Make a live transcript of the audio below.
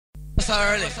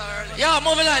early. Yo,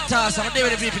 moving like toss, I'm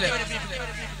dealing with the people.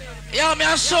 Yo, me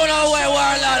a show now why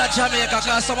warlord of Jamaica,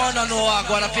 cause someone don't know what I'm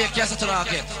going to fake cassette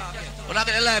tonight. We're not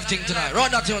getting a live thing tonight.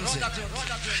 Run that tune, see.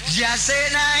 Just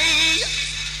say night.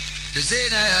 To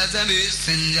say that as a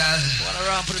messenger.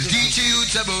 To teach you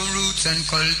about roots and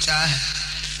culture.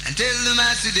 And tell them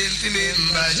I see them to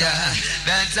remember Jah.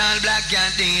 That's all black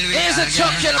can't deal with. Here's a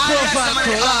Chuck Killer profile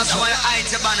crew.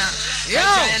 Yo!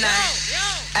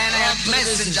 And I have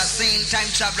messenger, same time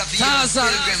traveler for you,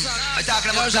 pilgrim. I'm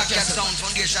talking about Black Cat Sound,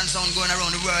 Foundation Sound going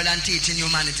around the world and teaching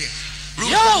humanity.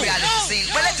 Roots and reality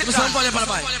scene. Well, let it come.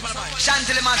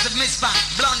 Chantilly Massive, Mispan,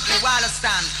 Bluntly,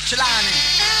 Wallastan, Chilani.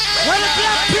 When the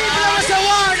black people are Mr.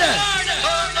 Warden.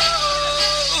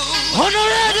 Oh, no,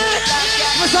 ready?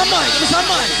 Mr. Mike, Mr.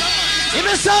 Mike.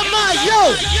 Mr. Mike,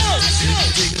 yo!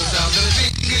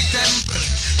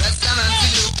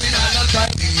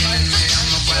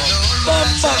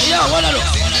 Bumba, yo, what are you?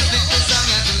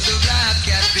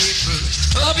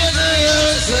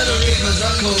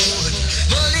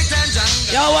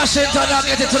 Yo, Washington, I'll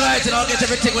get it tonight and I'll get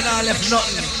everything when I left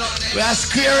nothing. We are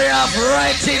squaring off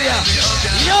right in here.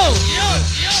 Yo!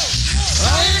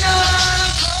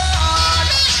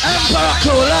 Emperor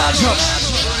Crew, large up.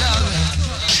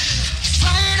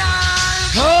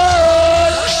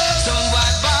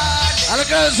 And the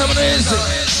girls are easy.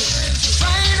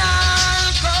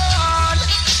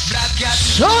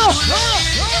 Sure!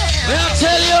 May I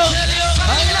tell you?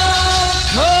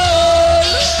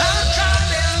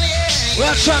 We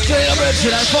are tracking the bridge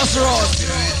and first road.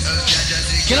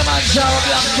 Killamanjaro,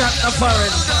 Black Cat, the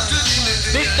forest.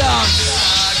 Big dance.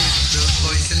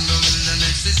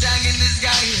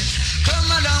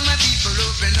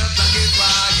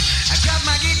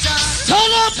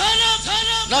 Turn up!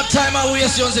 No time I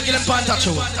waste you on the Killing Panther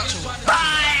show.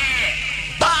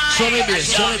 Show me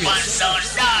bass, show me bass. Don't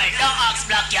ask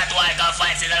Black Cat why I can't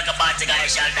find the little party guy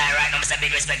shall die right now. Mr.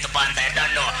 Big respect to Panther, I don't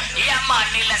know. Yeah, man,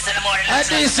 me less than more than I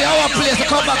didn't see our place to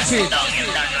come back feed.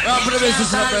 Run for the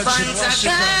business in the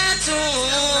Washington.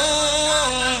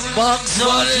 Box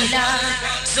money.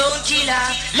 Zone killer.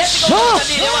 Let's go to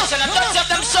the watch and touch up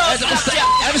them souls.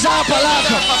 I'm sorry,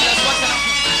 Palaka.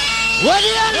 What do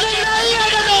you have to know? I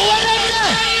don't know. What is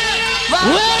that?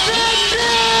 What is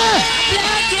that?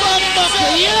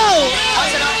 Yo!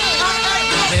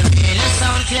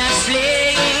 Sound class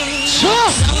playing. Sure!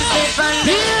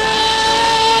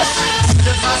 Yes!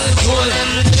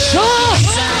 Sure!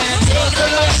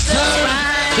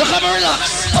 Look at me relax.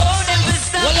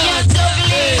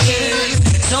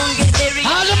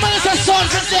 How the man is a son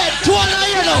from dead? 2 on a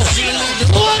year now. 2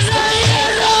 on a year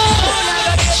now.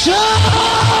 Sure!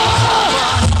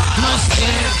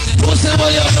 Who's the boy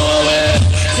you know it?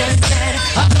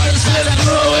 I can't say that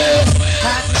know it.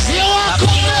 You are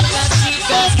correct.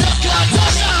 Don't take your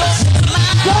touchdowns.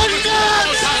 Don't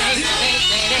dance.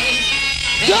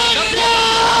 Don't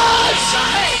dance.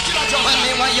 When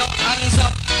me want your hands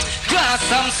up, got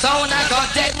some sound I got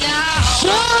dead now.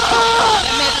 Sure. Let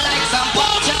me like some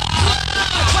butter.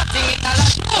 Putting it all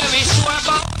up. Me sure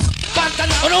about.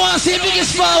 I don't want to see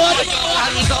biggest forward.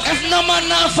 If no man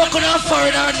now fucking on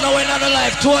foreigner, no one in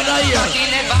life. 2 on a year.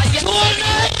 2 on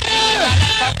a year.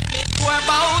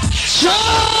 Sure.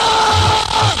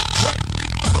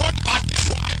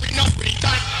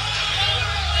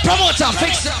 Promoter,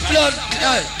 fix the blood.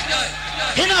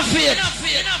 Enough it.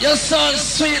 Your son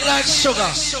sweet like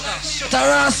sugar.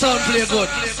 Tara sound play good.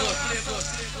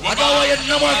 I don't want you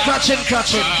no more crutching.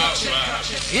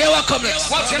 Here what come next.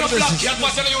 What's in a black cat?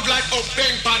 What's in a youth like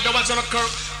Panther? What's in a curve?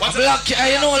 What's black cat?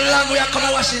 You know how long we are coming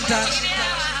to Washington?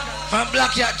 From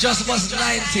Black Cat just was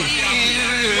 90.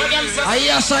 I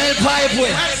hear soil pipe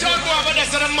way.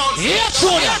 Here,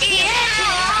 Tony.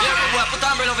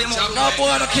 No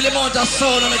boy, no kill him out of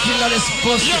sound and kill all this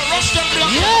pussy.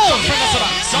 Yo!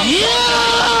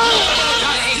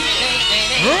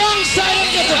 Wrong side of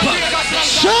get the pop.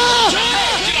 Sure!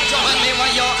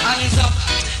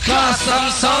 Cause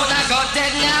some sound I got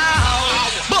dead now.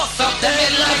 Both of them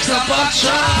in like a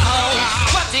patrol.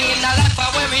 Putting in a life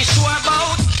where we sure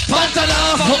about. Panther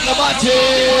now, fuck the body.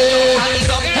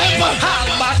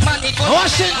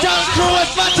 Washington crew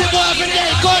with Batty Boy every day.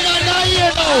 Going on now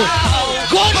here now.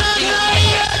 Going on now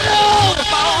here now.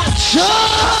 Sure!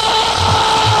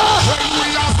 When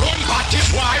we are going Batty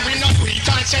Boy, we not we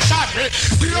can't say sorry.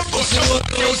 We are going to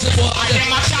go.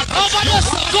 Over this,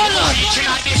 go on.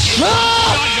 Sure!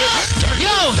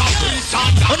 Yo!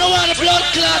 You know what the blood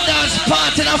clot dance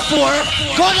part in a 4?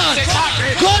 Go on!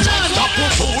 Go on! Go on!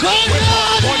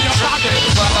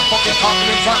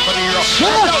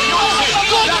 Sure!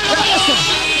 Go on! Listen!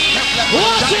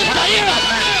 Watch it here!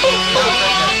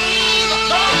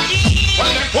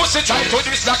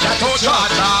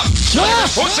 Georgia.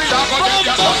 Pussy dog on them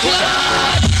get up to them.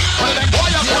 When them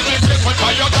boy you put me different by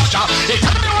your Georgia. They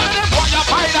tell me when them boy you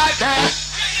find out there.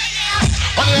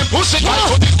 When them pussy try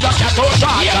to this black cat to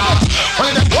Georgia.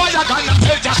 When them boy you gonna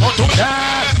tell just how to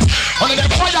them. When them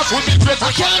boy you put me great.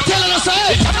 I can't tell you say.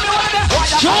 They tell me when them boy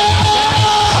you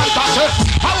find out there.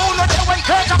 I wanna know when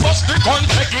Kirk a bust the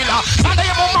country killer. And they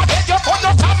mama beg you for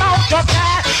no come out of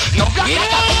there. No black cat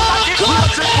to the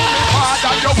country to me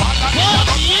father. You wanna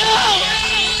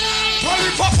well,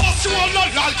 if I pass you on the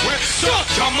like way, suck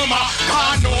your mama.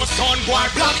 Can't no son boy,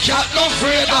 black cat no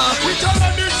afraid of. We tell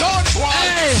them this son boy,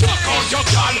 suck out your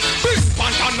gun. Big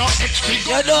Panther no HP.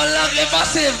 You don't love the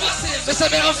massive.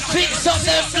 Mr. Never fix up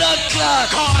them blood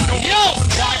clot. Can't no son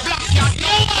boy, black cat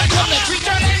no afraid of. We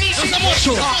tell them this son boy,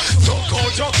 suck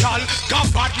out your gun.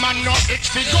 Cause bad man no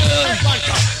HP. Go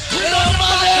Panther. We don't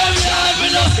mind them,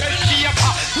 we don't.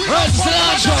 Red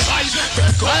Cilantro.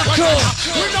 I'm cool.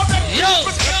 Yo.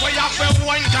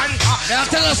 Now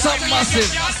tell us something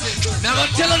massive. Now I'm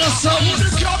telling us something.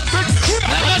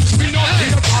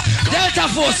 Delta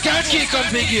Force can't keep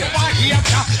up big here.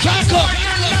 Can't come.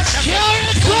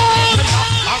 Can't come.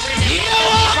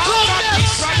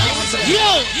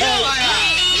 Yo.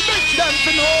 Make them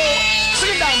to know.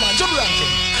 Sing that man, jump around.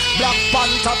 Black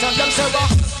Panther tell them say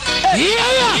what?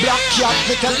 Black cat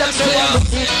we tell them say what?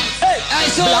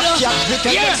 Black cat we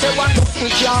tell them say what?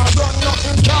 Nothing can run,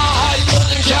 nothing can hide,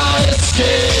 nothing can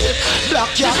escape. Black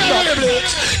cat no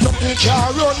blitz. Nothing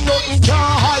can run, nothing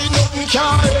can hide, nothing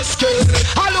can escape.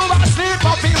 All over sleep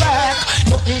up in wreck.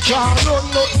 Nothing can run,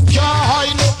 nothing can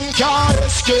hide, nothing can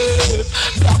escape.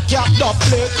 Black cat no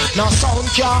blitz. No sound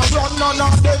can run, none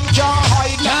of them can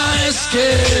hide, can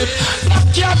escape. Black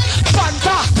cat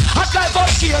Panther. I drive up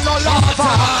here no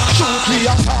lava. Shoot we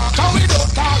attack and we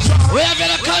don't talk. We are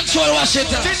gonna control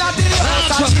Washington. Some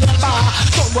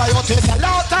boy out here tell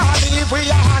out and leave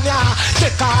we on ya.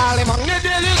 Take all the money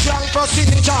daily grand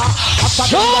procedure.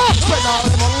 After that spend all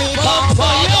the money for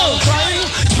crime.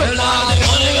 Spend all the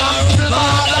money on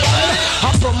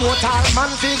a promoter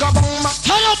man figure bomb.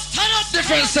 Turn up.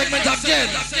 Different segment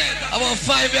again. About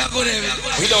 5 years ago, David.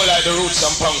 We don't like the roots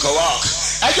and punk walk.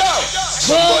 Hey yo!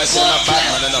 Some boys say no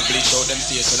Batman and no bleach out them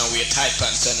face and no wear tight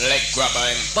pants and leg grabber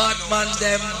and Batman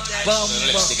them bum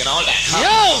lipstick and all that. Huh?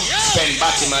 Yo! Spend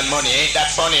Batman money, ain't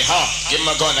that funny, huh? Give him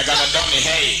a gun, I got a dummy,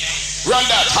 hey. Run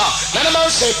that, huh? None of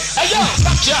mercy. Hey yo,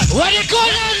 Black Jack. What you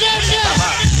going on there?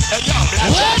 Hey yo,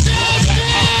 Black Jack.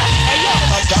 Hey yo,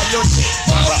 yo.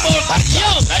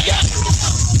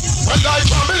 Well, I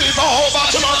can't believe a whole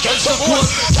Batman can support.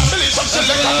 Can't believe some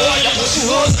select a boy you pussy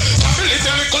hold. Can't believe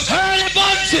the little Early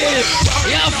Bunty.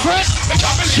 Yeah, friend. I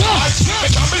can't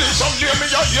believe some near me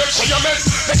your ears so you men.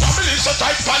 I can't believe some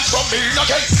tight pants from me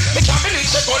again. I can't believe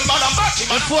some gunman and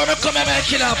Batman. Before me come here, I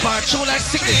kill a part. Two like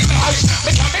 60. I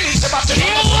can't believe some Batman.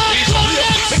 I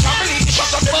can't believe the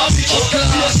shot of the body.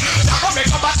 Now I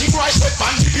make a batting rice with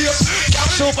bandy beers.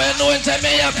 So by no time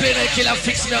me I play like killer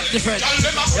fix me up different.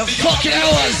 You fucking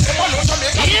hours.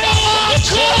 You know what?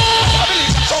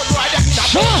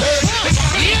 Sure.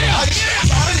 Yeah.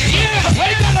 What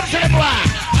you got up to the boy?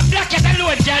 I'm black as a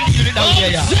load, John. You down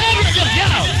here, yeah.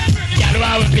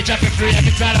 I will pitch up a free and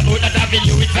it's all about that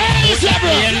avenue with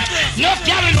no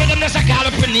carrying with them, that's a call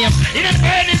up a name. In a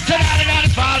burning sun and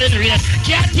falling rain.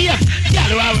 Can't hear.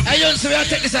 I don't say I'll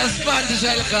take this as Spanish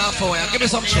like a for you. Give me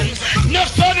some tunes. No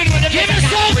sunning with them. Give me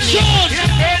some tunes. In a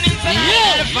burning sun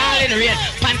and falling rain.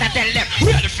 Panther tell them, we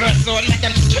are the first one, let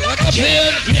them to look up here.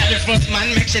 We are the first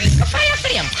man, make sure it's a fire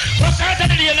flame. Bust out of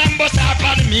the lane and bust up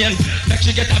on the main. Make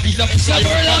sure get a visa for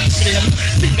fire on flame.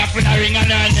 Finger full of ring and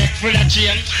her neck full of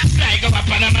chain. Fly go up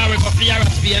Panama, we go fly out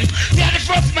of Spain. We are the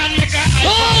first man, make a eye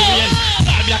for the rain.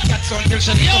 All black cats on till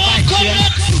she needs a bike chain.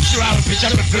 Show our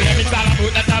picture for free, it's all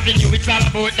about that avenue, it's all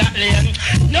about that lane.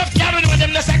 No cabin with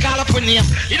them, that's a call up a name.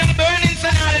 You don't burn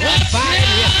inside all that fire.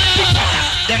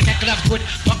 Them make love good,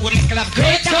 but we make love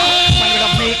greater. One will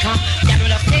love maker, the other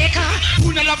will love taker.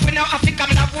 Who no love we now, Africa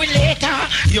will love we later.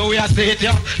 Yo, we are straight,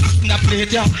 yo, not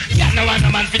plate, yo. Yeah, no one, no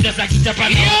man, fit just like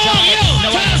Japan. No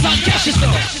one, no man, cash is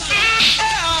so.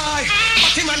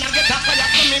 Hey, man, I get up for you,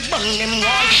 come and burn them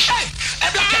walls. Hey,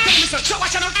 black, you tell me so, show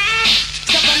what you know.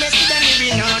 Step on this, then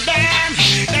we know them.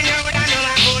 Then you would know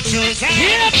I go to them.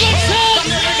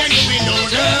 Then we know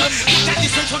them. Just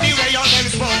listen to the way all them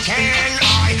spoken.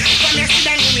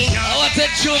 Then we know. I want to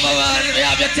take you, man. We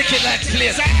have your ticket like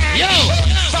place. Yo,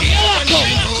 here I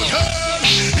come.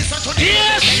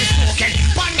 Yes.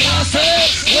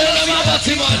 Well, I'm about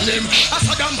to man them.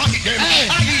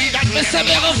 Hey, Mr.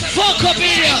 Never fuck up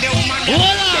in here. Hold on.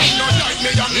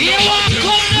 You want to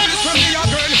come next?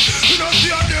 You know,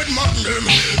 see a dead man them.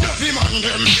 Dirty man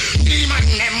them.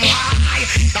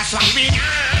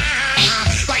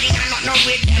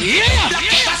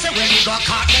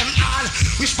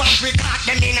 fans we caught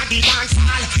them in a the dance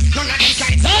hall. None of these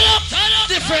guys. Turn up.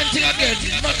 Different thing again.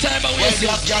 No time away. Well,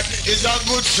 Black Cat is a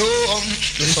good song.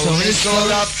 The song is so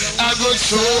rough. A good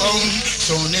song.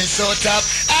 Song is so tough.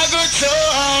 A good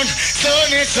song.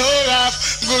 Song is so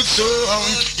rough. Good song.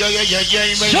 Yeah.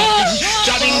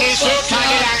 Chatting this up for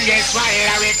the longest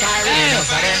while we carry enough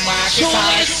of them walk this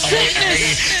hard.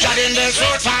 Chatting this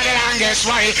up for the longest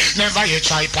while. Never you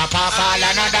try papa fall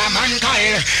another man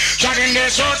Kyle. Chatting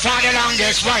this up for the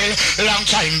longest while. Long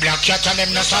time Black Cat and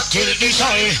them no stop till the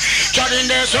soil. Chatting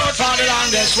this up for the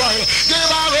longest while.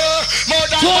 Give away more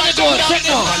than one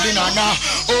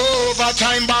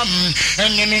overtime bomb.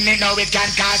 Any minute now it can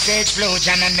cause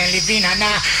explosion and then live in an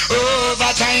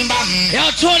overtime bomb.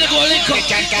 Yeah, Tony go link up. It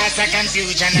can cause a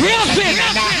confusion and live in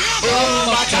an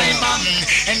overtime bomb.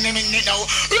 Any minute now.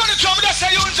 Run the drum, that's a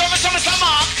huge drum, Mr.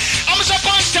 Mark. I'm Mr.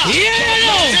 Panther. Yeah,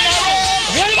 no.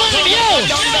 What about him, yo?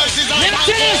 Let me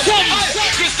tell you something.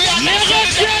 Let me tell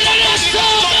you something.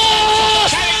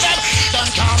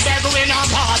 Don't come there going on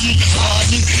pardon.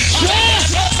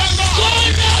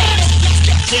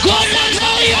 Go on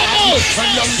now, you know.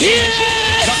 Yeah.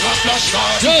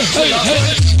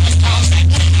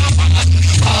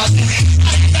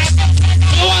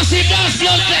 You want to see dance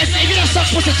blood test? If you don't stop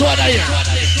pussy to other here.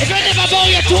 If you never bow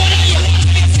your to other here.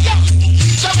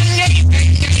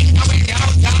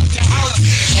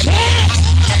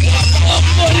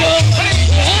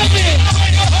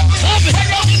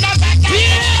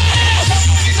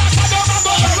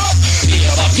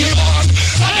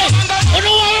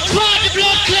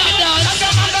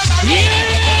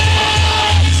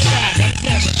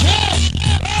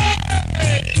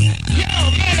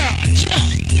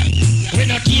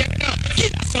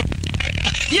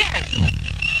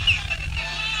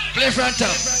 Play front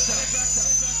up.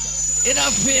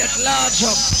 Enough faith, large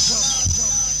up.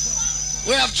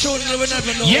 We have children we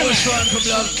never know which one from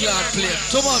blood clot play.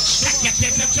 Too much. Black Cat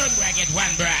says the son boy get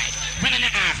one bride,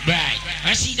 1.5 bride.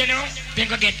 And she don't know, they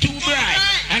go get 2 bride.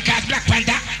 And cause Black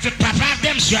Panther to pop off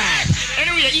them stripe.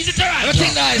 Anyway, easy to run.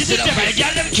 Everything nice. This is the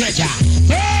girl them treasure.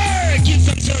 Hey, give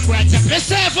some son boy some. Let's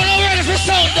say for no ready for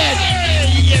sound then. Hey,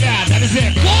 you get that, that is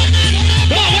it.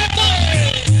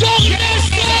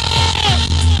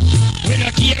 We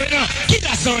don't care, you know. Kill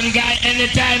a son guy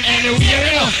anytime, anywhere,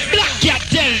 you know. Black Cat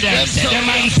tell them, say the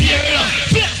man's fear, you know.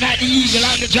 Flip like the eagle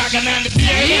and the dragon and the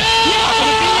bear, you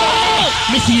know.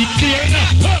 Me see it clear, you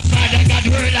know. Oh, Father God,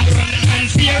 word I run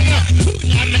and fear, you know.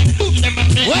 Boom, them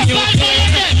and make you pay, you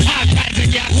know. All kinds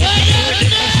of gas,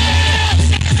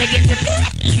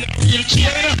 you'll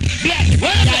cheer, you know. Black,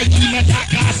 like him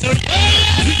attack us, you know.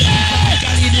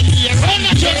 Run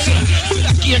the church,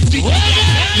 Black Cat, you know.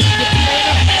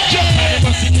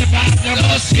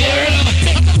 No fear.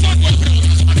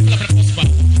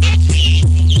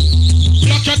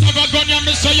 Black Cat have a gun and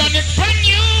me say you nick brand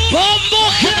new. Bumbo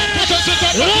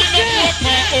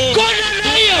gun and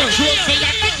liar.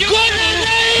 Gun and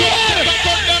liar.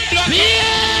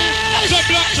 Yes. The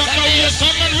Black Cat now yes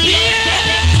and we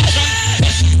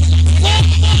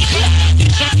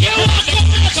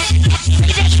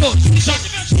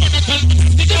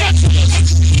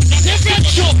different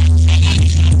show.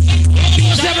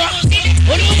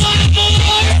 What do you want more?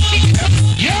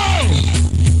 Yo!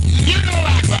 You know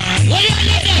what, man? What do you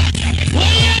need? What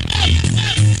do you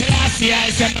need? Last year I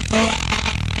said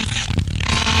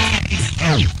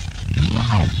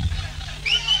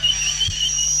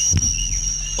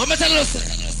what am I telling you?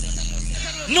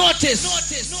 Notice.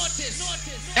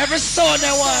 Every son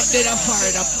I want did a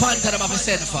fire, the Panther them have a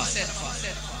send for.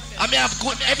 I mean, I've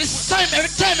gone every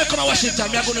time I come to Washington,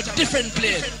 I'm going to a different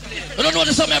place. You don't know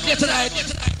the song I play tonight?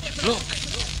 Look.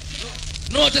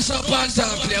 Notice how Panther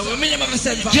play. We mean him have a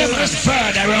send for. Just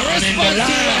further around in the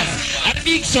land. And the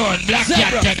big son, Black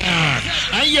Cat on.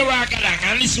 And you walk along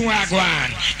and listen what go on.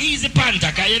 Easy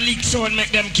Panther, cause your big son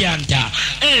make them canter.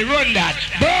 Hey, run that.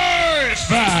 Bird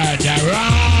further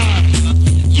around.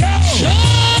 Yo!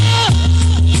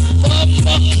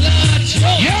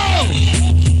 Yo!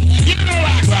 You know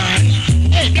what go on?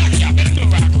 Hey, Black Cat, you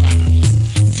know what go on?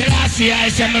 Selassie, I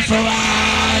send me for one.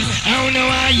 I don't know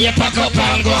why you pack up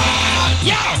and go on.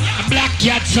 Yo, Black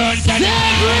Cat son tonight.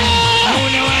 I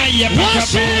don't know why you pack up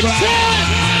and go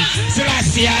on.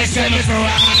 Selassie, I send me for one.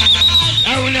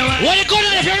 I don't know why. What you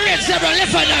gonna if you're red, Zebra?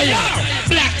 Left on now, yo.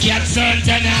 Black Cat son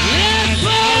tonight. I don't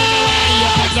know why you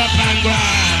pack up and go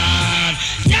on.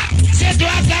 Yo, say to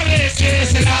us that way, say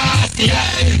Selassie.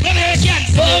 When you can't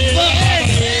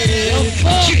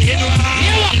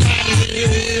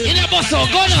in a bus, go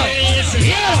now.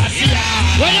 Yeah.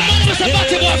 When the man was about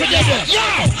to go for them, yo.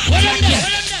 What is that?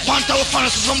 Panther will find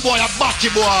us some boy, a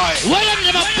batty boy. Well, I'm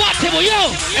never batty boy,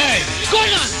 yo. Hey, go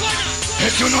on.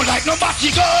 If you know like no batty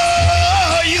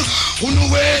guy, who know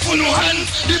wave, who know hand,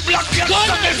 the black cat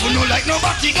stand. If you know like no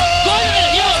batty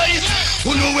guy,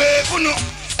 who know wave, who know.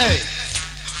 Hey.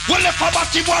 Well, if a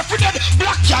batty boy for dead,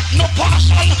 black cat no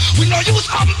passion. We no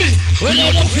use ambi, we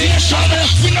no motivation.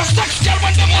 We no sex girl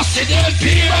when they must see the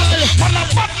imperial. Man a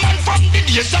bad man from the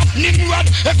days of Nimrod.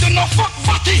 If you no fuck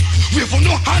batty, we for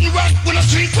no hand rod. We no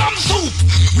drink from soup,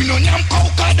 we no yam cow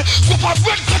cod. Go for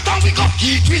bread cut and we got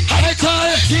heat with high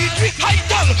tall. Heat with high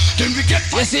tall. Then we get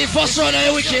you see first round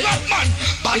are wicked. Bad man,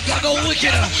 bad man go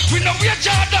wicked. We no wear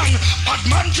Jordan, bad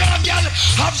man draw girl.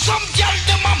 Have some girl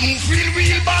them a move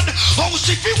real bad. How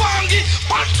sick we wangi,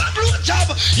 Panther blue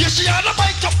job. You see all the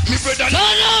bite up, me brother.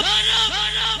 Turn up.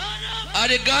 Are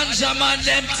the ganja man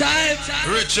them time?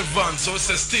 Rich Van, so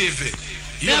say Stevie.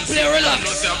 Yeah, play relax.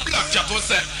 No say a black cat, we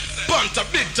say Panther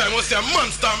big time, we say a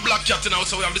monster and black cat now,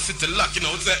 so we have the city lock, you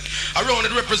know, say around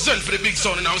it represent for the big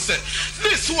sound, and I say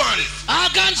this one. Ah,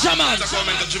 ganja man. The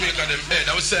government of Jamaica them head,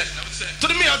 I would say to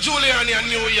the mayor Giuliani in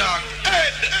New York.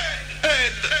 Head.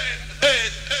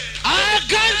 Ah,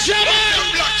 ganja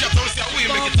man. Black cat, I would say we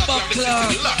make it up, we have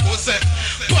the city lock, we say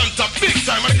Panther big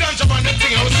time, and the ganja man them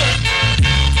thing, I would say.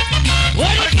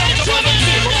 What the ganja man?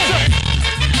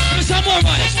 Give me some more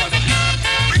man.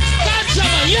 Ganja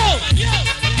man, yo.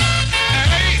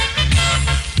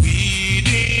 Weed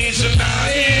is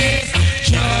alive,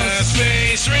 just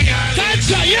face reality.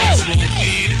 Ganja, yo.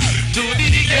 To the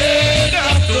end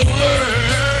of the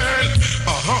world.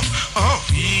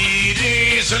 Weed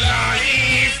is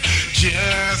alive,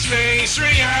 just face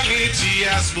reality.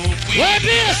 I smoke weed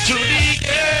to the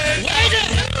end of the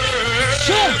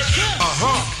world.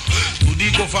 To the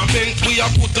government, we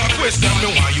have put a question. No,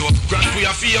 why you grant we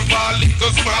have fear for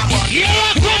little small one. Here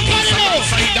I come, man.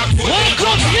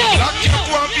 Welcome, here. Black cat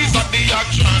one is at the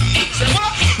action.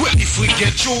 Well, if we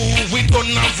get you, we don't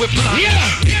have a plan.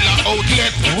 Dealer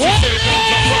outlet. Let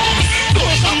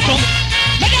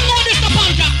them know this, the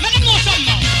Panther. Let them know something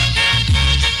now.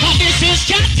 But this is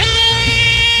cat time.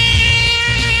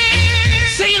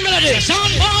 Sing it, melody.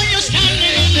 Some boy, you're standing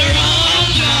in the wrong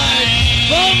line.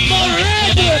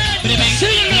 Sing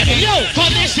it, melody. Yo, for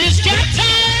this is cat time.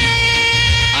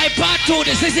 I part 2,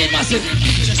 this is it, massive.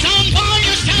 Some boy,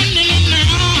 you're standing in the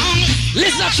wrong.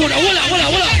 Listen up, shoulder. Hold on.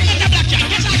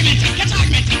 Get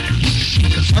argumented.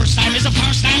 The first time is the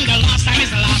first time, the last time is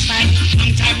the last time.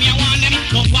 Long time you want them,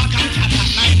 don't walk on cat at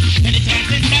night. Many times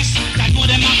it's best, that know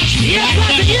them on the street. Yeah,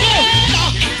 brother, yeah.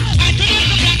 I do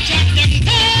not black jack them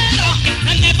dead,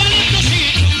 and never let to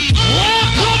see it.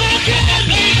 Come again,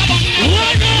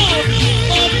 what no?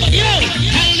 Yo,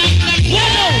 tell them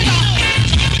what no?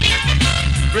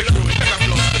 Break through, take a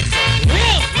blow.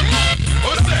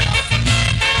 What's that?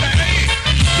 Hey,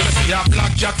 you see a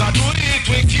black cat a do it,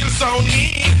 we kill sound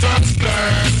neat and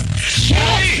splurge.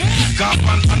 Hey,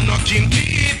 Panther knocking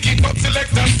teeth, keep up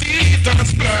selector teeth and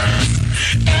splurge.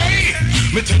 Hey,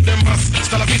 me tell them us,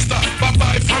 hasta la vista,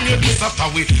 bye-bye from your place after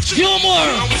we. Few more.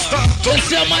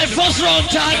 This is my first round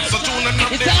time.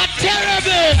 It's not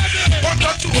terrible. But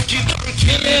I took it and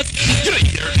kill it. You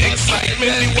hear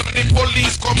excitement, the when the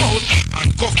police come out and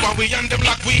cuff my way and them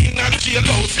like we in a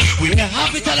jailhouse. We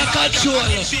have it under control.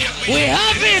 We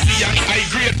have it. And high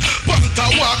grade, Panther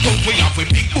walk out, we have a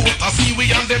big boat. I see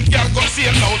we and them can't go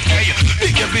sail out. Hey,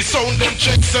 big every sound, them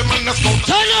checks them and the scout.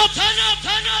 Turn up.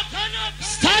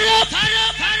 Stand up.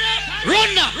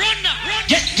 Run now.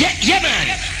 Yeah,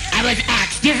 man. I was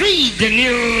asked to read the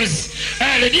news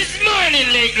early this morning,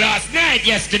 late last night,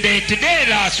 yesterday, today,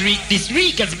 last week, this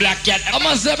week as Black Cat. I'm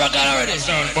a zebra got already.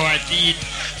 Soundboard teeth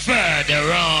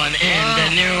further on in the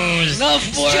news.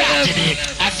 Enough more. Strategy.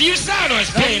 A few sound was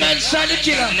playing. Mention the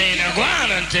killer. Go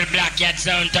on until Black Cat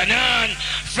sound turn on.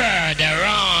 Further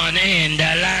on in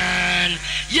the land.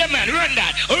 Yeah, man, run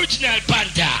that. Original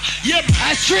Panther. Yeah,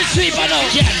 man. A street sweeper now.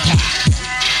 Panther.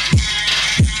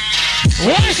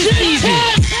 Watch it easy.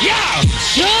 Yeah.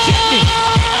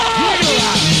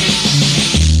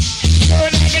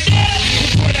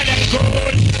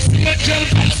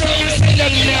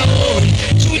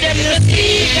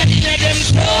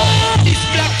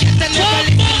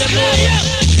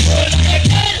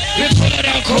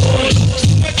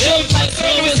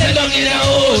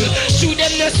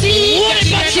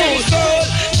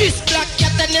 This black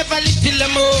cat I never lived till the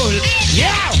mole.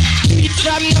 Yeah. It's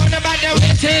from none about the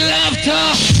way till after.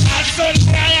 I'll son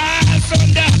fire, I'll son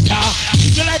daughter.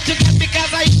 You like to get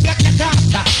because I black cat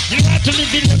after. You want to live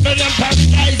in the middle and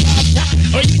paradise after.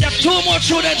 Or you have too much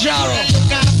through the Jaro.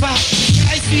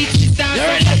 I sweet sister.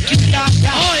 You're in the cute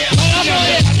daughter. Oh yeah.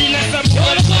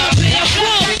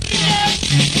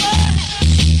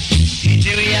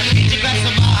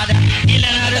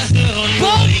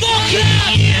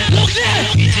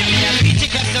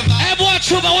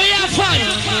 Vancouver, where you from?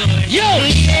 Yo!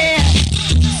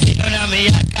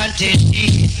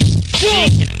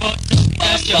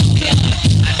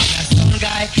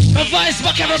 My voice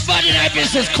back everybody in our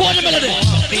business. Call the melody.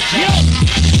 Yo!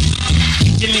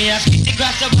 Give me a kitty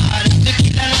grass of water to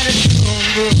kill another stone.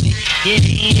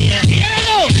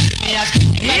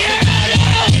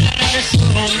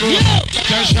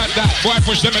 Can't shut that. Boy,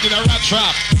 push them in a rat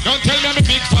trap. Don't tell me I'm a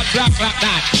big fat black like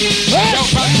that. Yo,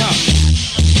 Panther.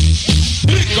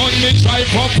 Big gun me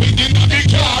drive up within a big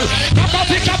car. Come on,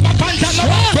 pick up a Panther, no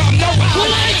from no wall.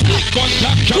 Big gun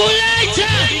black car.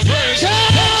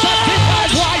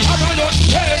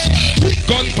 Big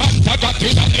gun Panther got to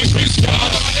that increase car.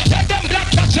 Tell them black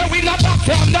car say we not back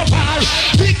from no wall.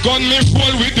 Big gun me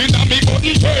full within a big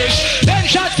button face. Then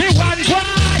shot me one try.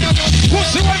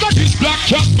 Pussy when got this black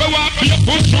cat we walk your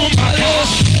foot through my car.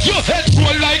 Your head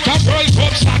roll like a World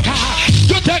Cup soccer.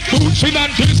 You take boots in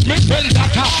and this me friend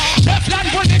Daka. Left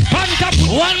land bullet Panther.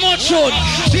 One more tune.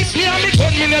 This me and me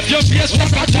gun me left your face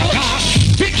like a Daka.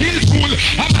 Big kill fool.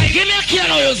 Give me a killer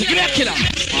now, Yossi. Give me a killer.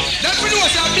 That's when you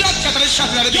was a black cat and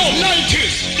shot at the Yo,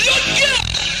 90s. Blood killer.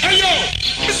 Hey yo.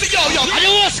 Mr. Yo. I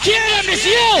don't want to scare them, this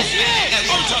yo.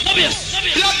 Obvious.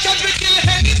 Blood cat will kill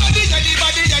anybody.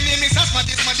 Your name is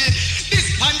Asmadi. This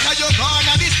Panther you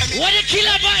gonna this. What the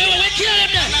killer boy? What killer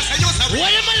them there?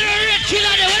 What the mother red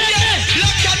killer there? What them there?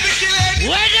 Blood cat will kill anybody.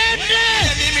 Where them there?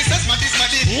 Your name is Asmadi.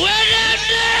 Where them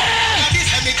there? This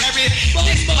cemetery.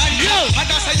 This Panther. And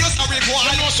that's a you sorry boy.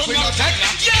 I know some take.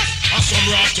 Yes. And some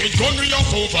rotted gun we have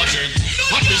over them.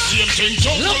 And the same thing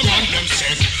jungle man them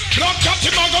said. Black cat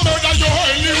him a go murder you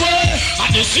anyway.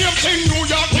 And the same thing New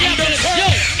York man them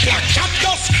said. Black cat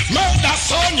does murder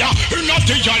Sonia in a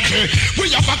day. We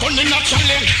have a gun in a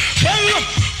challenge. Well,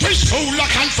 this fool a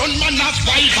confront man as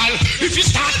rival. If you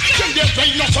start, then there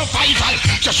ain't no survival.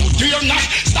 Just shoot dare not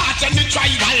start any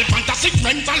tribal. Fantastic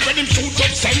mental when him shoot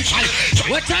up central.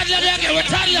 What time you again?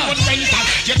 What time you? Mental,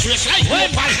 you trace like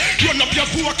opal. Run up your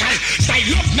vocal.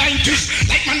 Style up 90s,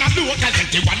 like man a local.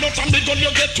 21 out from the gun you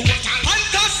get total.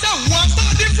 Fantastic, what's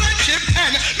the friendship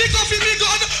and me go for me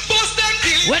gun, bust and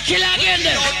kill. What kill again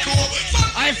then?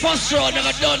 I first round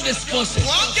never done this pussy.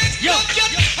 Yo,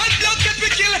 and blood get we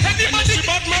kill anybody. And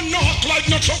bad man not like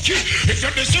no chucky. If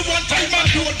you this one time man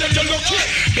do then you lucky.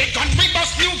 They gun we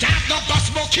bust New York, no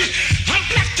bust Bucky. And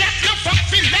black cat no fuck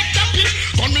me let them be.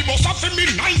 Gun me bust off in me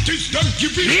 90s, them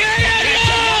give it.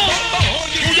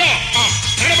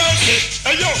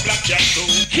 Hey yo, black cat go.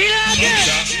 Kill again.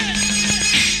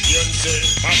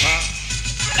 Papa.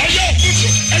 Hey yo.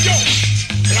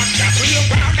 Black cat when you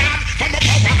power God, from a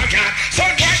power God. So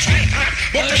boy try hard,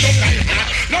 but they don't like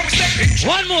hard. No mistake.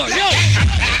 One more, yo.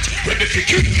 When they pick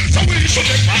it, so we should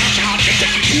take my shot. They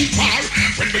take it too far.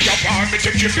 When we are far, we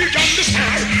take your feet on the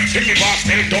star. Then the boss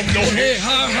they don't know. Hey,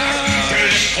 ha. Tell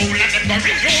them all and them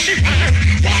going round the bar.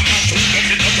 Walk out to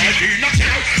them in the dirty knock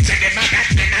out. Say them a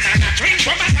back, then a train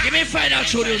from a. Give me final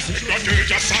show this. Don't do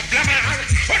just a glamour.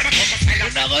 What am I talking about?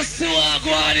 I'm not gonna see what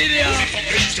go on in here.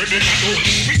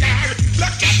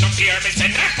 Black cat no fear me,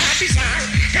 say not that bizarre.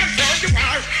 Can't throw you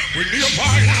are. We live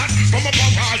our land from a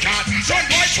power yard. Son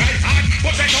boy try hard,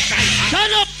 but they don't die hard. Turn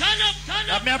up.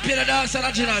 I'm here to play the dance on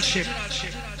the general ship.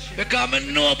 Because I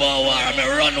know about war, I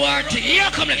run war thing. Here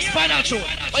come next final show.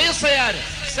 What you say, Ad?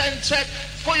 Send check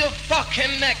for your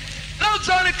fucking neck. Now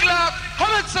Johnny Clark,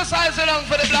 come exercise along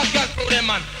for the black cat crew, them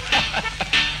man.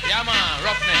 Yeah man,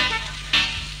 roughneck.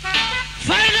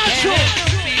 Final show.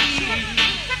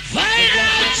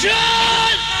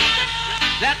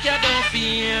 Black cat don't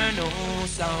fear no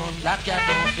sound. Black cat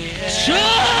don't fear. Sure.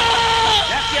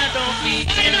 Black cat don't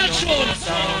fear no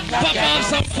sound. Pop off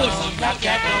some foot. Black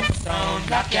cat don't sound.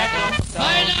 Black cat don't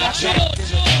sound. Final show.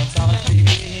 We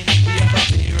have a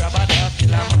fear about that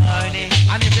till I'm morning.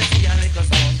 And if you see a little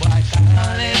sound boy,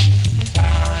 call it.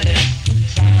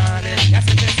 Yes,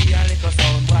 if you see a little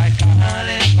sound boy, call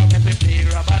it. Come if we play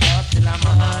about that till I'm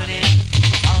morning.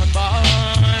 Sound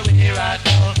boy, we right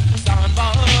now. Sound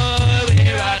boy,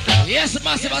 we right now. Yes,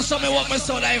 massive. I saw me walk my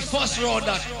sound. I first round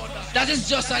that. That is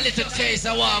just a little taste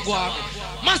of walk.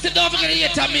 Massive, don't forget to hear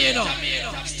to me, you know.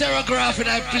 Stereograph in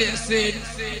that place, see.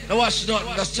 Now watch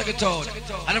nothing, just check it out.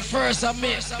 And the first of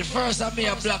me,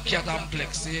 a black cat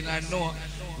amplex, see. And I know.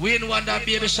 We ain't want that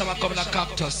baby shop come in a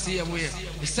cactus, same way.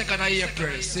 The 2nd of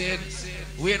April, see.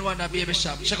 We ain't want that baby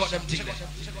shop. Check out them things.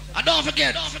 And don't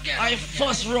forget, I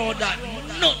first round that.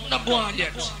 Not go on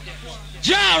yet.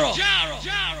 Jaro.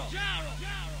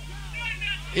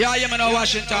 Yeah, you know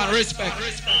Washington, respect.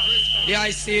 Yeah, I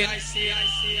see it.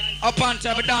 Up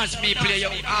until the dance me play, you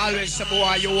always say,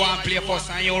 boy, you want to play first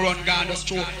and you run down the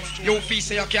stroke. You feel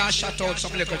say you can't shut out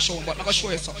some little show, but I'm going to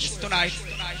show you something tonight.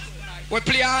 We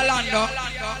play Orlando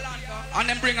and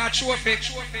then bring our trophy.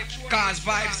 Cause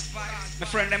vibes. My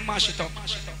friend them mash it up.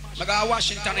 I go to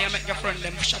Washington and make your friend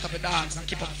them shut up the dance and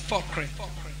keep up fuckery.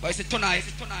 But you see tonight,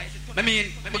 I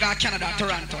mean, we go to Canada,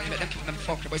 Toronto, you make them keep them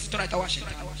fuckery. But you see tonight at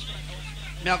Washington.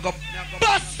 Me I go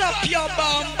bust up your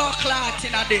bumbo clot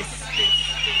in a this.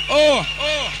 Oh.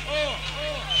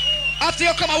 After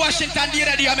you come to Washington, you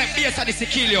make base of this to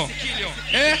kill you.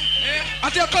 Eh?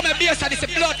 After you come to base of this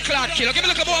blood clot kill you. Give me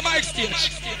a look about my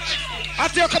stage.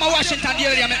 After you come to Washington,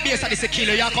 you make base of this to kill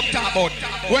you. You come talk about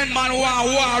when man want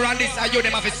war and this and you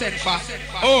them have to send for.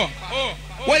 Oh.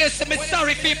 Well, you see me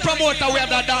sorry for promoter we have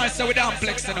that dancer with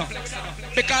Amplex, you know.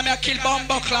 Because I kill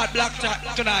Bumbo Clot Black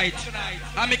Cat tonight.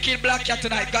 And I kill Black Cat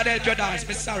tonight. God help you dance.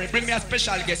 Me sorry. Bring me a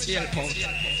special guest to help out.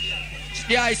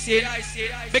 Yeah, I see.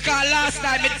 Because last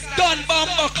time it's done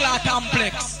Bumbo Clot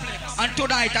Amplex. And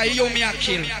tonight I you me a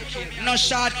kill. No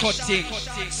shortcut thing.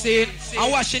 See?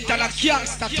 And Washington a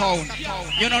gangster town.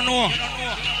 You don't know.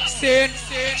 See?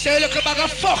 So you look a bag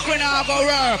of fuck when I go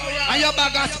work. And your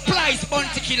bag of splice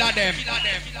bounty killer them.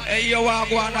 Hey, you want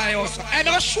to go on my house. And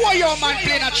I'll show you man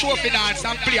playing a trophy dance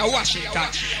and play a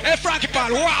Washington. Hey, Frankie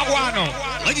Paul, what go on?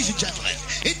 Ladies and gentlemen,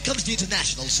 in comes the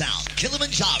international sound,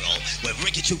 Killamanjaro, with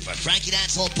Ricky Trooper, Frankie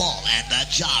Dancehall Paul, and the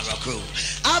Jaro crew.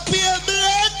 Up here,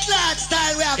 blood clot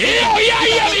style rap. Yeah,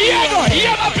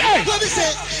 my play. What is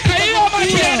it? Hey, my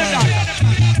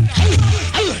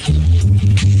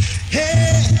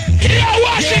Hey,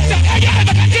 Washington. I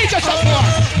can teach you some more.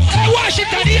 Hey,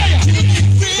 Washington,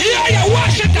 yeah,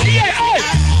 Washington, yeah.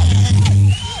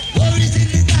 Worries in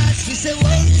the dance, we say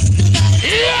worries in the dance.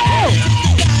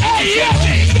 Hey,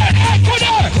 good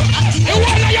on. You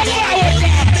want to your power.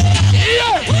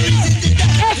 Yeah.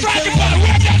 Hey, Frankie Paul,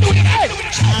 where they doing it? Hey.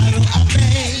 Jaro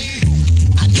away,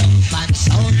 and young man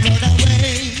sound run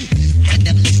away. When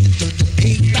them listen to the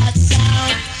big bad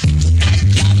sound, tonight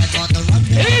Jaro gonna run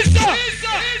away.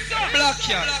 Black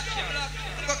Cat.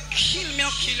 Kill me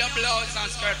or kill your blouse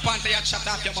and skirt. Panther, you chop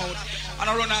off your mouth. And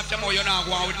I run after more, you're not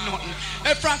going with nothing.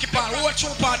 Hey, Frankie Paul, what you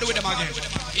part do with them again?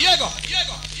 Here go.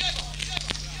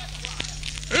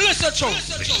 Listen to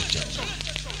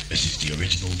This is the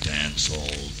original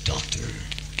dancehall doctor,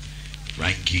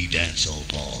 Frankie Dancehall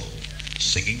Paul,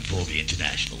 singing for the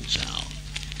international sound.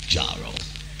 Jaro,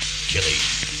 killing,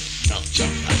 not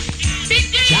jump.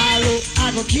 Jaro,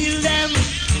 I go kill them.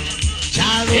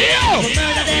 Jaro, I go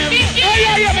murder them.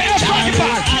 Frankie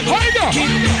Paul.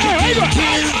 Here you go.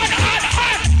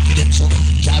 Kill them so,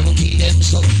 Jaro kill them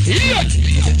so. Kill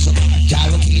them so,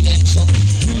 Jaro kill them so.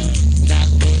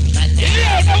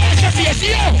 Yeah, now watch your face,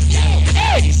 hey,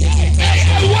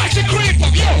 watch the creep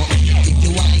up,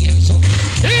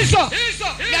 Here's up.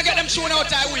 Me I get them tune out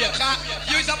that way,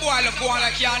 you is a boy love go on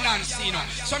like you're Nancy, you know.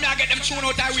 So me I get them tune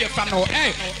out that way from now.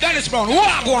 Hey, Dennis Brown,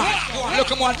 what go on?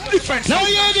 Look at one different. Now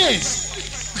hear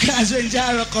this. Because when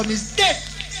Jaro come is dead.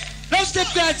 Now step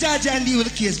to a judge and deal with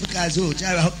the case because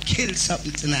Jaro killed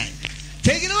something tonight.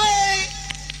 Take it away.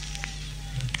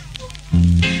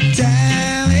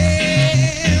 Damn it.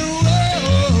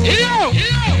 Yo,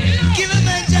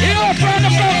 friend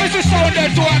of God, Mrs. Sound there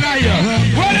to an eye.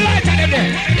 Where the light on them there?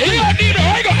 Yo, Dino,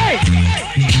 I go, hey.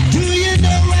 Do you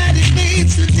know what it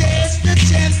means to taste the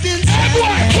champions? Hey, boy,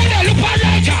 put that look on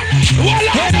later.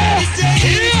 Voila,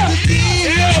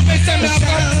 yo, Mr.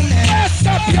 Malcolm, bust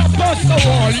up your bust the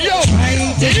wall, yo.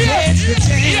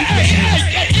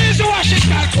 Here's the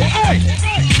Washington crew, hey.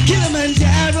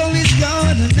 Killamanjaro is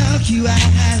gonna knock you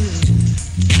out.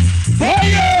 Oh,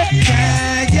 yeah.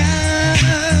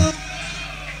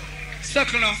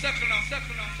 Circle now.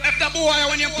 If the boy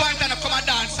when you Panther and come and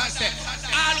dance and say,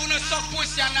 all who no suck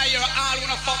pussy and I hear all who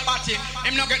no fuck body,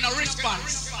 him not get no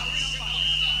response.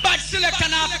 But selector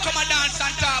now to come and dance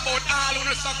and talk about all who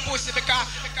no suck pussy because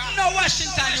no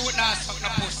Washington you would not suck no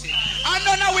pussy. And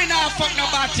none of we not fuck no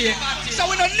body. So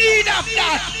we don't need of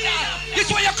that. This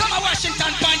when you come to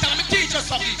Washington Panther, let me teach you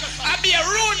something. I be a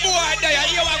rude boy there,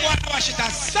 you are going to Washington.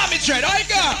 Sammy Dread, I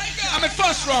go. I'm in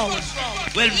first round.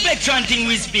 Well, veteran thing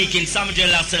we speaking, Sammy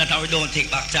Dread last said that we don't take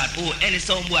back chat. Oh, any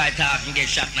some boy talk and get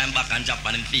shot and back and jump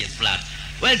on him face flat.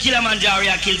 Well, Killamanjaro,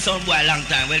 I killed some boy a long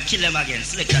time. Well, kill him again.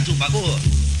 Select a two for go.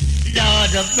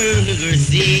 Lord of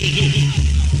mercy.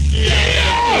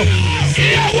 Yeah,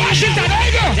 Washington, I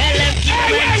go. Hey,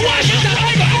 Washington,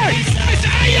 I go. Hey, it's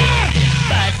Aya.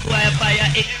 Bad boy,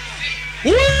 fire it.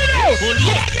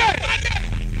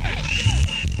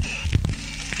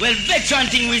 Well, veteran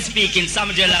thing we speaking,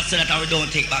 Sammy Dread last said that we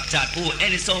don't take back chat. Oh,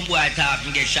 any some boy talk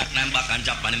and get shot and back and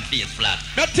jump on him face flat.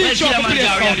 Well,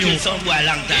 Killamanjaro, I killed some boy a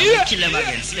long time. Kill him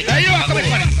again. Select a two for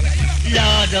go.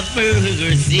 Lord of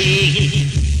mercy.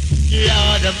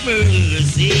 Lord of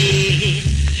mercy.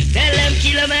 Tell them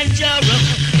Killamanjaro,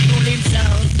 ruling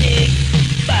sound big.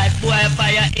 Bad boy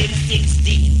fire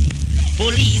M60.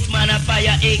 Policeman a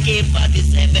fire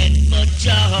AK-47. But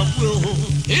Jaro,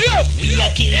 we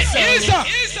a kill sound.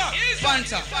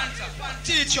 Panther,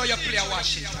 teach how you play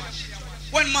Washington.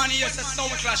 When man hears a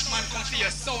sound clash, man come for your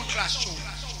sound clash too.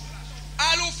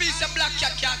 All who feel a black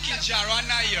cat can't kill Jaro and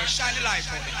I hear, shine the light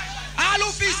on it. All who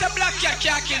feel a black cat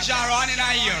can't kill Jaro and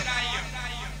I hear.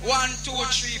 1, 2,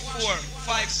 3, 4,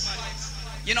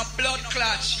 5. You know blood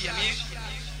clots here, me.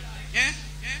 Yeah?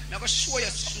 I'm going to show you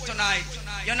something tonight.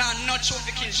 You're not sure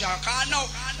to kill Jaro. Cause now,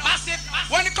 massive,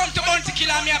 when it comes to Bounty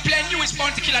Killer, me I play newest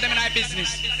Bounty Killer them in my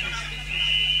business.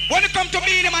 When it comes to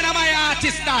me, man, I'm my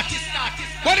artist not.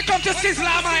 When it comes to Sizzler,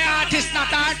 I'm my artist not.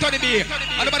 Anthony B.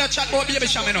 I'm about to chat about Baby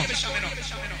Shamino.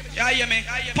 Yeah, hear me?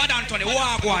 Pad Anthony,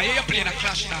 Wagwa, you playing a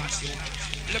clash dance.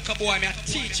 Look a boy, me a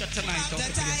teacher tonight.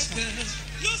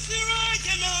 You see right,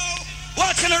 you know.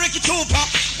 Watching a Ricky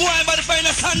Tupac, boy, by the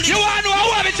final Sunday. You want to know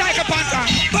how I'm take a Panther?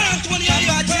 But when you're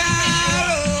a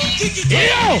Jaro.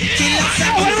 Yo!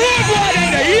 Our road boy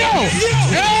in there, yo!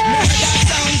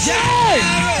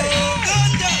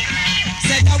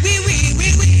 Said that we rule,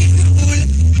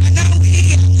 and now we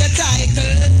have the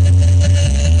title.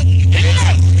 You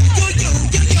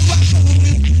are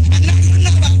fool, and now you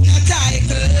know about the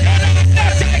title.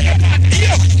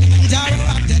 Jaro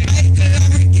have the title,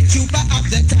 and Ricky Tupac have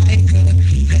the title.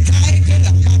 The title,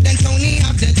 and Bob and Tony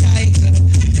have the title.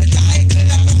 The title,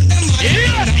 and the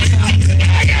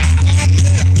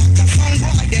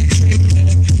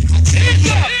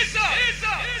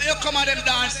you come at them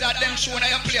dance that them show now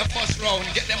you play a first round,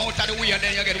 get them out of the way and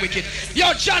then you get wicked.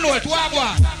 Yo, John Holt,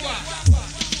 Wagwa.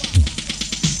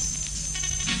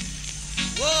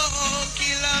 Whoa,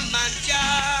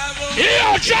 Killamanjaro.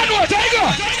 Yo, John Holt, there you go.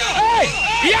 Hey,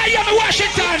 yeah, me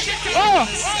Washington. Oh,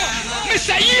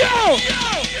 Mr. Yo.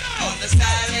 On the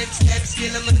silent steps,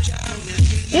 Killamanjaro will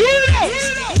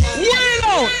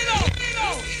Willow.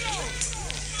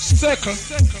 Circle.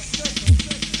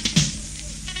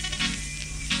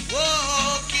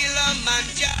 Whoa,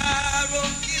 Killamanjaro.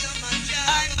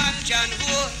 I'm John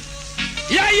Holt.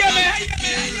 Yeah, man.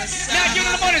 Now give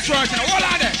me the money's worth. Hold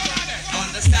on there. On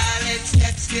the silent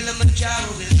steps,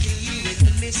 Killamanjaro will kill you in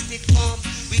the mystic form.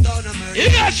 We gonna murder you.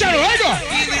 Jaro, I go.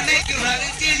 We will make you run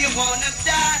until you wanna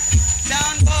die.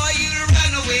 Down boy, you'll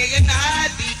run away and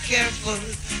hide. Be careful,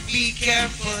 be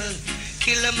careful.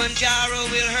 Killamanjaro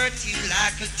will hurt you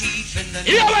like a thief in the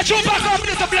night. Yo, let's go back up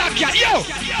to the black cat. Yo.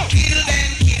 Kill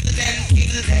them, kill them,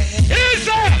 kill them. Here's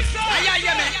that.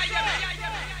 Yeah, man.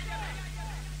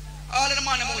 All of the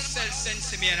man who sell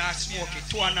sense to me and I smoke it.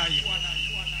 2 a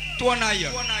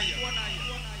year.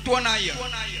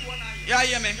 Yeah,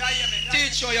 hear me?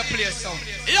 Teach how you play sound.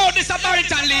 Yo, this is a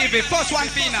Barrington Levy. First one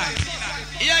P9.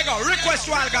 Here you go. Request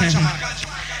Royal Ganja man.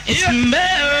 It's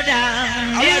murder.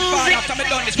 Music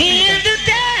in the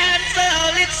dance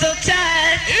hall. It's so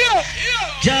tight.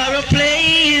 Jaro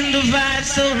playing the vibe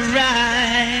so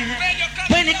right.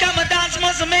 When you come a dance,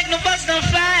 must make no fuss, no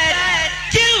fight.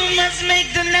 You must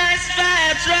make the nice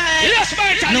vibes right. Yes,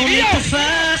 man. No need to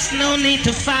fuss, no need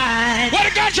to fight. What a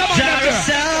ganja man Jaro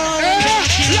sound.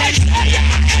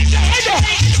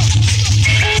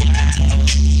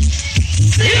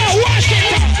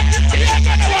 Washington.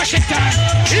 Washington.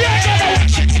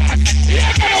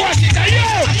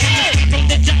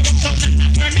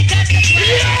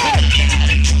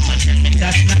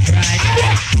 That's not right.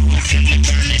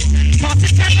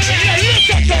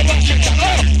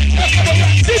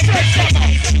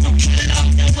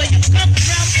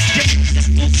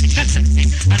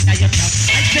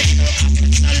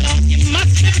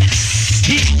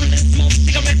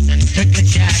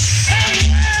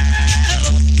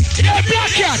 Yeah, black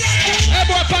cat. Hey,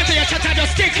 boy, Panther, your chat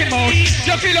just kicking mouth.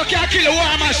 You feel like you can kill a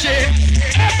war machine.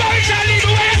 Hey, boy, Charlie,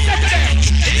 where you set today?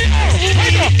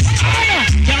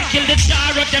 Can't kill the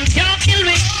Jaro, them can't kill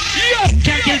me.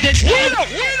 Can't kill the Jaro.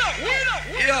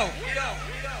 Yo.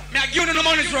 Me I give you the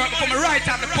money's work for me right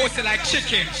hand the poster like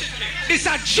chicken. This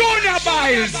a Junior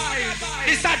Biles.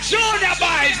 Hey,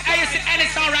 you see any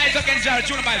sunrise against Jaro,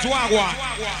 Junior Biles. Wagwa.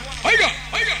 Here you go.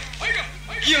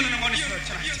 Give you the money's work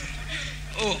tonight.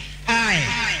 Oh. I,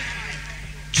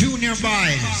 Junior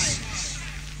Biles,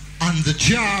 on the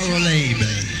Jaro label.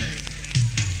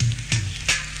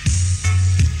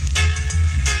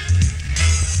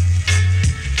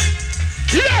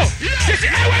 Yo, you see, I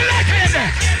will like it in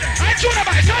there. I Junior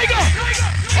Biles, I go,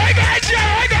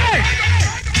 Jaro.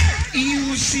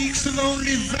 You seek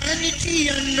only vanity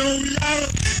and no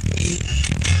love.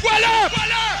 What up?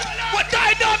 What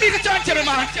Guy, don't be the turntable,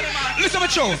 man. Listen to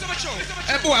me, show.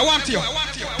 Hey, boy, I want you.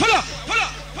 Pull up.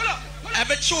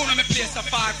 Every tune on me place a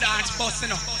 5 dance bus, you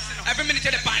know. Every minute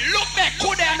of the band. Look back,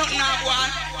 could there nothing now go on?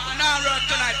 Now work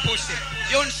tonight, pussy.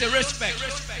 You don't say respect.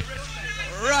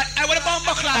 Right, I want a bomb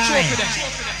buckler trophy then.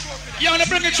 You want to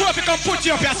bring a trophy, come put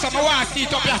you up here, son. I want to see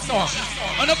it up here, son.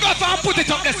 And the go and put it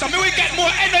up there, son. We will get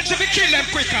more energy to kill them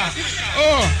quicker.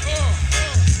 Oh.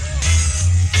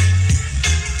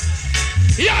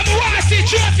 Yeah, I want to see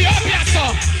trophy up here,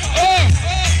 son. Oh.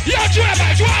 Yeah,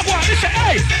 Jaro, you want one? Listen,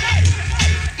 hey.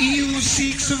 You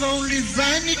seeks of only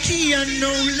vanity and no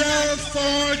love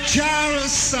for Jaro,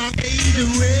 some fade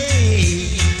away.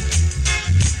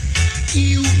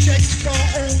 You text for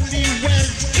only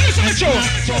wealth, and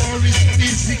not for his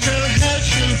physical health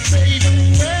shall fade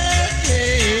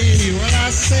away. What I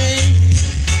say?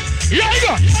 Yeah, you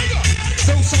go.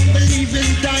 So some believe in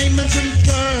diamonds and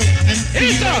pearl and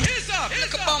He's up.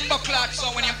 Look a bomber clock, so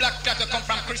when you black cat come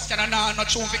from Christian and now not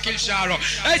true for kill Jaro.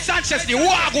 Hey Sanchez, the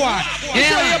wagwan. Yeah,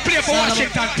 so you play for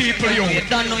Washington people, you. You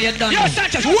don't know. Yo,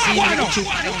 Sanchez, wagwan. The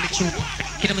only truth.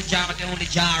 Killamanjaro, the only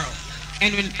Jaro.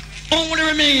 And when only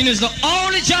remain is the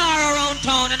only Jaro around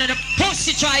town, and then the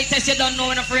pussy try test you don't know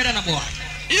when afraid of the boy.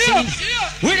 Yeah.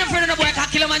 We're not afraid of the boy, because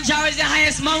Killamanjaro is the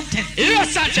highest mountain. Yeah,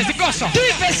 Sanchez, it goes so.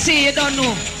 Deepest sea, you don't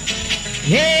know.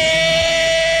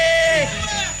 Hey!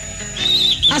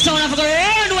 I saw one for the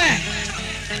road way.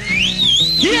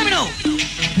 Hear me now.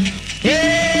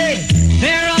 Hey!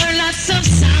 There are lots of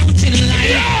sounds in life.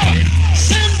 Yeah.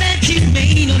 Some that you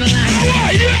may not like.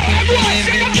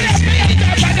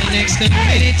 The next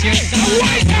minute you're so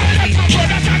white.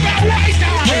 Hold up your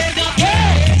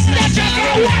heads, not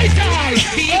Jaro.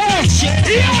 Be patient,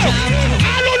 Jaro.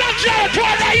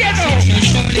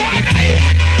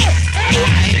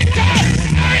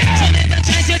 So never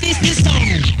try to diss this song.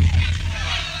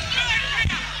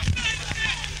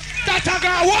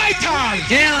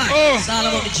 Yeah, it's all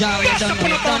about the Jaro.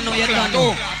 You don't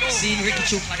know. See Ricky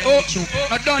Chupa,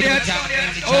 not done yet.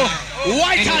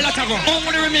 White all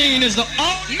only remain is the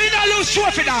me not lose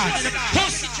trophy dance.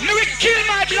 Me will kill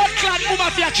my blood clot move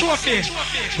for your trophy.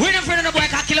 We're in front of the boy,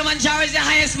 Killamanjaro is the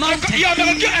highest mountain. Yo,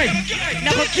 never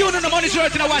give the money's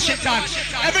worth in Washington.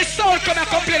 Every soul come and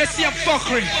play the same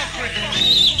fuckery.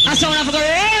 I saw one for the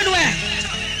road way.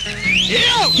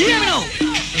 Yo, hear me now.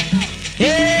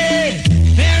 Hey,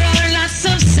 there are lots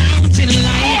of sounds in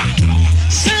life.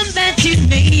 Some that you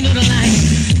may not like.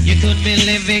 You could be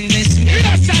living this minute.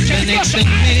 The next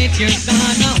minute you're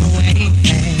gone away.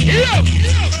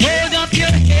 Hold up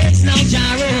your heads now,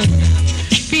 Jaro.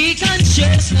 Be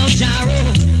conscious now, Jaro.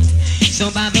 So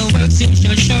by the works you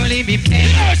shall surely be paid.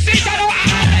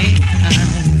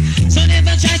 So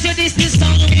never try to diss this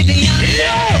song with the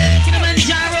other.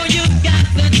 Killamanjaro, you got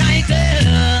the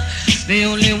title. The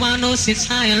only one who sits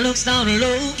high and looks down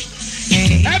low.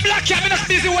 Hey, Black Cat, I'm not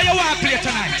busy where you want to play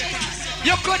tonight.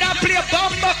 You could have played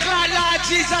Bumble Clan, Lord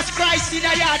Jesus Christ in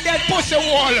a yard, dead pussy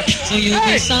wall. So you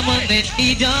be someone that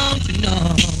he don't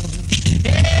know.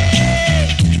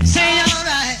 Hey, say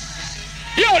alright.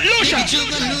 Yo, Lucia.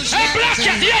 Hey, Black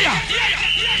Cat, yeah.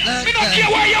 We don't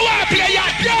care where you want to play,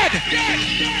 you're dead.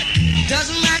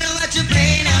 Doesn't matter what you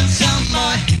play now, some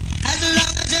boy. As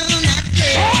long as you're not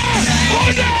playing. Go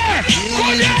there.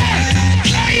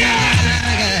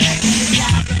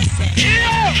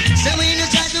 So when you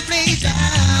try to play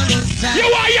down, you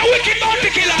are your wicked bounty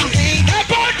killer. Hey,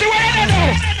 bounty, where you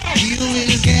know? You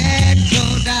will get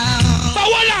thrown down. But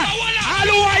hold on. All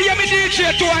who are you, me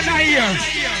DJ, to an ear.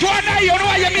 To an ear, you know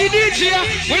why you me DJ?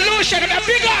 We lose you, a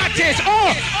big artist.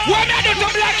 Oh, what me do to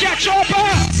Black Cat Chopper?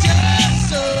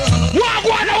 Walk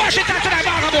one to Washington tonight,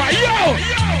 Baga boy. Yo!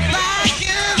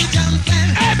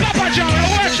 Hey, Papa Jaro,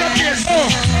 watch your face. Oh,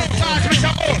 pass me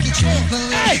some more.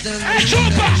 Hey,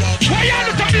 Chopper, what you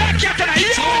do to Black Cat tonight?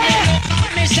 Yo!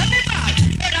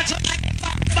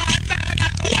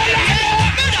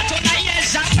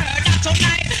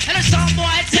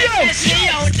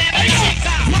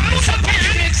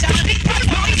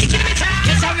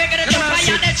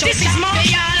 This is more.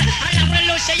 Along with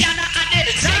Luciana and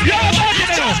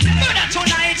murder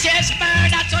tonight, yes,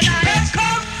 murder tonight.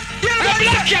 Come,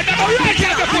 Black Cat, I'm right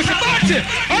here to push the party.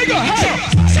 I go,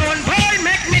 son, boy,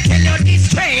 make me tell you this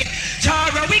straight.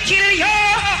 Jaro, we kill you.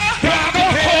 Bravo,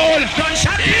 hole.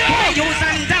 Gunshot, use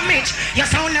and damage. Your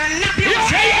sound and abuse.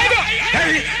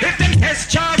 Hey, if them test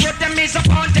Jaro, them is a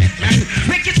haunted man.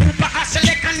 Wicked super, I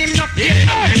select and him not pay.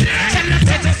 Send the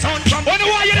better sound from. Wonder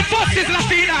why you're the first is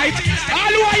Latin night.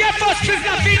 All who are your first is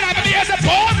Latin night, but here's a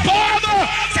bomb.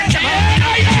 Send them out.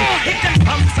 If them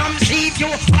come from sea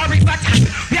view or river,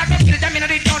 we are gonna kill them in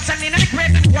the dance and in the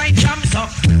great and white drum. So,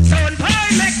 son, boy,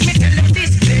 make me tell you.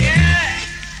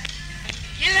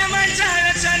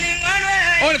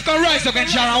 rise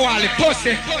against Jaro Wally,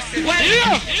 pussy.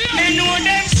 Well, me know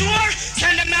them sure,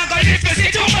 send them now go live to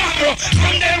see tomorrow.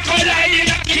 From them collide in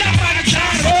a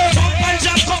Killamanjaro. Jump and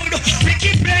jump out,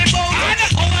 Ricky Playboy.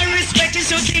 Our respect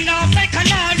is your king of like an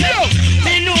arrow.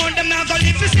 Me know them now go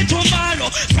live to see tomorrow.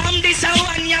 From this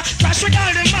one, yeah, crash with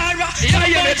all the Mara.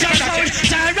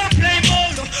 Jaro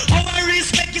Playboy. Our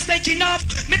respect is taking off.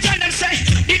 Me tell them say,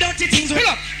 the dirty things. Pull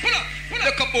up.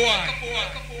 Look a boy.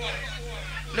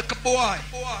 Look a boy.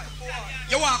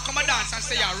 You want to come and dance and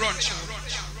say you run show.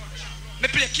 Me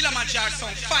play Killamanjaro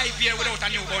song 5 years without a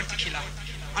new bounty killer.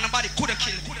 And nobody could have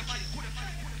killed me.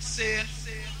 See?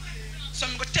 So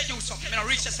I'm going to tell you something. I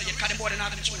reach this again because I'm more than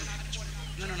them tune.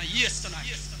 No, yes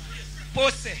tonight.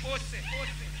 Pussy.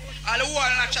 All the wall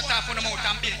and chat off on the mouth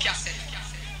and build cassette.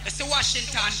 They say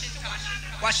Washington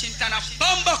a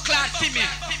bumbo clad for me.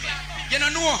 You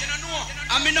don't know.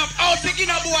 I mean, how big in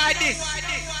a boy this.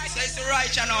 So it's right,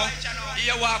 you know.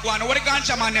 You walk one. What the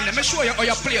ganja man name? Let me show you how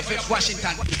you play for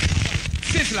Washington.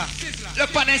 Sizzler.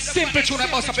 Look on a simple tune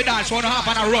about to dance. One half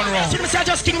and a run round. See me say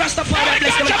just King Rastafari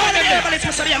bless them. Let's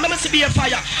me say yeah, me see be a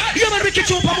fire. You man wicked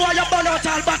trooper boy, you burn out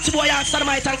all back to boy and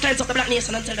sodomite and cleanse up the black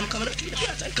nation and tell them come and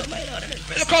come my lord.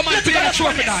 Look how man play a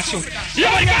trophy dance. You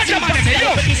man ganja man name.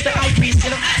 Yo. It's the high priest,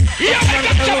 you know. You man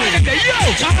ganja man name.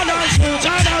 Yo.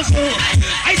 John also.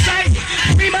 I say,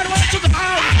 we man want to go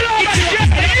out.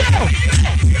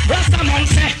 Rasta man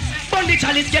say. The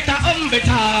chalice get a humble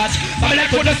touch. But I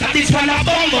couldn't stop this one a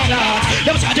bumble cloud.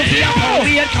 Them charge you for a pound,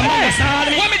 we come on the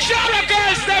side. What me Jaro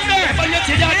girls them there? When you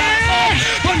see the dance,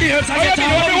 when the herbs get a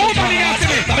humble touch.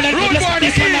 But I couldn't stop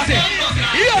this one a bumble cloud.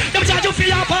 Them charge you for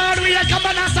a pound, we come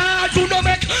on the side. Do no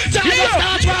make Jaro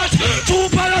start watch. Two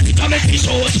pallets, it a make me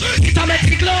shows. It a make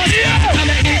me close. It a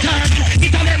make me turn.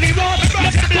 It a make me run.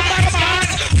 Make black man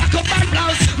smart. Black up man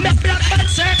blouse. Make black man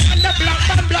shirt and the black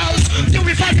man blouse.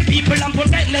 Purify the people and put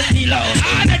redness below.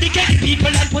 I dedicate the people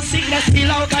and put sickness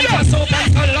below. Can't pass up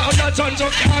and call out the judge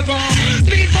of cargo.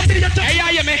 Hey,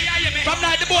 you hear me? From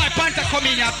now the boy Panther come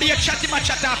in here, be a chatty man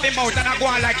chat off him out and I go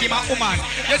on like him a woman.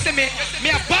 You see me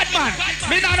a bad man.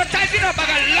 Me not no typing up, I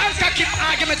got long cock him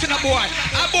argument to the boy.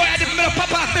 A boy at the middle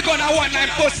pop off me gun a one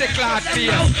night pussy class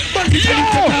feel. Yo!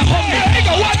 Hey,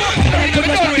 go one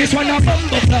more. This one a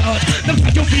bumble cloud. Them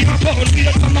try to feel a pound, we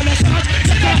don't come on a start.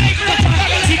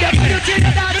 See them beauty in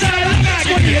the dance.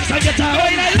 What the hell's I get out?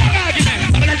 Long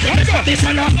argument. This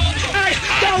one up. Hey,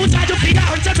 don't try to feel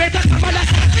out. You better come on a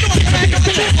start.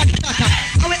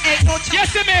 You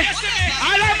see me?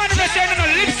 All I'm going to say on the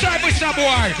lip side with some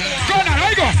boy. Go now,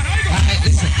 I go.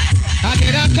 Listen, I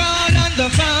get a call on the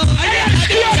phone.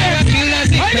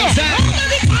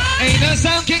 Ain't no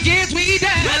sound can get me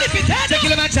down. The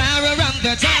Killamanjaro around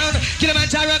the town.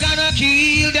 Killamanjaro gonna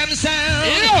kill them sound.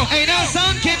 Ain't no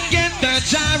sound can get the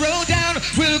Jaro down.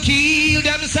 We'll kill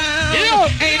them sound.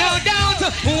 Ain't no doubt.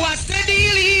 What's the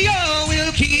deal? Yo,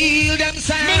 we'll kill them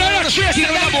sound. Kill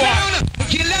them down.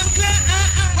 Kill them down.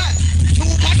 Two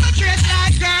pack of dress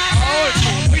like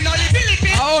girl. We know the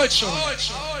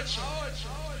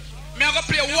Me I go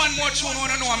play one more tune.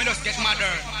 I know me just get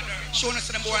madder. Show us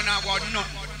to them boy now about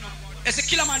nothing. It's a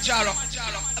Killamanjaro.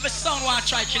 Every sound want to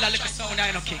try kill a little sound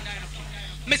I know king.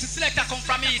 Mr. Selector come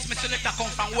from east, Mr. Selector come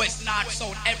from west, north,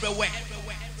 south, everywhere.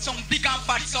 Some big and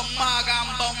fat, some mag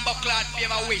and bumbo clad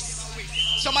favor waist.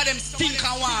 Some of them stink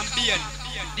and want beard.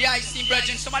 The icy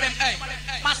brethren, some of them, hey,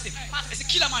 massive. It's a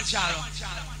Killamanjaro.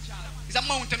 It's a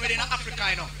mountain within Africa,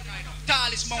 you know.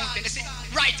 Tallest mountain. It's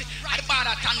right at the border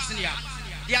of Tanzania.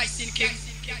 The icy king.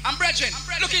 And brethren,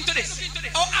 look into this.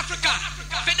 Oh, Africa,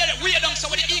 way down so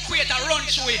with the equator run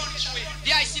through it.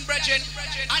 The ice in brethren,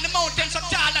 and the mountains of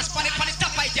tallness on the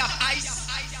top of it have ice.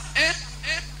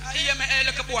 Hear me, hey,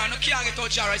 look a boy, no can't get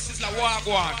out Jaro, Sizzler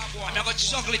Wagwan. I'm going to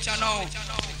juggle it, you know.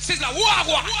 Sizzler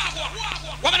Wagwan.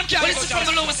 What am I can't get out Jaro?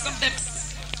 From the lowest of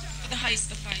depths to the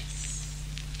highest of heights.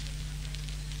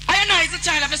 I know he's a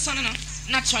child of a son, you know,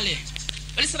 naturally.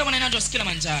 But this is the one I not just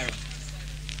Killamanjaro.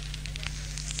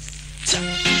 You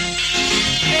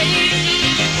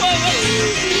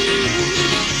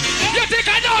think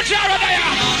I know Jaro there?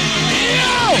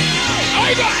 Yo!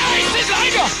 I go.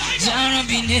 Jaro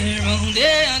been there all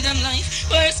day and them life.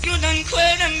 Worse good and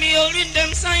queer and be all with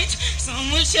them sight.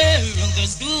 Some will share,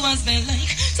 others do as they like.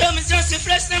 Some is just the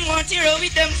flesh, them want to roll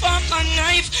with them fork and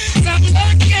knife. Some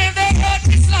don't care, their heart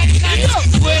is like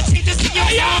life. Waiting to see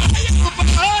you up and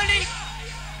holy.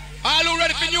 All who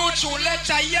ready for new tune, let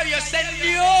I hear you send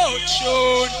new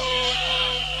tune.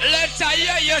 Let I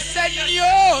hear you send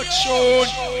new tune.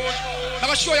 I'm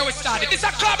going to show you how we started. This is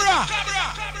a Cobra.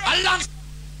 Along.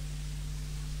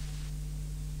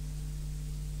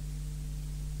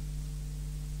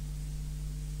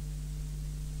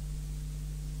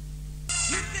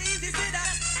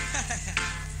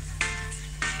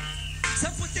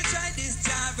 Some put to try this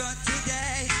Jaro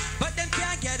today, but them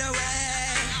can't get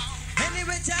away.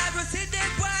 Anyway, Jaro see them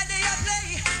boy they a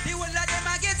play. The whole of them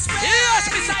a get sprayed. Yes,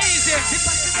 Mr. Easy.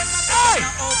 Hey,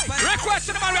 request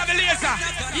to the man with the laser.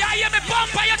 Yeah, you me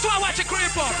bumper, you two watch a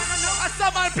creep up. As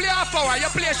someone play a hour, you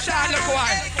play shot, look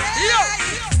why. Yo.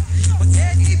 But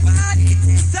anybody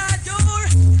takes a door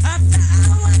after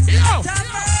hours. Yo.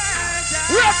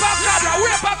 Whip up, cabra,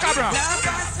 whip up, cabra. Love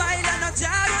and smile and a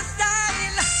Jaro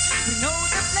style. We know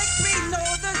the flex, we know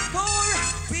the score.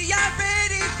 We are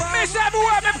ready for. Me say me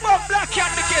wear me from black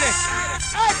cat me kill it.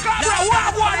 Hey, cabra,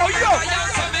 what one oh yo?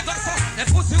 The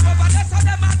pussy over there so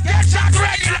them a Get shot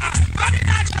regular. But it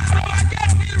not Jaro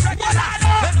again. What I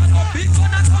know? no big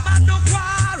gun and come and no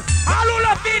war. All who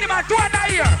love Beanie Man, do it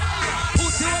here.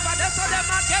 Pussy over there so them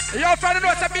a get Yo, friend, you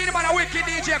know it's a Beanie Man, a wicked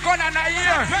DJ, gun on the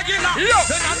ear. regular. Yo.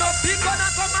 Then no big gun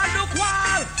and come and no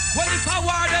war. Well, if I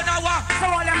war, then I war. So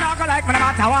all them not go like me no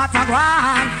matter what I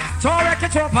want. So wreck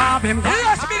it up of him.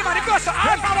 Yes, Beanie Man, it goes to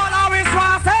If I will always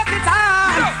want every time.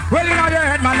 Well, you know your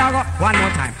head man now go one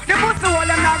more time. The pussy all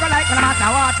them not go like me no matter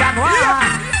what I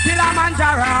want.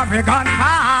 Killamanjaro every gun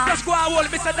pass. just go and hold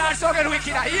Mr. Dance again,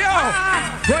 wicked. Yo.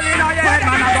 Well, you know your head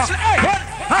man now go. Hey.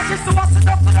 I just want to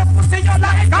the pussy you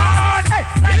like God. Hey,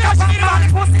 Yes, Beanie Man.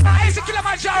 pussy man. He's a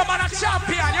Killamanjaro man, a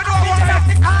champion. You know what?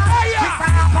 Hey,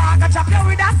 yeah. Chop you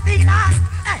with a stealer.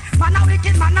 Hey, man a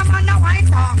wicked man a wine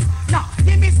song. No,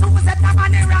 give me Susan, I'm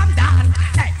on the ram down.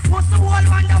 Hey, pussy all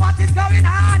wonder what is going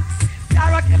on.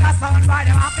 Jaro kill a sound by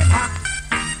the happy pack.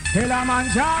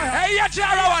 Killamanjaro. Hey, you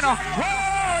Jaro, no. Oh,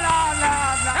 la.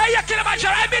 Hey, you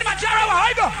Killamanjaro. Hey, Beanie Man, Jaro, how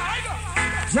you go?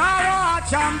 Jaro a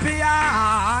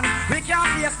champion. We can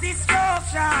face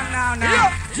destruction now.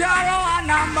 Yeah. Jaro a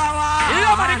number one.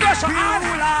 Yeah, man, it goes to We all.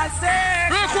 rule all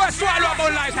six. Request to all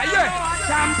about lighter, yeah. Jaro a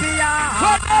champion.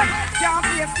 Hold on. Can't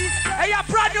face destruction. Hey, you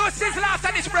brand new sizzle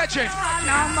after this bridging.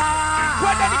 Number one.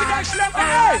 What then you can slam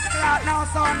hey. Now,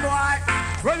 son boy.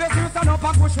 Well, you see, stand up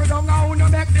and push me down, and you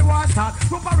make the war start.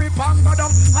 Super rip and go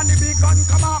down, and the big gun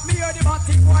come out. Me hear the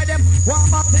batting boy, them one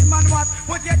batting man what?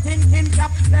 Put your thinking cap.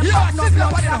 Them Yeah, no sit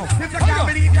blood down, shot. sit If you down. can't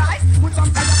believe that, put some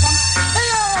fire from.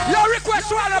 Yo, request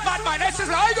to all the bad man. Hey, sizzle,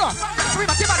 how you go?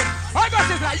 How you go,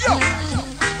 sizzle? Yo.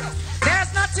 There's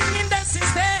nothing in the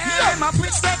system. Yeah. Of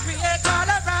which they create all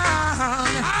around.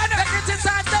 Everything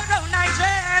inside the road, I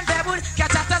dream they would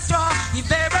catch at a straw if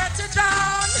they were to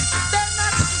drown. They're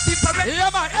not different. Yeah,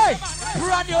 man. Hey,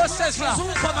 brand new sizzler.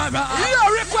 Yo,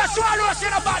 request to all those in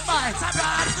the bad man.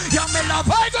 You me love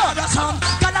How you go? the song.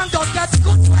 Girl and don't get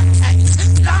good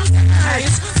ways. Long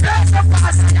days. Break the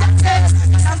past and your days.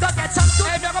 And don't get some good.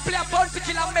 Hey, me gonna play a bun to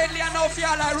kill a medley and now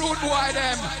feel like rude boy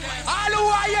them. All who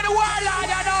are here, the warlord,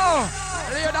 you know.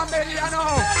 Lay the medley, you know.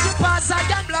 You pass and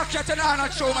get Black cat and I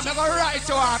not show, man. Me go right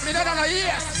to her. Me don't know,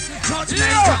 yes.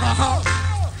 judgment.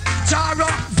 Jaro.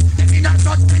 In a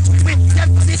judgment with them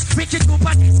for this wicked group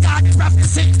and this God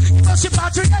prophecy. Worship our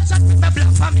redemption with the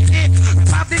black family.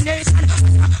 Of the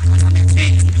nation.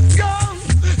 Young.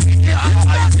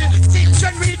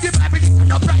 Children read the Bible in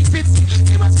no price 50.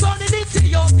 He was born in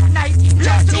Ethiopia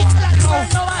 1930.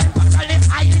 No, I'm parallel.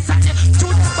 I listen to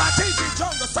the battle.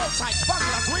 Jungle, Southside,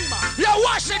 Bangla, Dreamer. Yo,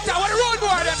 Washington, what the road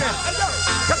boy them there?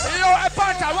 Yo, a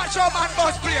Panther, watch your man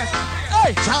boss place.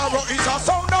 Hey! Jaro is a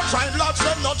sound of shine, lodge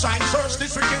them not shine, search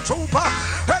this wicked trooper.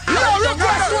 Yo,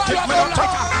 request to all about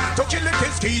lighter. To kill it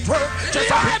is key word. Just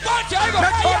Yeah, a hey, Panther, I go.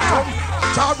 let Hey, them yeah. come.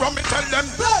 Jaro, me tell them,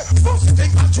 first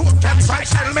thing I told them, try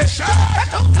tell me,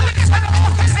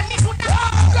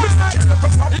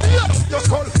 your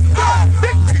skull.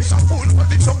 Big piece of fool,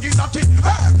 but it's some guilty.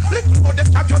 Little more than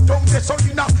your tongue, the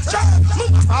solina.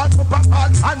 Move hard,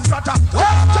 and brother.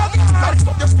 That's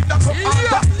what you still have to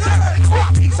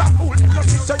piece of fool, you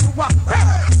say you are.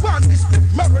 One is the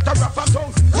murder of a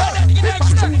tongue.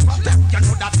 You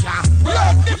know that,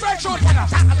 yeah. Different shoot, man.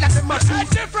 Let them shoot.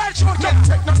 Different shoot, No, man.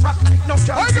 take no trap like no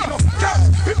chance. No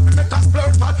chance. If we make us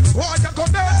blur, man, why you go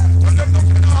there? Tell them not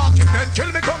to argument. Kill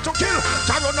me, come to kill.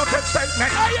 Jaro no take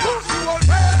statement. Who's you all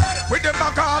there? With them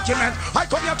back argument. I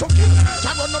come here to kill.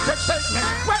 Jaro no take statement.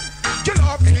 When kill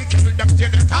off me, kill them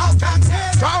till they talk.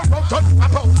 Jaro don't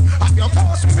oppose. I'm your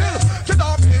boss will. Kill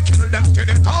off me, kill them till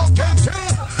they talk.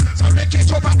 So they get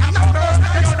up and number.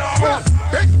 You know.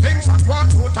 Big things at 1,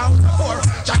 2004.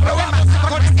 Jaro and my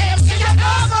God.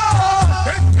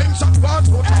 Big things at 1,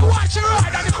 2004. Watch your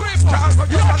ride on the creep.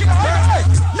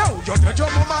 No, you're the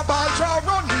jumbo my ball,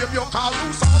 Jaro, name your car,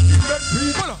 loose off the men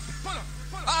people.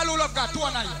 All who love God, two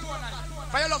and a year.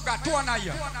 For you love God, two and a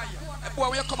year. Boy,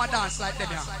 when you come and dance like them,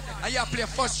 yeah, and you play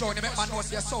first round, you make man know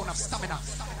your sound of stamina.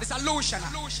 It's illusion.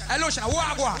 Illusion,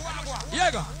 wagwa.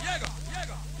 Yeah, go.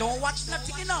 Don't watch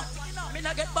nothing, you know. Me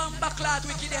not get bomb backlad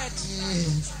wicked head.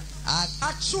 Yes.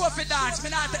 A trophy dance, me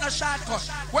not take no shortcut.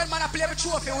 When man I play the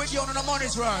trophy with you on the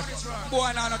money's worth.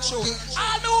 Boy, no trophy.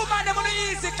 I know man, them on the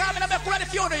easy, come and make ready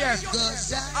for you here.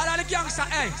 All of the gangster,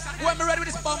 hey, when me ready with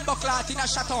this bomb backlad, in a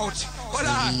shut out. Hold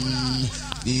on.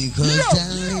 Because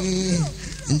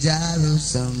Jaro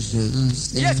some should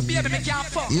stay. Yes, baby, me can't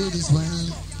fuck. You just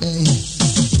one day.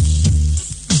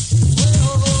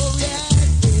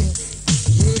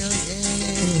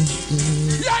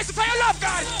 Yes, for your love,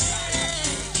 God.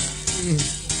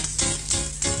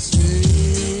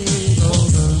 Sweet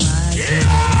over my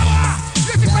soul.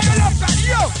 This is for your love, God.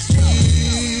 Yo.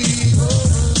 Sweet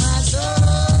over my soul.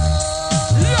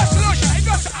 Yes, Lucia, it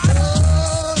goes to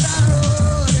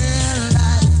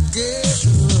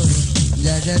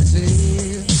just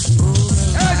sweet over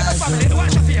my soul.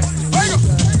 Watch your face. Where you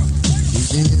go?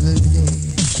 Every day,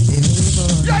 every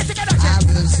morning, Yes, you get that. I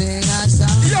will sing a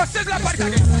song. Yo, sing like that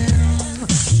again.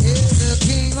 Is the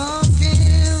King of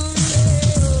Kings.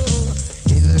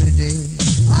 Every day.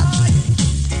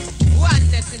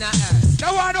 Oneness in our earth. No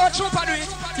one no trooper do it.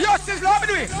 Yo, sis, love me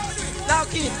do it. Now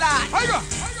keep light. Where you go?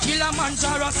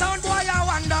 Killamanjaro sound boy, I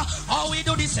wonder how we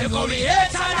do this. Go we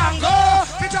hate and go.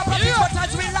 Pitch up a bit, but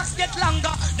as we relax get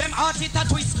longer. Them heart it a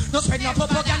twist. No spread no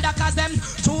propaganda, cause them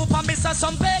troop and miss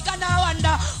some pagan. I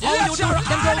wonder how you do it.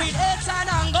 Them go we hate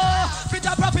and go. Pitch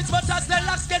up profits, but as the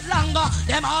locks get longer.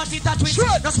 Them heart it a twist.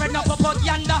 No spread no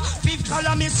propaganda. Fifth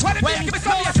columnist. When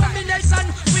combination,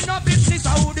 we no business.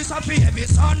 How this a heavy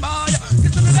son boy.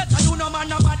 This is better you no man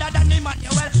no better than the man.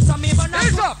 Well, some even not.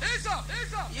 Ease up.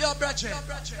 Yo, brethren.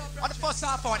 What the first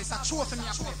half of this? A trophy me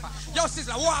a play for. Yo,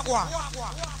 sizzler, walk.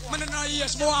 I don't know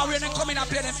years more away than come in and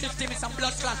play them 50 minutes and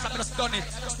blood class. I'm just done it.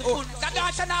 Oh, that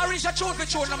dancer now reach a trophy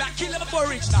tune. I'm going to kill them before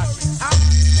reach that.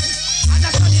 And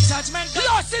that's not the judgment.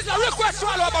 Yo, sizzler, request to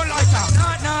all about lighter.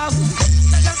 No.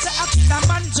 They just say I kill a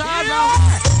man, Jaro.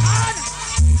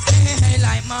 Hey,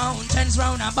 like mountains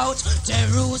round about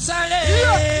Jerusalem.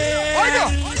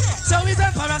 So is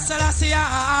Emperor Selassie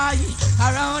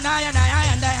around I and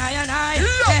I.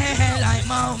 Hey, like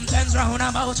mountains round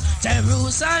about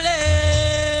Jerusalem.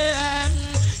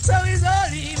 So is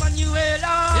Holy Emmanuel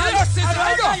around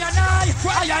I.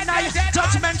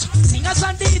 Judgment, singers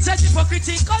and DJs,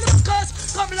 hypocritical cause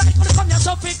come like when come here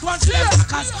so quick once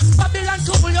cause Babylon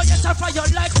couple you get a fire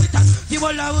like with us. The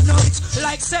world would know it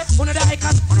like say one of the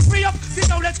icons free up the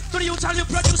knowledge to the youth and the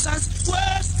producers.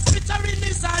 Worse, bittering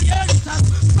this and hear it as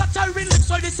flattering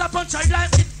lips all this upon child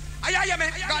like it. Aye,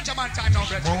 man. Ganja man time now,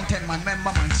 brethren. Mountain man,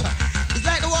 member man, sir. It's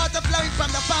like the water flowing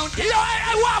from the fountain. Yo,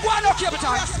 I walk no cable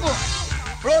time.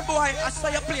 Road boy, I saw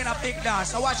you playing a big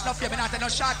dance. I watch no film, not no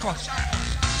shortcut.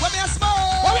 When we are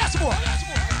small.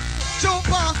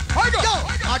 Jump on. Go.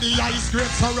 All the ice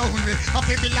grapes around me. I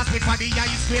feel the last before the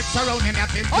ice grapes around me. I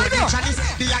feel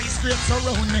the ice grapes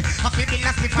around me. I feel the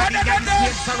last before the ice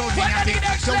grapes around me. I feel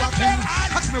so I can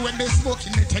ask me when they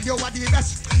smoking. They tell you what the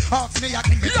best. Ask me I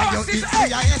can tell you it's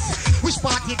CIS. Which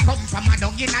party come from? I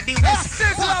don't get the west.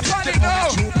 Party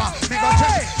trooper. Me go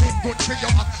dress. It good for your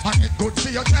heart and it good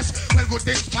for your dress. Well, good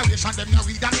inspiration. Them now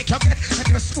weed and make you get. If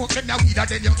you smoke them now weed and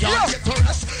then you can't get to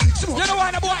rest. You know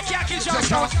why the boy can't kill your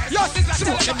house?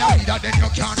 Smoke them now weed and then you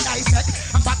can't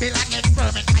dissect. And Babylon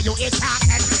experiment and you eat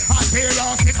target. And pay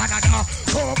lost in Canada.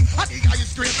 Home and the guy is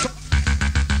straight.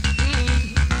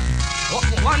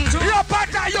 One, two. Yo,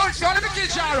 Panther, yo, show let me kill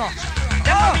Jaro.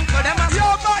 Yo, man, yo,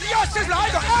 sizzler, I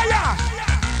go. Oh, yeah.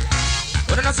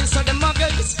 What an assist of them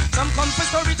muggers. Some come for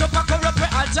story to pack her up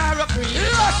with a Jaro cream. Yo,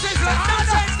 sizzler, don't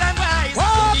change them ways.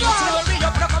 You story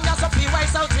up, no come just up the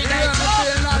wise out in it.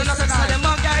 What an assist of them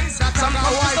muggers. Some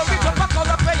come for story to pack her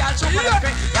up with a Jaro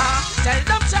cream. Yeah, tell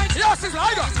them change. Yo, sizzler,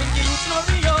 I go. Thinking you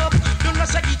story up. Do not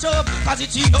shake it up. Cause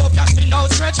it's up, just in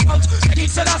out, stretch out.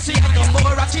 It's a see, I no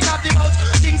more ratting up the mouth.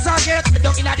 Things are get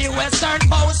down in the western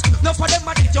coast. No for them,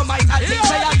 money you might have things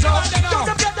say I drop. Don't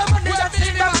get the money that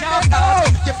in them can't know.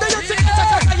 If they don't think it's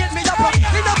a hit me up,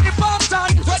 in up the Panther.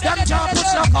 Them can't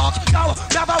push the cock. Now,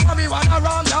 never want me one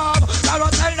around now. Now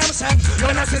tell them say,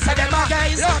 you know sister them are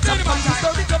guys. Some come to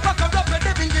story to back up with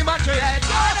the thinking man create.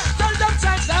 Tell them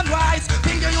change them wise.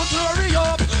 Think you to hurry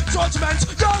up. Judgment,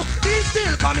 yo, these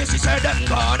still come she said them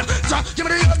gone. So, give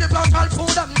me the plant all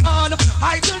food them gone.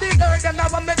 I till the dirt them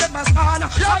never make them a stand.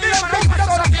 Yeah, me man,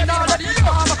 I'm something all of the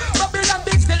farm. Babylon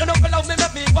big still enough allow me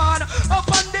make me one. Up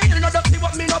on the hill, no don't see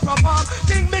what me no perform.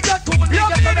 Think me get cool, me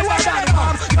get to the world and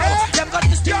farm. Yo, them got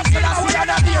this thing, still I see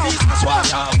another day. These are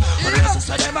swat out. But the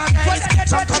sister them are guys.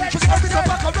 Some come to service up,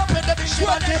 back up with the big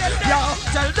one. Yo,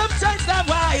 tell them change them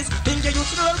wise. Think you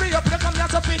to hurry up, they come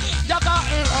here to fit. You got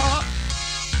it,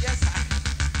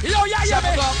 Yo, yeah,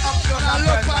 man.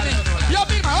 Look for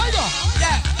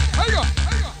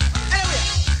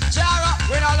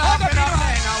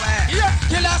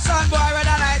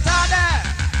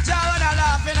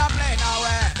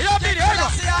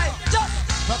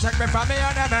me from me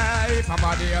enemy. From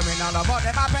a day me none about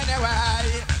them up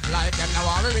anyway. Like them now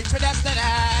we reach for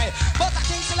destiny. But I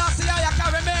think Selassie I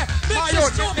carry me. My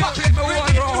youth, you pocket me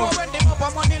one road. When them up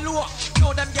on money low,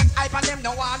 know them get hype and them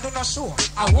no one do no show.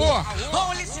 A war.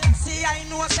 Only Selassie I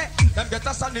know say. Them get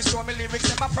us on this show me lyrics.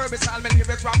 Them a purpose all me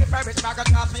lyrics from me purpose. I got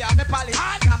coffee and me pally.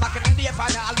 I'm back in the day for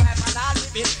all wife and all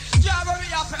live it. Jaro we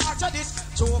have to answer this.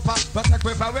 Chopa, but I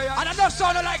quit away. And I don't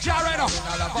sound like Jaro now.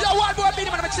 You one more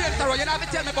minute when I'm change the road. You never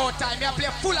tell me about time. Me I play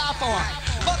full half hour.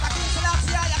 But I think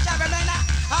Selassie I carry me now.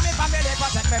 I'm a family,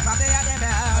 but I me from the enemy.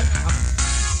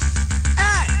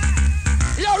 Hey!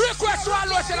 Your request to all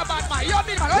those in the bad man. You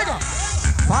mean man, where you go?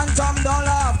 Phantom don't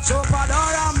love, Chopa don't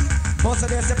ram. Most of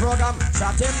this the program,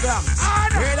 shot him grams.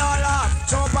 We don't love,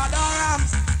 Chopa don't ram.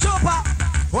 Chopa!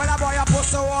 When a boy a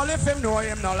post the wall, if him know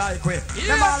him no like we.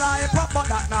 Them all like pop, but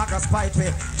that not go spite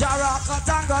we. Jaro cut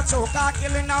and go choke,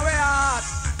 killing away heart.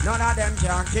 None of them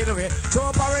can kill we.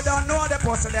 Chopa we don't know the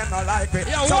post them no like we.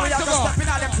 So we have to step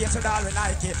in all them face with all we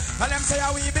like it. And them say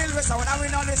how we build we sound and we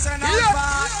no listen as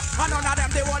bad. And none of them,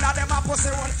 the one of them a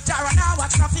pussy one. Jaro now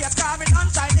watch no face, cause we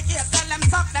don't try the case. Tell them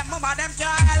suck them, mama them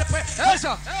can't help we. Hey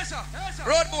sir,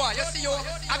 road boy, you see you.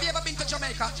 Have you ever been to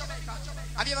Jamaica?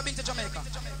 Have you ever been to Jamaica?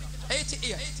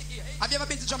 88. Have you ever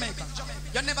been to Jamaica?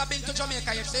 You've never been to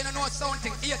Jamaica yet, so you don't know what sound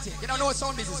thing. 80. You don't know what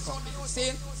sound business is called.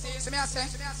 See? See me I say?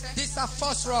 This is a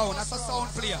first round. That's a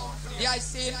sound player. Yeah, I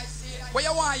see. Where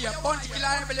you want here? Bunty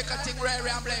killer every little thing rare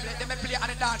and blah blah. They may play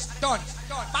and the dance. Done.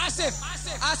 Massive.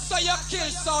 I saw you kill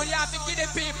sound. You have to give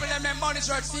the people them money's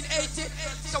worth in 80.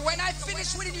 So when I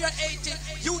finish with your 80,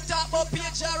 you talk about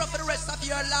Jaro for the rest of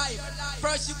your life.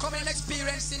 First you come and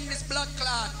experience in this blood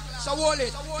clot. So hold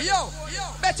it. Yo,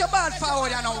 bet your ball forward,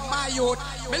 you know, my youth.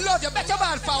 Me love you, bet your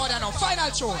ball forward, you know.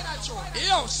 Final tune.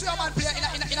 Yo, see a man play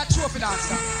in a trophy dance.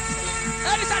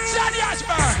 And it's a Johnny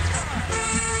Ashburn.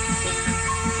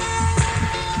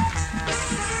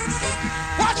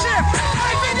 Watch him.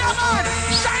 Hey, video man.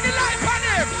 Shine the light on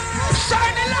him.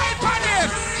 Shine the light on him.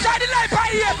 Shine the light on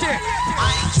him.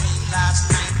 My dream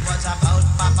last night was about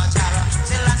Papa Jaro.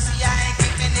 Till I see I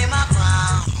kicking him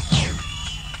around.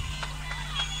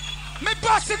 Me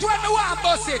bust it when me want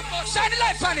bust it. Shine the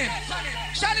light on him.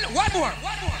 Shine the light. One more.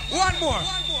 One more.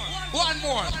 One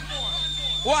more.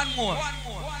 One more.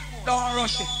 Don't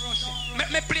rush it.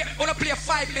 Me play. Wanna play a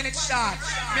 5 minute shot.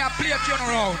 Me I play a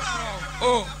funeral.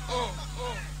 Oh.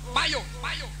 Mayo.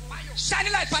 Shine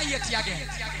the light on here again.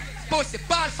 Bust it.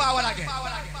 Ball forward again.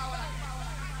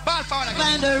 Ball forward again.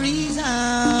 Find the reason.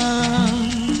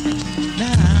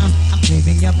 Now I'm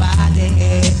craving your body.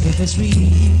 If it's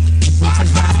real.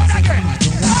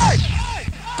 Hey!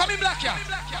 Come in black here.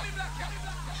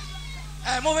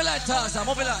 Hey, move it like Tarzan,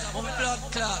 move it like, move it blood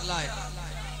clot like.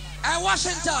 Hey,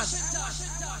 Washington.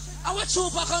 I want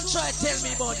Chupa come try tell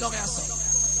me about down here, son.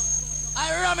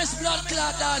 I Ramis blood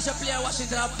clot dance you play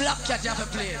Washington, a black cat you have to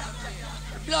play.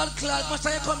 Blood clot, much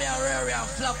time you come here rare and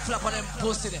flap on them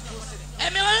pussy there.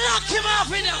 Hey, me will lock him off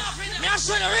in there. Me will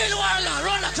show the real warlord,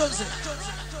 run that Johnson.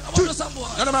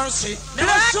 No mercy. Me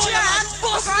will show you man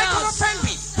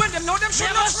busters. When them know them should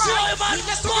not try.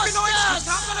 Let's go be no excuse.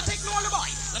 I'm gonna take no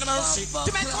alibi. No mercy.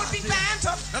 The men called Big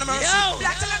Panther. No mercy.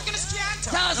 Black talent gonna scan.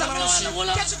 No mercy.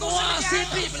 Catch a go see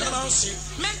people. No mercy.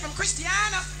 Men from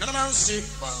Christiana. No mercy.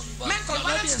 Men called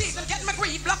Madam Steve and get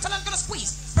McGree. Black talent gonna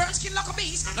squeeze. Burn skin like a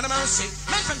beast. No mercy.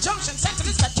 Men from Junction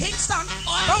Sentinels that Kingston.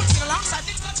 Both skin alongside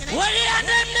Nick's touching it. What are you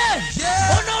them there?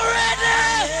 Oh no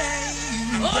ready.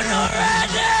 Oh no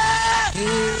ready.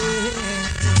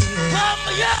 Come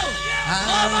yo.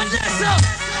 Come on this up.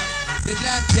 The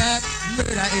black cat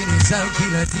murder in himself,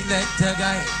 killer selector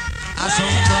guy. I saw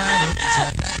him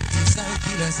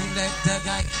killer selector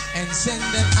guy. And send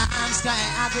them arms sky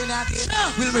again.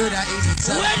 Will murder in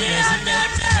himself, killer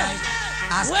selector guy.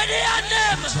 Where they on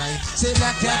them? Say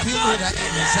black cat will murder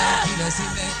in himself, killer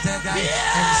selector guy.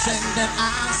 And send them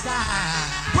arms sky.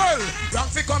 Well, wrong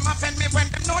fi come offend me when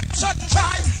them know they shouldn't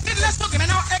try. Needless to give me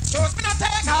no excuse, me not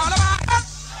take all of my.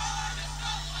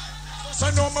 So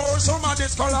no more, some of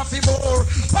this color fi more.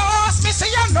 Pass me, say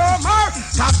you no more.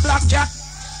 Top black cat.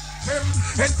 Him,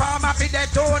 informer fi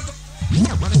dead tone.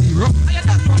 Yeah, what is he rough? I had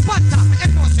that one, Panther, get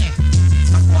no say.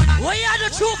 Where you are the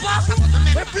trooper?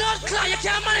 With blood clot, you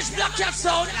can't manage black cat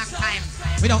sound. Long time,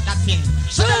 without that thing.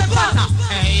 Trooper!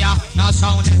 Hey, no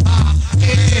sound in bar.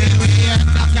 Kill we,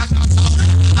 black cat no sound.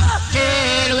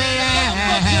 Kill we,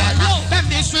 them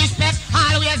disrespect,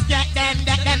 always get them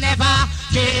never.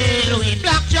 Kill we,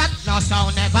 black cat no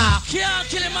sound never. Can't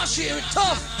kill him, machine,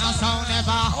 tough. No sound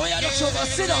never. Oh, yeah, the trooper,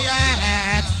 sit down.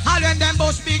 All when them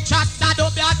both big chat, that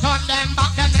don't be a turn them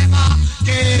back, them never.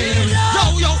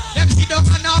 Kill we, yo, them see down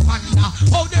and a wonder.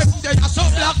 How them they are so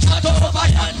black cat over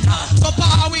yonder. So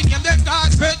far we name them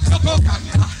God's great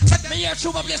propaganda. Me hear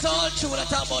true my place all true that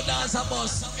talk about dance and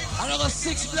bus. I got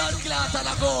 6 blood clots and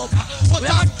I go up. But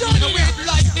I'm done with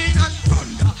lightning and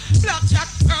thunder. Black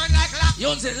cat burn like lava. You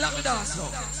don't say lock me dance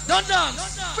now. Don't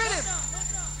dance. Rhythm.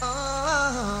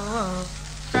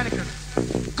 Chronicle.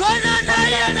 Go on now,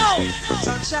 you know.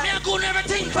 Me a good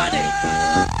everything, buddy.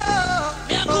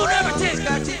 Me a good everything.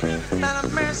 Man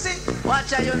of mercy.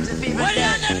 Watch out, young people. Where they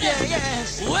are there?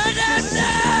 Yes. Where they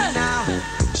there? Now,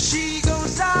 she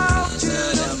goes out to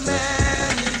the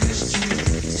man in the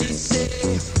street. She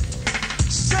says,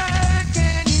 sir,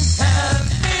 can you help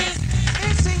me?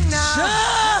 Sing now.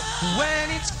 Sure. When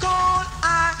it's cold,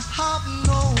 I have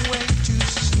no way to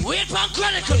see. Wait for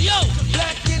Chronicle, yo.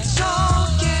 Like it's so,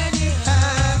 can you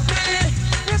help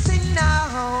me? Sing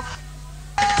now.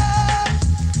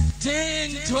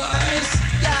 Think twice.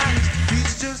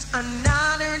 It's just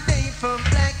another day for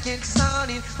black and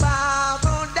sunny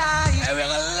paradise. Hey, we're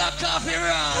gonna lock off your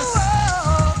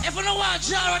ass. If you don't want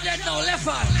Jaro, then no, left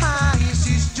hand.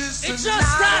 It just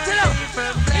started up.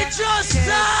 It just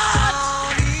started.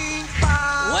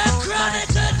 We're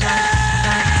Chronicle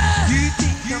there. You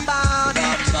think about it.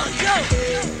 Yo.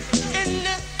 In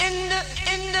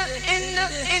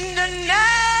the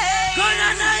night. Go on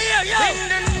now here, yo. In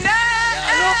the night.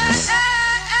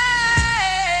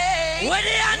 Where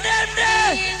they are them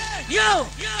there? Yo.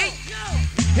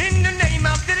 In the name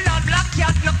of the Lord, black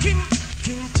cat, no king.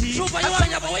 Super, you want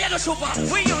your boy, no super.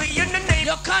 We in the name.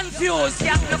 You're confused.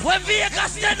 When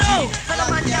Vegas, they know. Tell a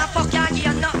man you fuck, can't give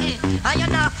you nothing. And you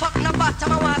not fuck no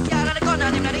bottom. I want you out of the gun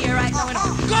and him not here right now.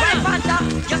 Right Panther,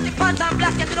 just the Panther and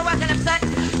black, you know what tell them say.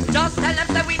 Just tell them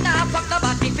say we not fuck no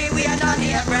bottom. If we are not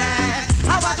here, friend.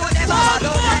 How about do them, how about do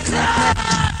them?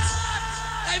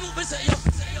 Hey, move, yo.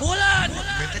 Hold on.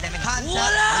 Hold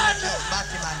on.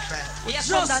 Yes,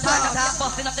 just start.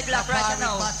 Busting up the Glock right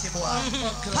now.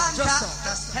 Panther,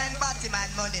 just 10 Batman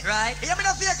money. Right? You me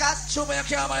no Vegas? Show me your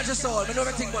can't manage your soul. I know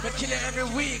everything, but we kill you every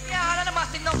week. Yeah, I don't know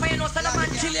no pain, no salaman.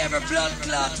 Kill you every blood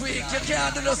clot week. You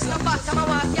can't do this.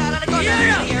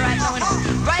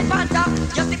 Right, Panther,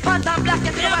 just the Panther and black,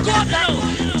 you know what I'm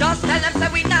saying. Just tell them say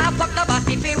we not fuck the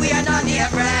body, we are not near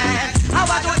friends. How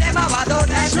I do them, how I do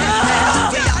them.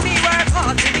 We have me work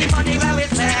hard to be money where we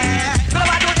spend. How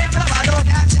I do them, how I do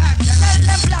them. Tell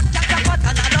them black, jack, but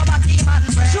I know my team and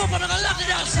friends. Super, I'm gonna lock it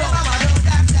down slow.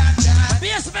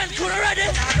 Basement crew ready?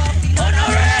 Oh, no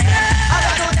ready! How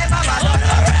I do them, how I do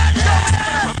them.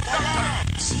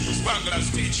 Bangladesh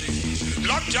teaching.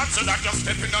 Black cats and that just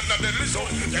stepping under the zone.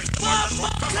 Get the microphone,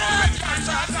 come on,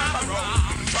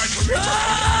 try to reach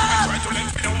out, try to let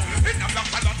me know. In the black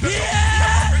and the zone,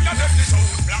 never in the zone.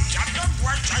 Black cat, them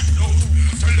white I know.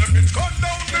 Tell them it's gone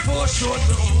down before short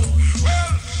go. Well,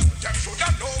 them should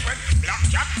have known when black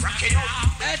cat cracking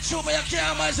out. Hey, Chuba, you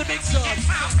can't manage the big son.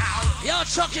 Yo,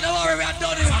 Chucky, don't worry, we are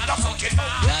done him. We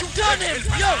are done him,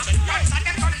 yo.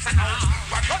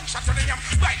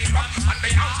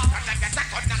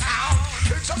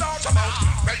 It's a lot about.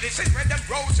 Well, this is where them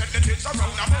roads and the things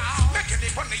around them. Making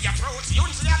it funny approach. You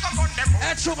see, I come on them.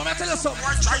 Hey, Chuba, I'm tell you something.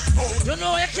 You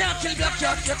know, you can't kill black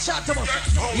cat. You chat to me.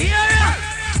 Yeah.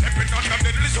 Stepping on the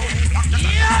little zone.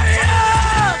 Yeah.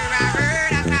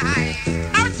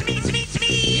 Out to me.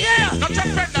 Yeah. Not your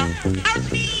friend now. Out to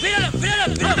me.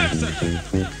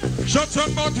 Shut your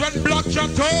mouth when black cat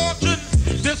talking.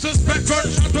 Disrespect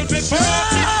gunshot will be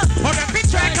forty. On the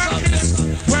picture I can kiss.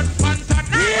 When Panther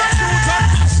never shoot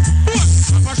us.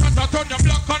 If I shot that on your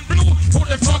black and blue. Who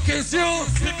the fuck is you?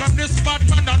 Pick up this bad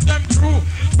man and them crew.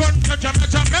 Gun to your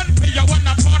measurement. Pay your one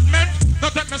apartment.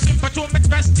 Not take me simple to make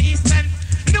best decent.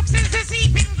 Look since the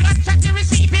sleeping. Black cat you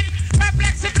receiving.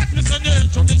 Perplexing. Let me send you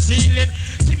to the ceiling.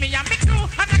 See me and me crew.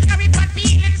 And I carry bad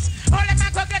feelings. All them I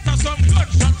go get us some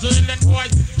gunshot dealing boy.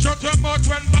 Shut your mouth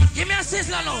when back. Give me a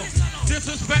sizzler now.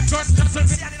 Disrespect gunshot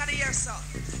dealing.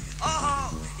 Oh,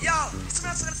 yo,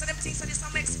 some of them things that is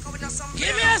from Mexico with some.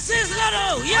 Give me a sizzler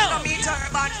now, yo.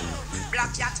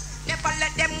 Black cat, never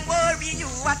let them worry you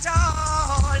at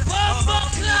all.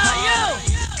 Yo.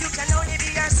 You can only be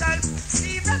yourself,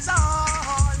 see that's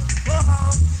all.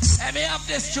 Oh. Let me have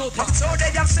this chupa. So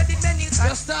they have said it many times.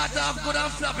 You start off good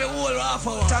and flap a whole half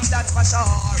hour. That's for sure.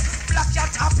 Black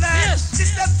cat a play. Yes.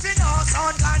 System finna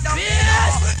sound kind of.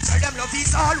 Yes. Tell them love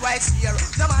is always here.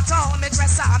 No matter how me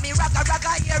dress or me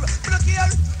ragga here. Look here.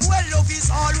 Well, love is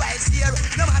always here.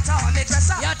 No matter how me dress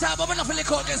up. Yeah, talk about nothing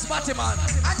like against Batman.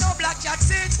 I know black cat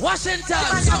sit. Washington.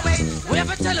 We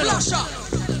have to tell you.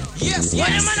 Yes, yes. Why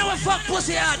the man will fuck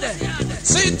pussy out there?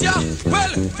 See ya,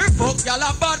 well, we fuck y'all a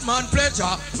bad man pleasure.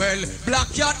 Well, black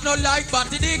cat no like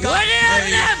batty digger.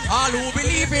 Hey, all who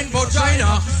believe in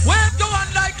vagina, wave the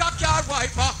one like a car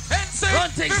wiper. And say,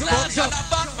 we fuck y'all a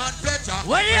bad man pleasure.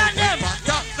 What are them? Black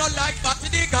cat no like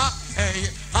batty digger. Hey,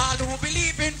 all who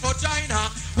believe in vagina,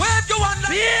 wave the one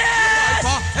like a car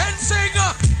wiper. And sing,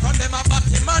 from them a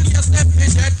batty man, yes, them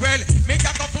fish head well. Make a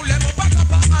couple them up and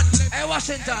hey,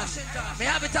 Washington, me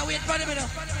have it a wait for them, you know.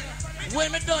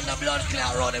 When me done the blood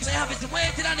clot round him, me have it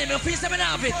waiting on him. You feel me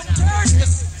have it?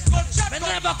 Me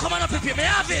never come on up with you, me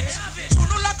have it. You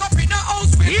no lock up in a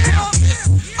house with your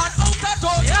office. And out the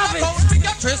door, you go with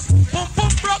your tryst. Boom, boom,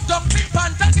 broke down, big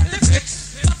Panther, get the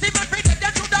fix. But even pretty,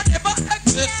 that should never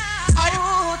exist.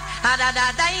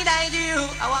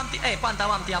 I want to, hey, Panther, I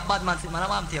want to, bad man, man, I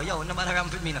want to, yo, no matter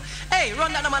what me, no. Hey,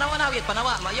 run that, no man, I want to wait, but I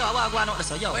want, yo, I want to go on out there,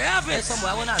 so, yo. We have it. Hey,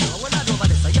 somewhere, I want to do over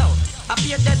this, so, yo. I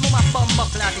feel dead mama bomb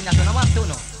up flat in that, I want to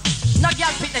know. No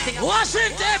girl pick the thing.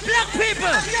 Washington, black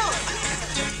people.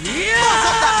 Yeah.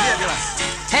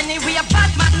 Anyway, a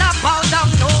bad man not bow down,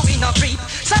 no, we no creep.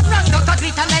 Some run go to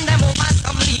greet and then them woman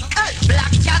some leak.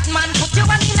 Black cat man put you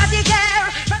one in the air.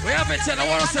 We have it, I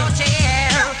want to say.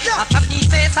 After me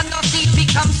face and no seat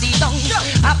become see down.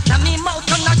 After me mouth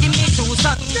and not give me two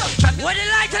sons. What the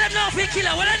light of them now, we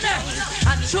killer, what is that?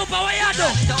 Super, what you do?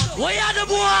 What you do,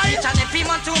 boy? And if he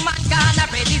want to man, gonna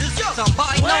ready. Some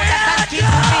boy know that and keep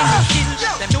moving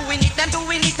still. Them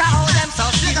doing it, how them so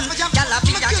still. Y'all have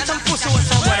to some pussy or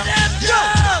somewhere.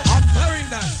 I'm very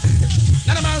nice.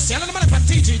 None of my see, none of my from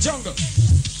TG Jungle.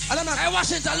 Hey,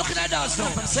 Washington, look at that dance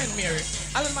now. From St. Mary.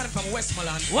 I'm man from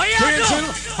Westmoreland. What you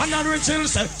do? I'm not rich hill,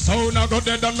 say. So now go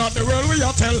dead and not the world we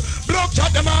are tell. Block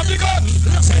shot them on the gun.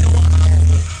 Say no one.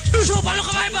 Super, look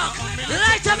at my back.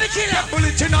 Light up a killer.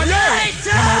 Bullet in a year.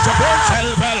 Come out your bird cell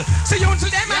bell. See you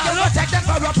until them and you don't take them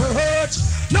for a hurt.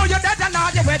 No, you're dead and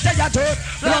now you wait till you're dirt.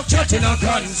 Block shot in a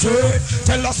concert.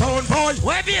 Tell us own boy.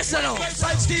 Where be you, son?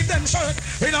 Side Steve them shirt.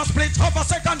 In a split of a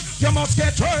second, you must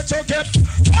get hurt to get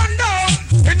one down.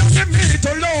 In a minute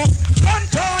to low. One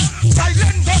turn.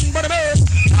 Silent gun by the base.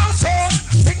 Pass on.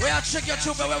 We are check your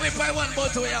trooper when we buy one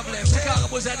boat we have left. Chicago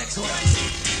was the next one.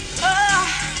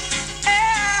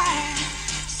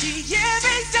 See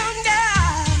every song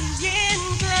dying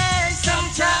place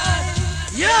sometimes.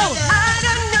 Yo! I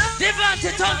don't know.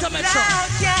 Devante, talk to me, son.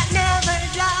 Can't never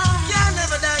die. Can't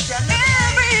never die.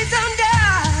 Every song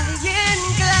dying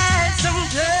place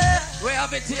sometimes. We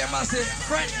have it here, massive.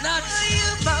 French nuts.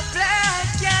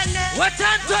 What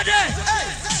time today?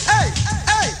 Hey!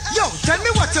 Yo, tell me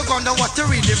what you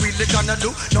really gonna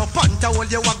do. No Panther, all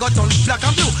you a got all black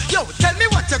and blue. Yo, tell me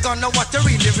what you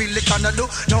really gonna do.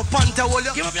 No Panther, all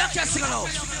you. Give a black cat singer now.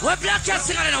 What black cat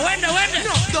singer now? When? No,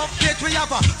 don't get we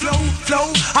have a flow.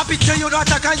 I picture you not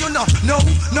attack and you know.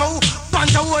 No.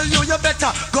 Panther, all you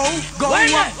better go.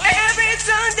 Every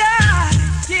song dying.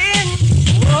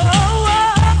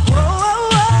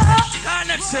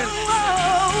 Connection.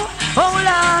 Oh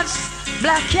Lord,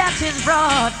 Black Cat is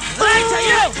broad. Lighter,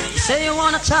 you say you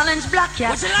wanna challenge Black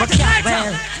Cat, but can't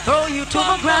well throw you to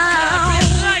the ground.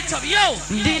 Light up, yo.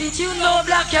 Didn't you know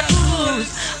Black Cat moves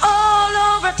all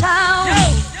over town?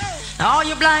 Yo. Are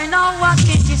you blind or what?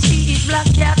 Can't you see it's Black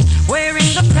Cat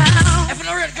wearing the crown? If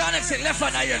no red connection, left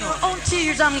hand, you know. On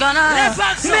tears I'm gonna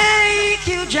make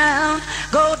you drown.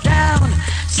 Go down,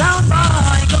 sound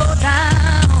boy, go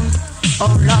down.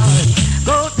 Oh Lord,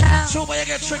 go down. Show why you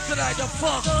get tricked tonight, the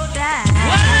fuck. Go down.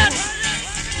 What?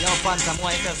 Yo, Panther,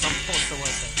 boy, tell some fuss to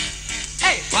us.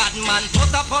 Hey, bad man,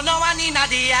 put up on no one in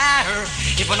the air.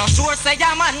 If you no sure, say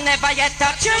your man never yet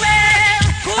touch your hair.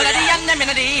 All of the young them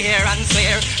in the air and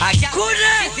swear. I can't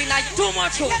see too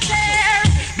much.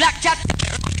 Black Cat.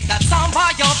 That sound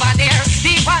boy over there,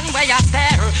 the one where you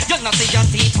stare. You not see your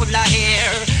teeth full of hair.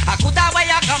 I could have where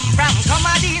you come from. Come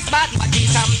on this bad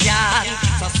magic champion.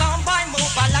 So sound boy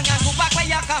move along and go back where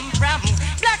you come from.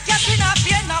 Black Cat in a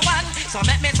fear no one. So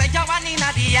make me say you one in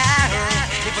the air.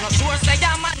 If you not sure say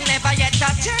your man never yet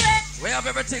touch your head. We have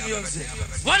everything you see.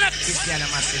 One up. This Canada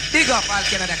massive. Big up all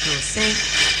Canada crew. See?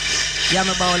 Yeah,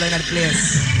 my bowler in the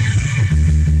place.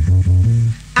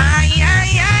 Aye.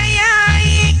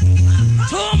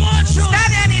 Too much.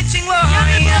 Start anything, boy.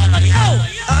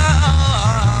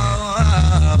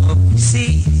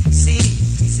 See,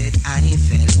 said I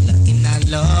fell in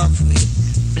love with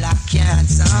Black Cat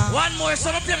song. One more,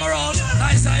 so don't play me around.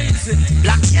 Nice and easy.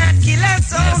 Black Cat killer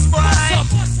sound boy.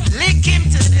 Lick him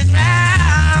to the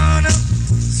ground.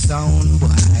 Sound boy,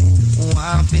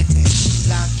 want it.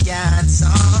 Black Cat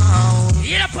song.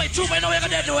 Yeah, play two, but I know we're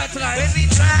gonna do it tonight. When we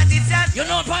tried it out, you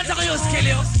know Panther can use kill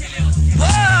you.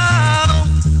 Whoa,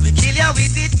 we kill you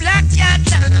with it black.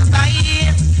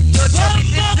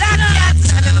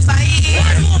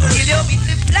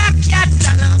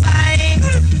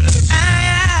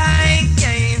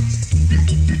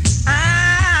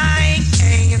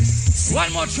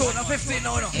 One more tune, 15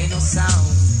 now. Ain't no sound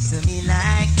to me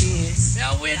like this.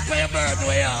 Yeah, wait for your bird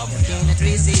way up. Can't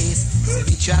resist. So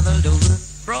we traveled over.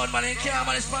 Brown man in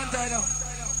Killamanjaro is Panther now.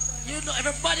 You know,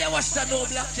 everybody I watch that no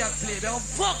Black Cat play. They'll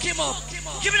fuck him up.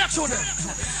 Give me that tune.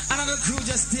 Another crew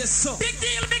just did so. Big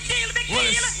deal, big deal, big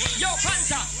deal. Yo,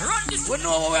 Panther, run this. We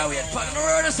know where we at. Panther, no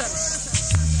word yourself.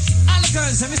 All the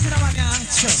girls, I'm Mr. Naman.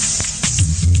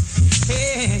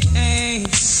 Hey, hey.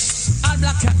 All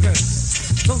Black Cat girls.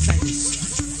 Don't like this.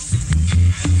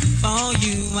 For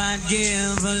you, I'd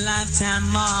give a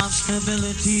lifetime of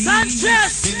stability.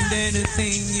 Sanchez! And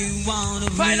anything you want to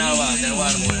be. Final one, then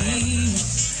one more.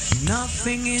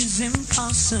 Nothing is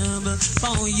impossible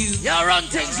for you. You run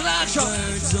things large up.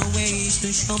 Words are ways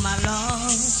to show my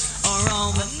love. Or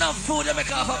all the enough food to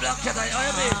make off a Black Cat. I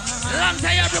mean, long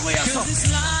time you bring with yourself. this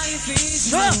life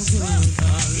is so good.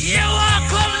 You are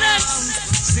come next.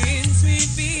 Since we've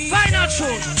been Final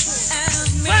tune.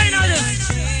 Final this.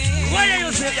 Why are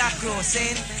you saying that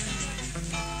closing?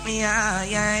 Yeah,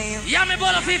 yeah. Yeah, me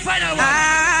ball of the final one.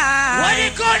 What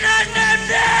you gonna name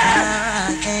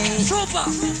there? Super.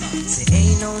 Say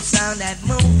ain't no sound that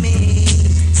move me.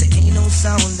 Say ain't no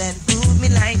sound that move me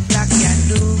like Black Cat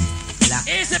do.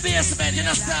 It's the basement, you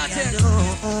know, started.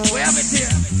 We have it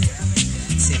here.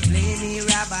 Say play me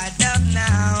rabbi dub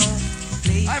now.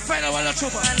 Play I find out what a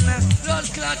trooper. Blood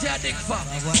clot here, dick fuck.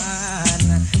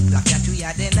 Black Cat we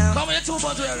are there now. Come with the two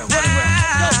buttons here.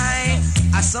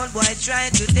 A son boy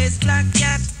trying to this Black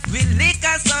Cat. We lick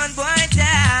a son boy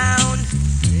down.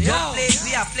 Yo. The place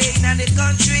we are playing in the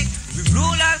country. We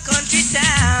rule our country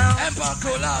town. Empire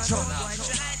Crew, large up.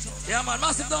 Yeah, man,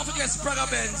 massive, don't forget Sprague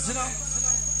Benz, you know.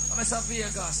 I'm in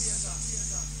Vegas.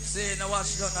 See, now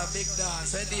watch down a big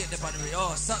dance. I did the way.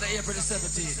 Oh, Saturday, April the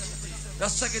 17th.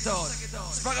 Just check it out.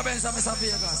 Sprague Benz and Mr.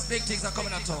 Vegas. Big things are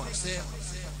coming at town. See?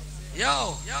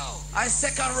 Yo, I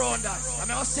second round that. I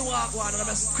mean, I'll see walk one and I'm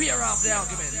going to square off the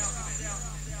argument.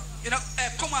 You know,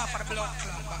 come on for the blood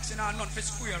clot box. You know, none for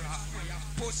square off.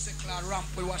 Pussy clot ramp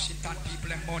with Washington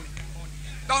people and money.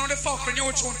 Down on the fuck for new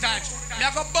tune time. Me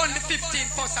have a bun the 15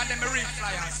 first and then me read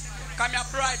flyers. Come here,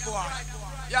 bright boy.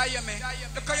 Yeah, hear me?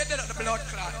 Look how you did at the blood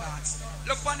clot dance.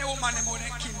 Look for the woman the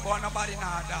money Kimbo and nobody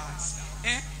now dance.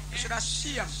 Eh? You should have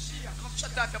shame. Come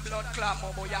shut out the blood clot,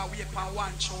 boy. You wait for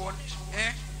one tune.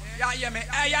 Eh? Yeah, hear me?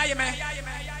 Yeah, hear me?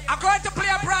 I'm going to play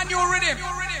a brand new rhythm.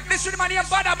 This rhythm is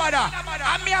Bada Bada.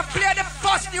 And me have played the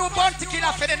first new Bounty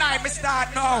Killer for the night. Me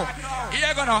start now. Here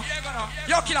you go now.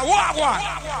 Yo, killer, walk.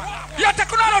 You take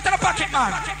one out of the pocket,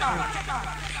 man.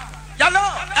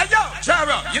 Hello, hey yo,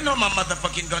 Jaro, you know my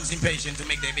motherfucking guns impatient to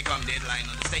make they become deadline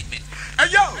on the statement. Hey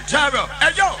yo, Jaro,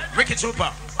 hey yo, Ricky Trooper,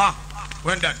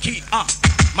 when that key,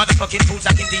 motherfucking fools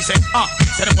acting decent,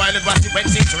 said the wild was it went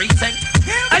 6 recent.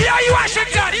 Hey yo, you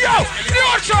Washington, yo, new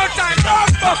show time,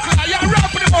 motherfucker, you're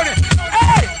rapping the money.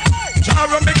 Hey!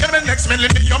 Jaro making the next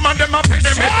millennium and them up in the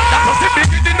middle. That was the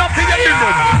beginning of the ending.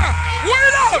 What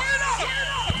it up?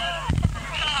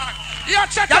 Yo,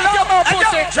 check out your mouth,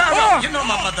 pussy. Jaro, you know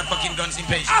my motherfucking guns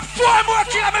impatient. I 4 more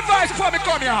killer my voice before me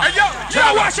come here. Hey yo,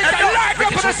 Jaro, Washington, light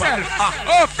up for yourself.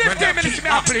 15 minutes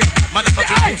me I play.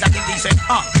 Motherfucking fools acting decent,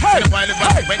 said the wild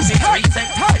was it went 6 recent.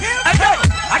 Hey yo,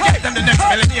 I get them the next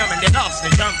millennium and they lost the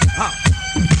jump,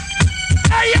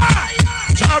 Hey yo!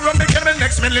 Jaro making the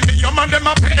next millennium and them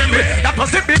up in the middle. That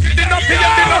was the beginning of the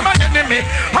ending of my enemy.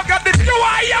 I got the You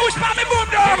are here, which part me boom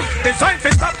down? design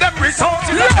to stop them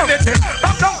resources.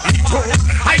 I'm not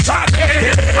I shot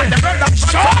it and the bird of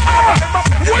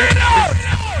Wait out!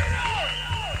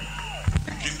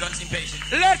 guns impatient.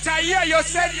 Let her hear you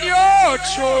say no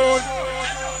tune.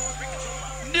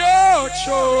 No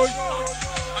tune.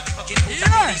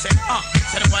 Yeah.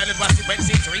 Said the wild was it went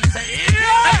 6 recent.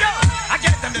 I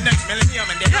get them the next millennium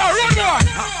and they run one.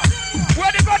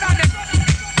 Where they go down there?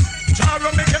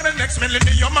 Jaro making the next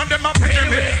millennium and them up in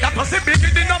me. That was the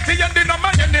beginning of the ending of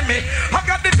my enemy. I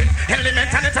got the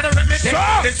element and it's a remedy.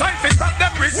 Design to stop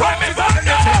them resources.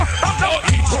 I'm no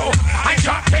intro. I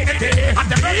shot it and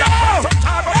the bird of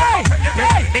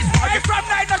Hey, from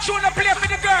night not showing a play for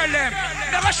the girl them.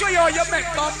 Never show you how you make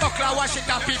Buckler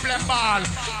Washington people and ball.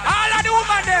 All of the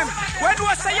woman them, when you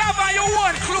say you have your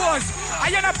own clothes, and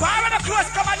you're not buying the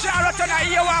clothes, come and Jaro to the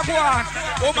ear one go on.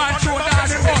 Woman show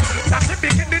dance bus. That's the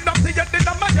beginning of the ending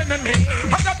of my enemy.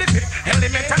 I got the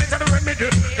element and it's a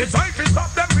remedy. Design to stop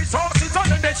them resources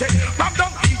on the nation. From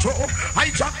down intro,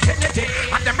 I shot Kennedy.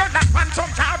 And them run that man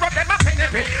some Jaro, them a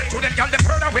penny. To them girl them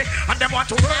further away, and them want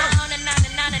to run.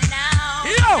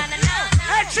 Yo!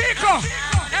 Hey Chico!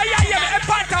 Hey, yeah,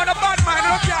 Panther on the bad man,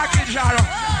 look here, Kid Jaro.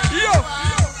 Yo!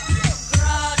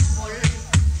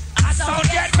 I sound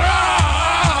get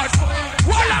cross!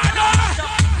 What I know?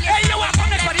 Hey, you are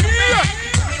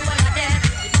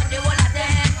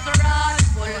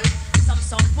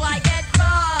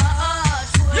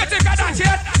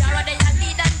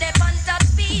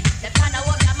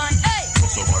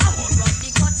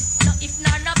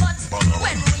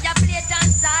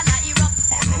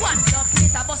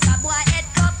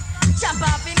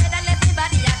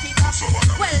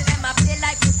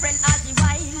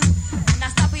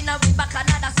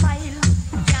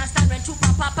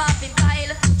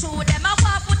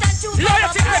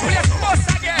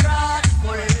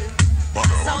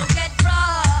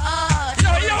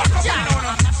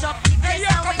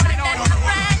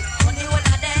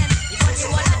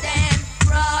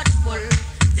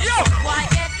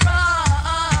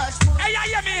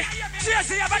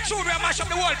mash up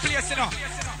the whole place, you know.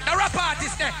 The rap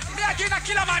artist there. Me a give a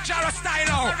Killamanjaro style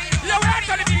now. You ain't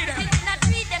gonna be them. Not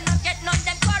treat them, not get none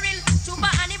them quarrel. Chuba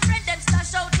and him friend them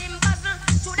stash out him puzzle.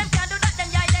 To them can't do that,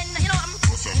 them yeah then, you know I'm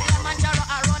Killamanjaro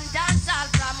a run dance all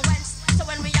from whence. So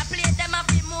when we a play them a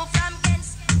we move from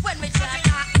Kents. When we try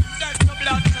that's the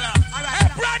blood clot. Hey,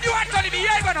 brand new Anthony, me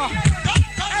here you know.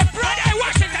 Hey, brand, hey,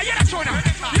 Washington, you know show now.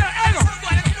 Yeah, hey, go.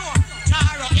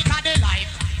 Jaro, it a the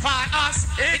life for us.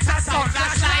 It's a sound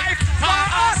flash life for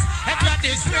us. If you're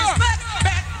disrespect,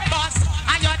 bet, boss,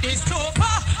 and you're this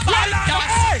trooper, fight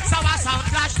us. So a sound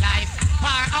flash life for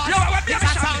us. It's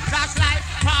a sound flash life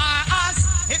for us.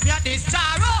 If you're this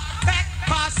Jaro, bet,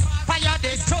 boss, and you're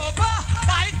this trooper,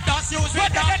 fight us. Use with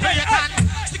the Puritan.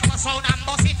 Stick a sound and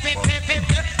boss it, flip.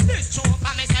 This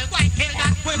trooper, me say, why kill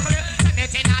that quickly? Send it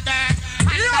in a dirt.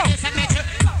 And send it to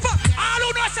all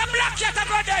who know some black cat are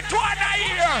going to one a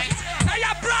year. They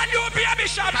are brand new baby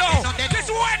shop now. This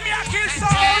one me a kill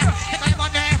sound.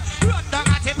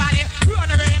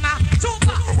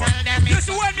 This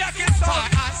one me a kill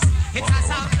sound. For us, it's a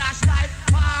sound flash life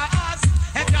for us.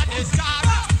 If you're this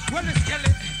Jaro, when it's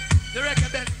killing, the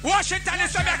record then. Washington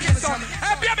is a kill sound.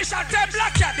 Hey baby shop, tell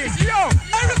black cat this. Yo,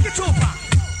 hey Ricky Trooper.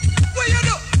 What you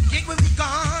do? Get with we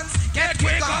guns, get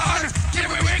with guns, get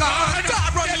with we guns.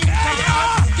 God running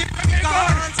guns, get with we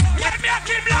guns. Let me a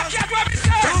kill black cat, what me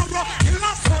say? Jaro, kill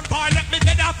my son, boy, let me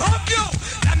get a fuck you.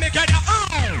 Let me get a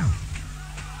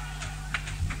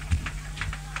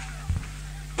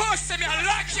Boss, me a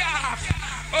lock you off.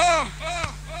 Oh,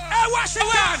 hey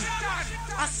Washington.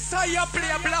 I saw you play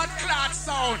a blood clot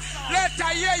sound. Let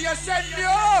I hear you say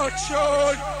no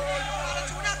tune.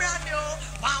 brand new,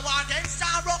 one against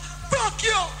Jaro. Fuck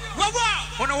you! What?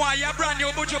 You know why you're brand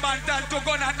new, but you man done to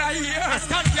gun and not here.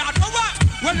 Stand yard, what?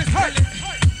 When it's hell,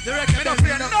 the record don't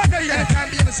play another year.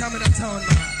 Can't be in the summer in town,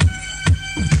 man.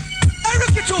 Hey,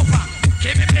 Ricky Trooper.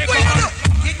 Give me big gun.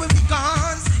 Get with we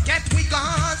guns, get we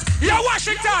guns. Yo,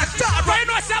 Washington, you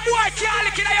know some boy can't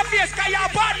look in your face because you're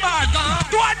a bad man.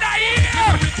 Do it not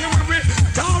here.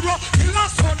 Jaro, kill a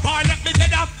son, boy, let me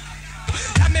get up.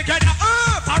 Let me get up,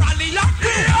 for a lila.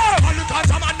 All the time,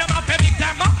 some of them have to pick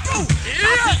them up, too.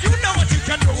 You know what you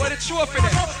can do. What a trophy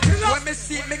there. When me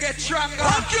see me get stronger.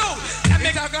 Fuck you. Let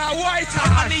me go white on.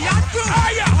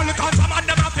 All the time, some of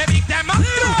them have to pick them up,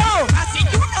 too. I see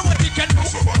you know what you can do.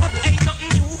 But ain't nothing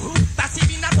new. That's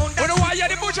even a bone. You know why you're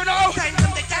the butcher now?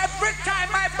 Every time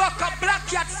I buck a black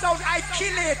cat sound, I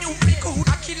kill it.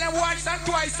 I kill him once and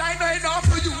twice, I know enough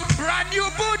for you. Brand new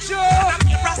butcher. I'm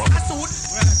your Rasta suit.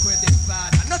 Well, I quit this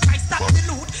bad. No try stop the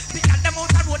loot. Because them out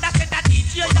the road, I said that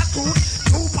DJ is good.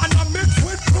 Soup and a mix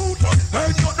with fruit.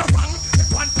 Heard you no wrong.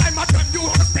 One time I done you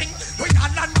a thing. We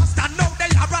all understand now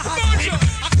they are a husband.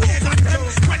 I quit on them.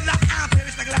 When I am,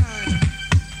 it's the land.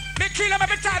 Me kill them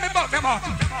every time I buck them up.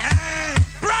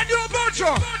 Brand new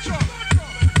butcher.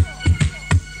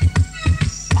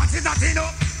 Is not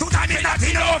enough, two times is not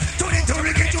enough. Two into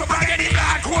Ricky to forget the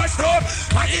hardcore stuff.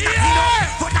 What is not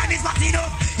enough, two times is not enough.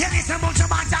 You listen about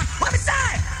your banter, what me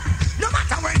say? No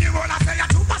matter when you roll, I say you're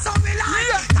too pass on me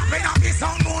life. Tapping up the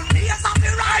sound, moon, me is on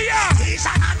the right.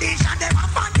 Tishan and Dishan, them a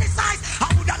fantasize. I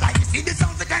would have liked to see the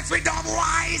sound against with dumb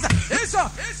wise. Yes sir,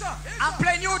 I'm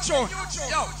playing new tune.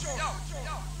 Yo,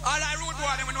 all I rude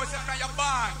boy, them know say from your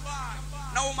barn.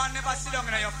 No man never sit down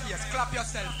in your face. Clap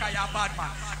yourself, cause you're a bad man.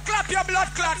 Clap your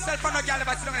blood clot self and no girl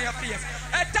never sit down in your face.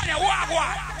 Hey, Tanya,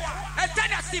 wagwan. Hey,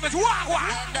 Tanya Stevens, wagwan.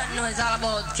 You don't know it's all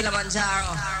about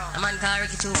Killamanjaro. A man called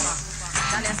Ricky Trooper.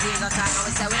 Tanya Stevens on time.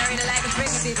 I say we don't really like the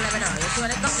freaky people ever know. You see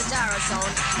when it comes to Jaro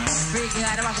sound, freaky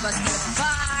guy, the rock about to get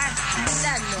far.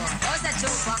 Then no, what's that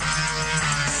Trooper?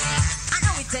 I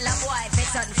know we tell a boy if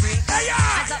it's unfree. Hey,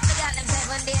 I talk to girl them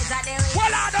 7 days a day.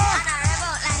 What I know? And I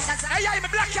revolt like a hey, yeah, I'm a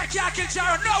black cat can't kill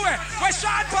Jaro. No way. Where's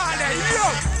Sean Paul there? Yo.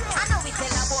 I know we tell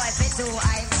a boy if it's too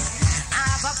high. I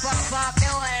have a pop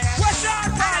the world. Where's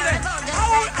Sean Paul there?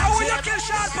 How will you kill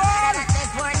Sean Paul?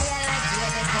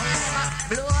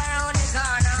 Blow around the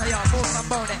corner. So yo, move from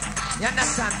Bowden. You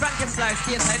understand? Frankenstein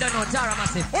states I don't know Jaro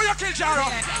massive. Who you kill Jaro?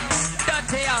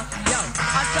 Dirty yo.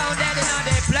 I sound dead in all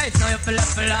the place. Now you feel up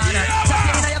for honor.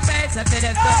 Something in your face, I feel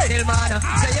them still man.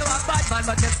 So you a bad man,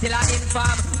 but you're still an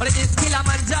infam. But it is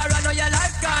Killamanjaro, know your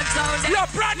life can't sound dead. You're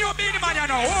brand new beanie man, you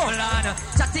know.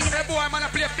 Hey boy, man, I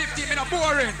play 15 minutes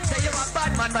boring. So you a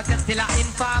bad man, but you're still an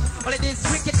infam. But it is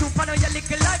wicked too, know your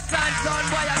little life can't sound.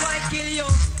 Boy, I want to kill you.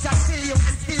 Just kill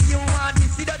you want to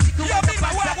see that you do. Yo, me,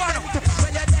 man, what?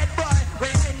 When you're dead, boy, we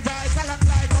enjoy. Tell them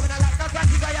like, coming like no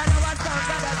cracky guy, I know what sound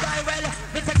that I die well.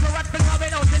 Me take you what's been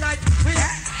going on tonight.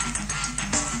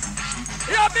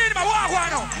 Yo, me, man, what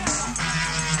now?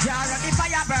 Jaro, the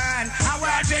fire burn, a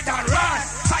world we don't run.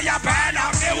 Fire burn,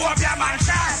 out the hope your man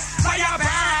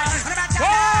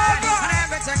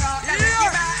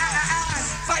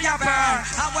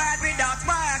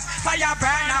Fire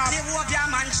burn up the whole of your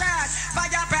mansion.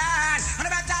 Fire burn on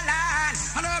the better land.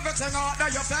 And everything out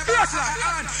there you feel. Yes,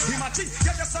 man. Imagine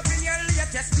you're just up in your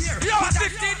latest gear. Yo,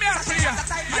 16 minutes for you.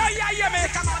 Yeah, man.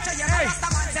 Come out to your hey,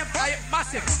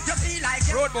 massive. You feel like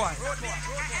road boy.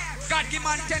 God give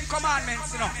man 10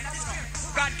 commandments, you know.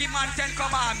 God give man 10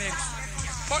 commandments.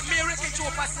 But me Ricky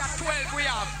Chopper say 12 we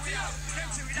have.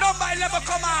 Number 11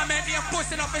 commandment name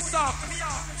pussy up his sock.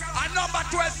 And number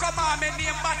 12 commandment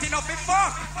name batting up his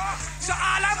fuck. So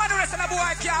all I'm gonna do is the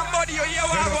boy can't body you hear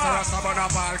what I want.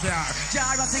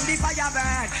 Jaro sing the fire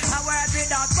burn. A word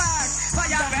without word.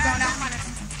 Fire burn.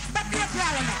 But be a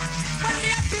problem. But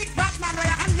be a big bad man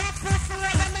where I'm not pussy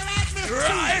where I'm like me.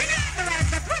 Right.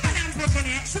 The woman I'm putting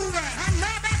it. I'm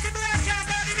not about to do a job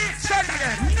burning it. Say it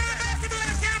again. I'm not about to do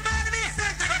a job burning it.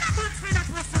 I'm not put me in a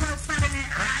pussy where I'm standing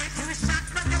it. Right. To shot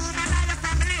from the woman and the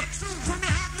family. To me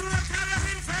have no problem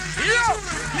in front of you.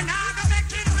 You know I'm gonna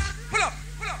make it. Pull up.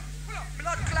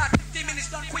 Blood clot. 15 minutes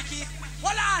done quickie.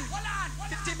 Hold on.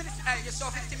 15 minutes. Hey, you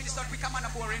saw 15 minutes done quick. I'm on a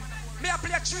boring. May I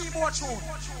play 3 more tunes?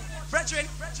 Brethren,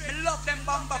 I love them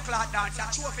bumper clot dance.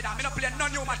 I chew for them. I don't play no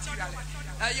new material.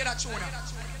 Hear that tune?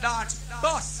 Dance.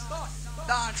 Boss.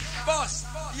 Dance. Boss.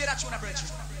 Hear that tune, brethren?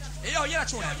 Yo, hear that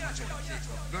tune?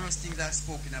 Those things are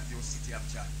spoken of your city of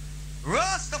John.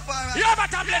 Rastafari. Yeah, but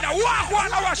I'm blender. Walk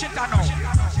Washington now.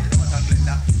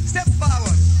 Step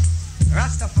forward.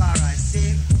 Rastafari.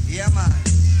 Sing. Yeah, man.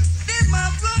 This my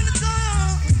brother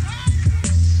come.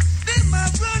 This my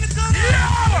brother come.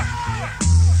 Yeah.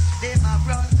 This my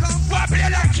brother come. What play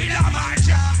like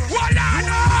Killamanjaro? What I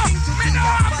know? Me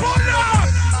know pull up.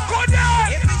 Go down.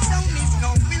 Every sound is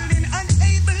now willing and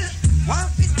able. One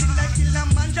fist in like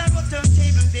Killamanjaro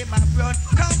turntable. They my brother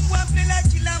come. One play like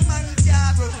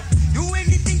Killamanjaro. Do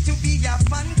anything to be a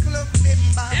fan club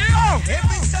member. Yo.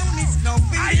 Every sound is now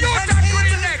willing and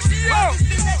able. Next. Yo. One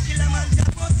fist in like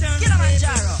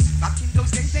Killamanjaro. Back in those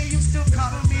days they used to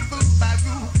call me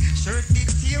Boobaroo. Shirt big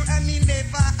tear and me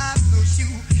never have no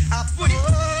shoe. I put it.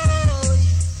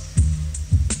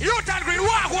 You can agree,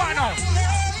 walk one now.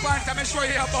 Panther, me show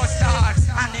you a bus start.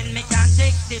 And then me can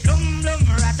take the blum blum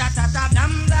ratatata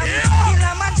dum dum.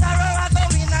 Killamanjaro I go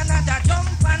in another jump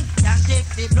and can take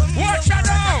the blum blum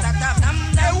ratatata dum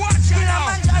dum.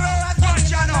 Killamanjaro I go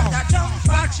in another jump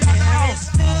and there is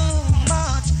too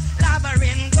much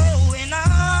labyrinth going on.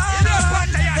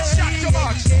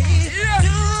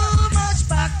 Too much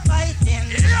backbiting.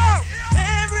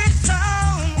 Every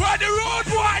sound. Where the road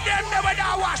boy them never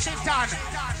down Washington.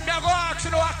 Me go ask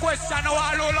you a question. Now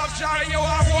all who love Jaro, you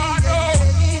have one.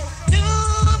 Too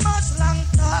much long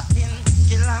talking.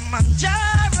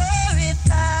 Killamanjaro it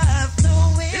have to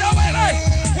win. You know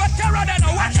what Jaro then?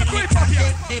 What's the grip up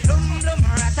here? The blum blum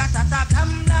ratatata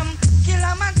blum blum.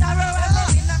 Killamanjaro I go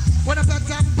in. When I put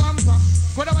them bumper,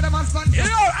 when I man stand. Yo,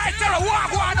 I tell you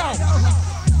walk one now.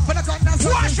 When I come down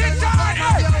Washington.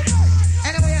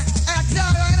 Anyway, I tell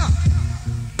you now.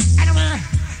 Anyway,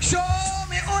 show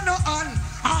me uno on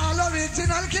all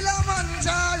original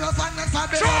Killamanjaro fan and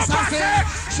fabulous.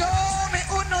 Show me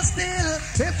uno still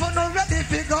if you not ready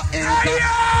to go in.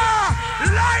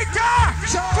 Lighter.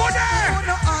 Show me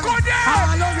uno on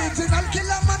all original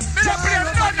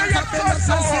Killamanjaro fan and fabulous.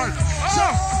 Show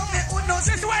me uno still.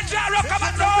 This is when Jaro come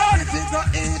and ready to go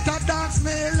eat a dance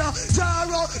meal.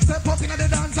 Jaro step up in the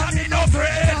dance and me no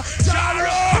afraid. Jaro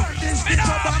me no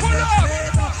pull up.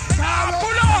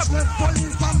 Pull up.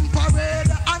 Police from parade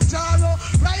and Jaro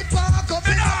right back up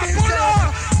in the business.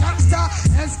 Youngster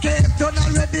escape done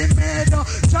already made.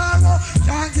 Jaro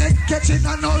can't get catching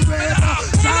on no radar.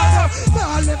 Jaro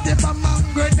ball left the bomb and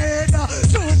grenade.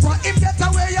 Super him get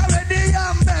away already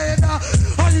and made.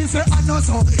 All he say I know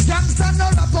so. Youngster no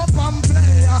rap up and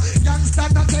play. Youngster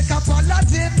no take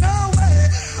apology no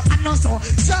way. I know so.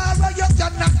 Jaro you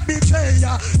cannot betray.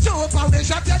 Super we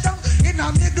shut you down in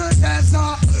a middle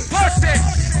desert.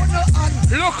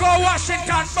 Look how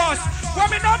Washington bus. When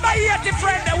me number 80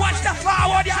 friend, they watch the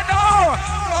forward, you know.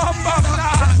 Oh,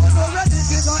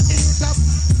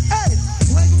 hey,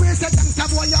 when we say gangsta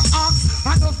boy, you are,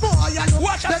 and the boy, you know.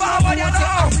 Watch the forward, you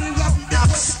know.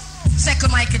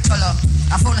 Second Mike Cholo.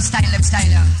 I found a style.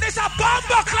 This a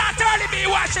bomber clat early me,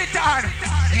 Washington.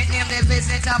 It named the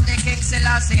visit of the King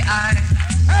Selassie I.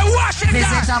 Hey, Washington.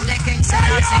 Visit of the King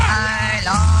Selassie I,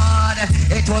 Lord.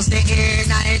 It was the year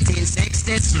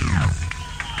 1962.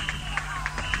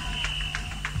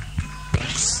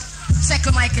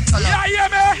 Second Mike Cholo. Yeah,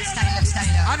 man.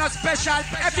 Style. And a special.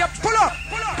 If you pull up.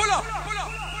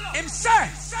 Him say,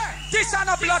 this is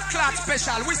a blood clot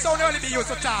special. We sound only be used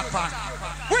to talk on.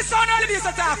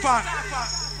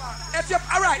 If you,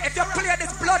 alright, if you play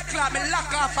this blood clot, me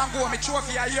lock off and go, me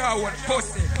trophy a year one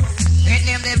pussy. It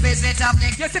name the visit of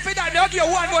the. Yes, if you don't know, you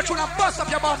one more tune and bust up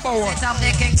your bumper. Visit of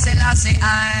the King Selassie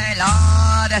I,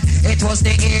 Lord. It was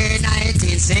the year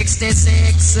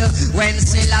 1966 when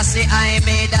Selassie I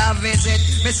made a visit.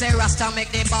 Me say Rasta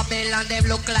make the Babylon them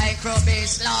look like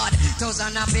rubbish, Lord.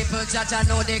 Thousands of people judge I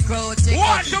know the crowd tick.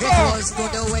 It was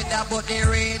good weather but the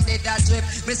rain did a drip.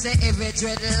 Me say every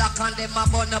dreadlock on them a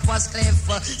burn up a cliff.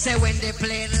 Say when the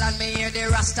plane land me hear the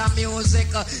Rasta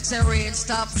music. Say rain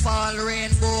stop fall,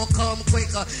 rainbow come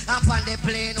quick. Up on the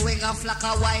plane wing a flock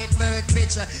a white bird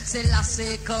pitch.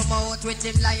 Selassie come out with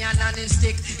him lion and his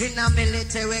stick. In a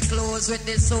military clothes with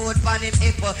the sword on him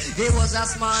hip. He was a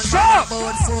small man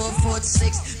about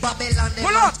 4'6". Babylon them.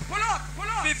 Pull up.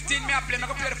 15 me a play, me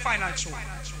go play the final show.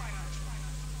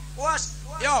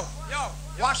 Yo,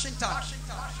 Washington.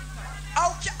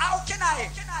 How can I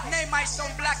name my son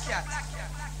Black Cat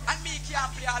and me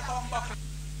can't play album buckle?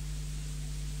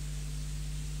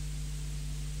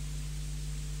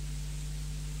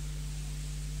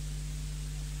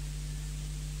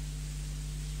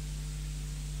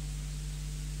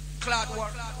 Cloud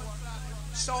work.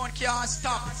 Sound can't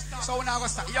stop. Sound not gonna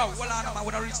stop. Yo, hold on, man.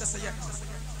 We don't reach this yet.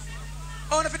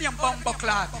 Only for them bumbo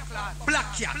clad.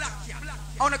 Black Cat.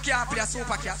 Only can't play a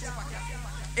Super Cat.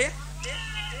 Eh?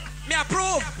 Me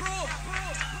approve.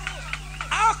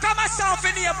 How come I sound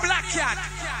for near Black Cat?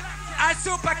 And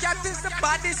Super Cat is the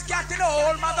baddest cat in the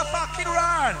whole motherfucking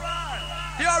world.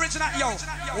 The original, yo.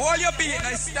 All you beat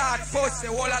and start pussy,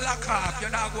 all a lock off. You're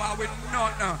not going with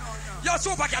nothing. Yo,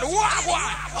 Super Cat, what?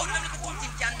 How them little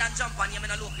team can done jump on you in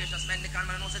a location, man? They can't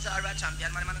know such a champion,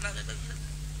 man. Run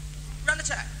the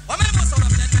chair. Oh, man, what's up,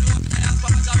 man?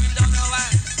 Papa jumping down the way.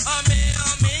 Oh, me,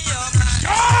 oh, man.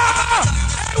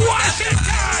 Hey,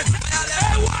 Washington!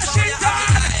 Hey, Washington!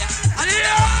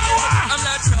 Yeah! I'm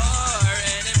not sure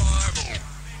anymore.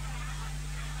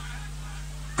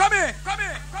 Come here.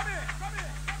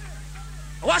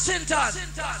 Washington.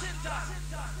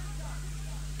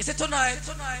 Is it tonight?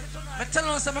 I'm telling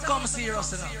us I'm come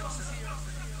serious now.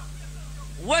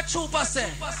 What Trooper say?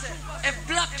 If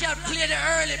Black Cat play the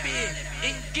early beat,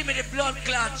 and give me the blood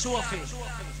clot trophy.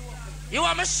 You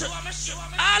want me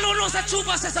all who knows that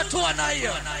Trooper says a two and a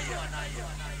year.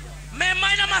 Man,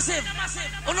 mind a massive.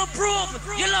 On no prove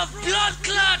you love blood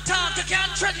clot talk. You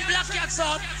can't threaten Black Cat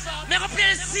son. Me go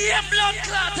play the same blood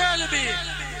clot early beat.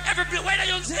 Every play, where do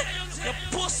you say? You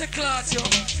pussy clot, yo.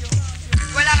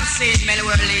 Well, I'm saying, many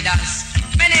world leaders,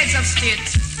 many heads of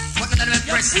state, but none of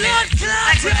them president,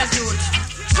 like what was youth,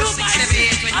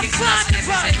 678 when King Selassie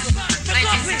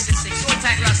 1966, so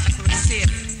tight Rasta for the same.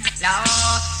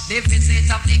 Lord, the visit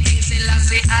of the King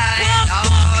Selassie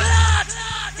Lord.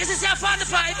 This is your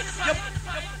 45.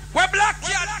 Where Black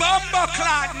Cat Bumbo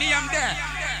Clad name there?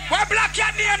 Where Black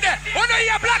Cat name there? Oh no,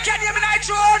 you Black Cat name in the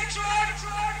throne.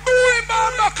 Boom,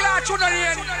 Bumbo Clad, you know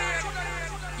the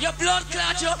your blood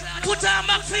clot, you put on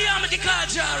back for you, the car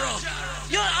Jaro.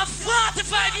 You're a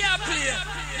 45-year player.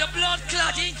 Your blood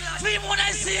clotting, three when I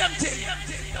see him thing.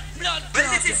 Blood clot. Well,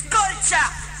 this is culture.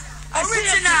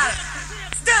 Original.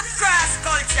 Step cross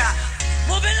culture.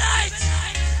 Mobilize.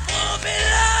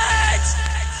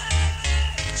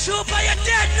 Super, you're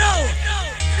dead now.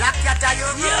 Black Cat, are you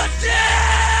you're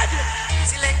dead.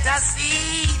 Select a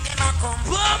seed, them a come.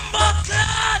 Bumbo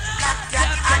clot. Black Cat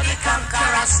and the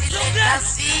conqueror. Select a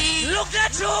seed. Look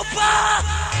at Trooper.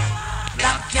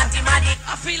 Black Cat, him and the.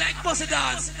 I feel like bossy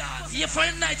dance. Your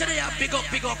friend night today, big up.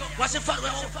 Watch the fat.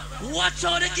 Watch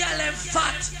all the girl them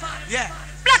fat. Yeah.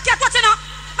 Black Cat, watch it now.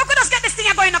 I could just get this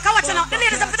thing going now. Watch it now. The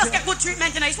ladies have to just get good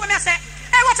treatment, you know. It's what me I say.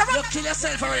 Hey, watch it. You kill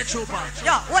yourself already, Trooper.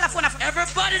 Yo, hold up,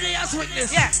 everybody there has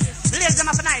witness. Yeah. The ladies them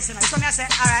have nice, you know. It's what me I say.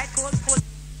 All right, cool.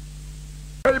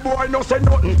 Hey boy, no say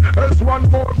nothing. Else one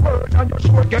more word and you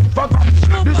sure get forgot.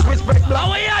 Disrespect black. How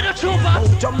are you, the Trooper?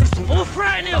 Who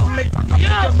frightened you?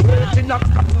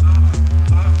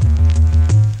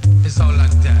 It's all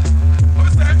like that.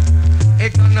 What's that?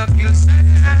 It gonna kill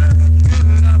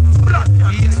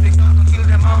yes, we gonna kill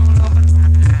them all over.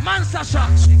 Monster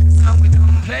shot. We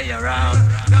don't play around.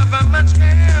 Government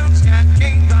scams can't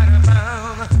king by the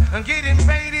pound. And getting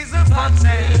paid is a fun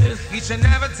thing. Each and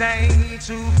every day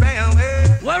to pay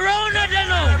away. We're on it, you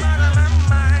know.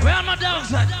 Where are my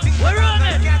dogs at? We're on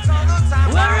it.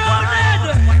 We're on it.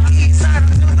 East side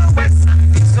to the west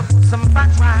side. It's some fat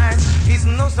rides. It's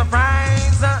no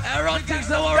surprise. Everyone thinks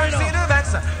they were right now.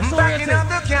 Backing up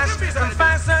the cash. And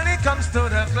fast when it comes to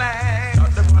the flag.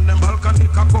 Shot them on the balcony,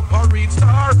 cock up or read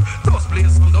star. Those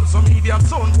plays sold up some media,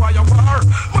 sound wire war.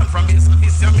 Man from this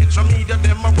year, metro media,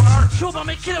 them a war. Trooper,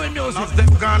 me kill with music. Enough them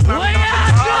gone. Where you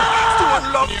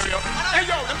Stone love area. Hey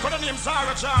yo, them could have named Jaro.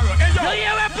 Hey yo. You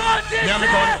hear about this? Yeah, me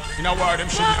gone. In a word, them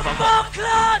should never go.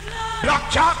 Black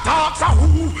cat talks a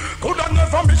who coulda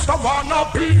never Mr.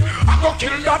 Wannabe. I go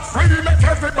kill that free, make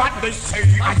everybody say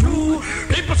are you.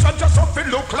 People say just something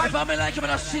look like. If I like him,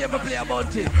 I'm shame to play a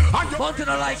Bounty. Bounty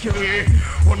don't like you.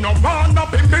 Who no wanna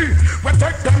be me? We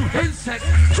take them insects.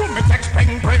 To me take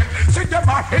spring break. See them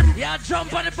a him. Yeah,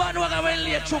 jump on the bandwagon when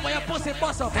late. True, my pussy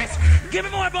bust up. Give me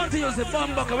more Bounty, use the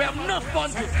bomb bucket. We have enough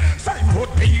Bounty. Same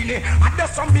would beanie, and there's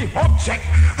some me object.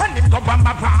 And him go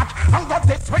bamba part. And got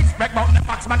this respect about the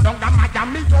maxman down the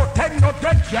Miami. You ten no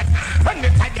dead yet.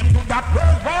 Anytime them do that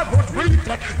world war would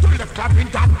reflect. To lift clapping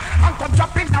down and come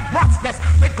jump in the process.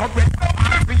 We go with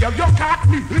you can't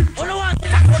me. Oh no one.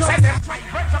 Say them fight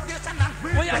breaks of this and that.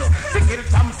 Single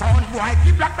some sound boy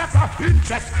keep like that's of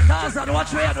interest. Tarzan,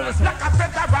 watch where you do this. Like a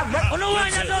federal. Oh no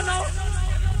one, I don't know.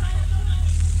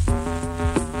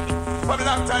 For a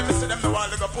long time, I see them the wall,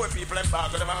 they go poor people and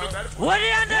bag them and look at it. What do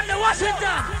you them the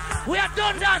Washington? We have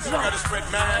done that, now. We gotta spread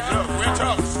man, look, we're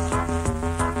tough.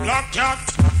 Black cat,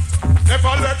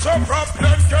 never let your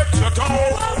problem get you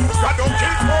down. God don't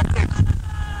keep up.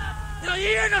 You know, you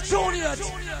hear the tune yet.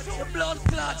 The blood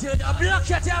clot, a black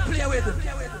cat you play with.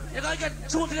 You're gonna get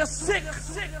tuned to the sick.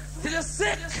 To the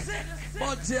sick.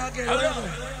 But you again.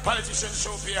 Politicians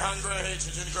show fear, hunger, and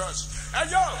hatred in the crush. Hey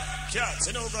yo, cats,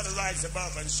 you know got to rise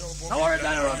above and show. Don't worry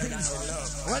about the wrong things.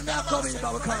 When they are coming,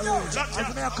 but we can't read.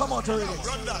 As they are come out already.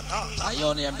 Run that, and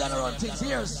you name done around things.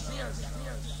 Years.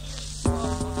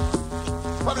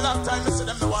 For a long time, I see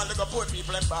them the one that go poor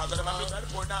people and bag them and look at the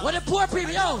poor now. What the poor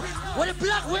people, yo? What the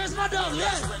black, where's my dog?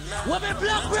 Yeah. What the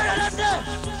black, where are them?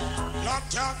 Black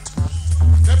cat,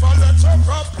 never let your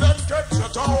problem get you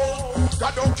down.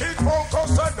 God don't keep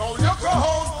focus and now you go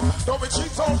home. Don't be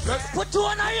cheap hopeless. Put two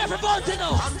on here for bounty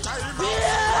now.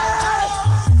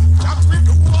 Yeah. Can't we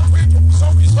do what we do,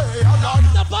 so we stay alive.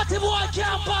 The body boy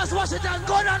can't pass Washington.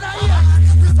 Gun on here.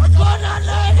 Gun on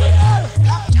here.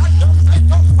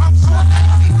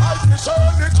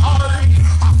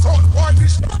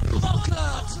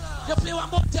 You play one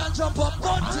bounty and jump up.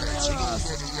 Bounty.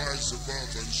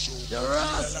 The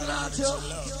rascal, yo.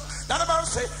 That about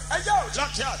say, hey yo,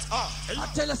 Jack Cat. I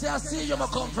tell you, say I see you, I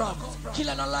come from.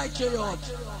 Killer not like you, yo.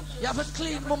 You have to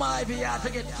clean Mama Ivy yard to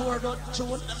get 4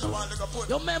 tune.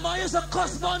 Your memo is a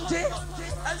cuss bounty.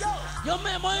 Your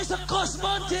memo is a cuss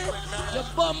bounty. You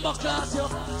bumbo class, yo.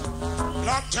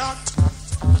 Black Cat.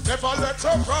 Never let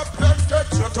your problem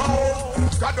get you down.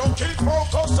 God don't keep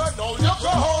focus and now you go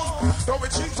home. Though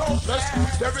it's hopeless,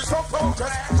 there is no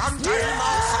progress. And time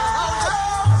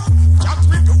can't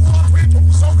we do what we do,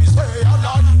 so we stay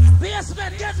alive.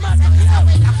 Basement, get mad.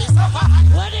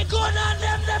 When they go down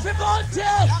them, they feel bounty.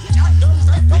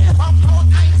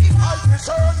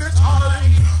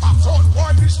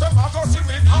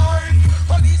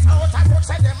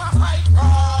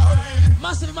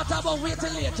 Massive matter about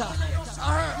waiting later. I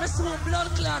heard me see blood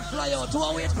clot fly out to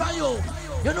a wait for you.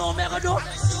 You know what I'm gonna do?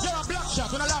 You're a black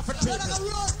shot when I laugh at people.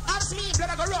 I'm me,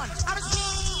 blood I go run. I'm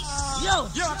Yo.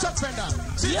 You're a truck fender.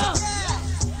 Yo.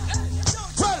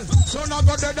 Well, so now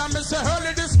go dead and me say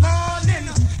early this morning.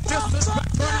 This is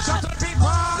when shot at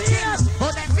people.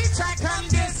 But then we try on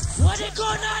this. What they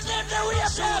going on them the way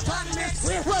up on this?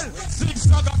 Well, 6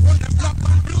 dog up on them black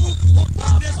and blue.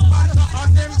 This Panther on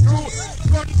them crew.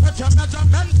 Run for your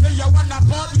measurement for your one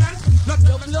apartment.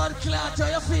 Your blood clot, how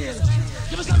you feel?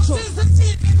 Give me some truth.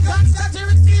 Thanks that you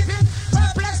receiving.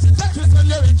 Perplexity that you send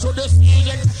you into this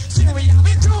feeling. See we have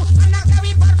it too, and I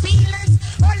carry bad feelings.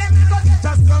 All them go get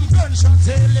us some gunshot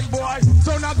tailing, boy.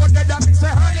 So now go dead and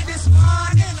say early this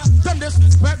morning. Them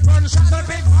disrespect gunshot will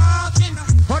be walking.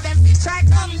 But them bitch I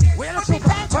come. We are the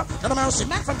Panther. No mercy.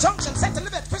 Man from Junction, St.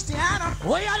 Elizabeth, Christiana.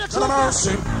 We are the No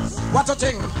mercy. What a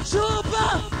thing.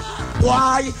 Super.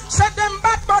 Why? Said them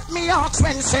bad but me ask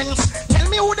when sense. Tell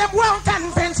me who them won't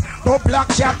convince. No black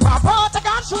cat pop out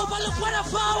again. Super, look what I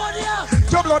forward here.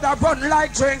 Your blood a run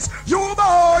like drinks. You boy,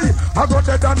 I go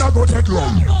dead and I go dead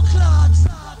wrong.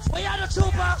 What you do,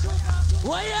 Super?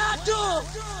 What you do?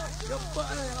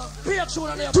 Be a tune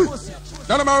on your pussy.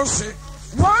 No mercy.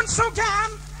 Once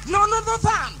again, none other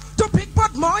than the big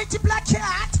but mighty black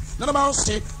cat. No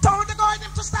mercy. Told the guy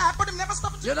them to stop, but them never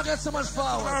stop. You don't get so much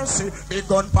forward. Mercy. Big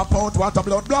gun pop out, what a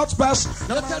blood splash.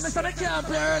 No tell me so they can't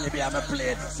play early, be I'm a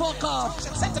plate. Fuck off.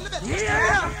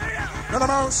 Yeah. No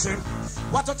mercy.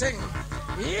 What a thing.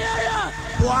 Yeah.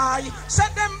 Why?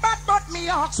 Said them bad but me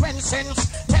ask when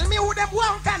sense. Tell me me who them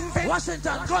won't convince.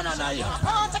 Washington, gun on here.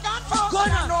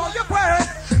 Gun on. Know your brain.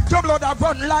 Your blood a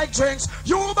run like drinks.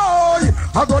 You boy,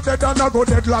 I go dead and I go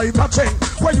dead like a thing.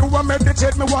 When you a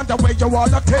meditate, me wonder where you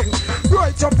all a thing.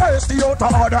 Right your face, the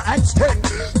outer order and sting.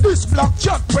 This black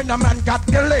chat when a man got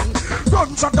the link.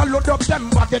 Guns at the load up them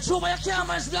body. True, but you can't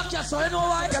manage black chat, so you know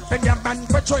why? Getting your man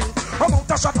for drink. I'm out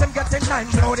to shot them getting 9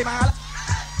 bloody mile.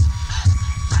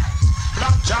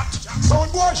 Black chat,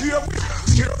 sound boy here we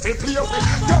here we play with.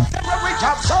 Don't ever we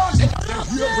have sound in them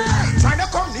here we. Trying to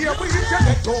come here we get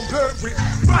it don't play with.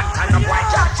 Man kind of white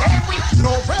chat here we.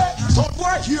 No way, sound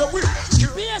boy here we.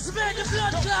 Yes, man, the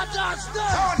blood clot dance done.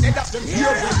 Sound in them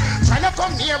here we. Trying to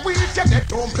come here we get it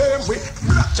don't play with.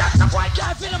 Black chat no white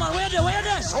chat. I feel man, where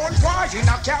they? Sound boy in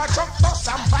a car truck, bus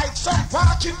and bike, some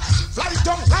parking. Fly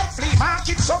down like flea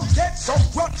market, some dead, some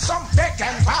run, some beg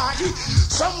and party.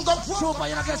 Some go through, but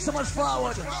you don't get so much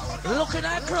forward. Looking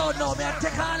at the crowd now, man,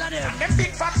 take all of them. Them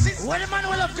big foxes. When the man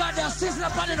will have got their sizzle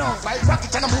up on it now. Like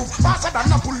rocket and a move faster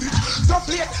than a bullet. Don't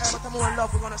play it. But the more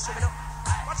love we're gonna see it up.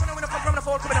 What's the name when come from the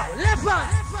fold coming out? Left hand.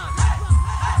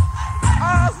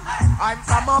 I'm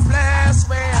from a place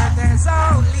where there's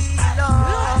only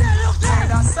love. Look there. Where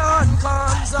the sun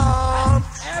comes up.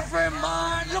 Every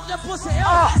man, look the pussy.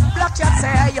 Black cat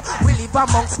say we live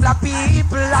amongst black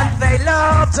people and they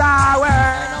love our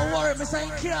world. Don't worry, Mr.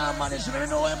 I can't manage. You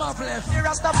know him off left. The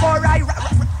Rastafari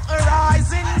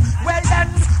rising. Well then,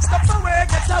 stop away,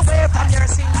 get away from your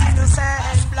single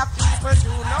sin. Black people do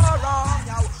no wrong.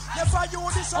 Now, never you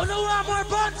this. Oh no, I'm more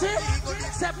bunty.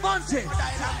 Except bunty.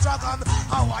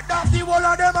 How I damn the whole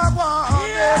of them are one.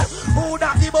 Yes. Who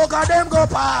damn the book of them go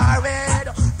parade.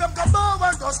 Them come over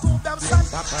and go scoop them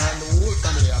sons.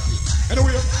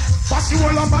 Anyway, pass you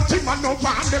all on my team and no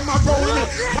one them a roll me.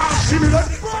 Pass you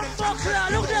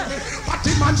look there.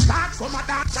 Party man start from a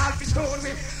dance all fi stone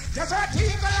me. There's a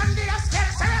eagle and the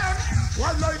scared sound.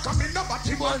 While I come in the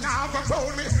party man now a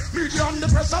roll me. Media on the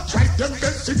press I tried them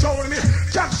best to told me.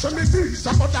 Cancel me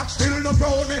visa but that still no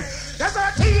roll me. There's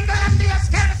a eagle and the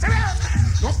scared sound.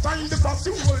 No time the boss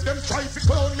you hold them try to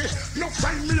clone me. No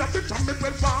time me up the time me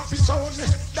well far fi sound me.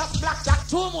 That's black jack.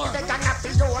 2 more. They cannot be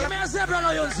told. Give me a zebra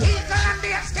now, you see. Eagle and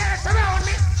the scared around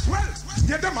me. Well,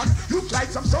 yeah, the man look like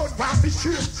some sound waffy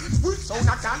shit. We sound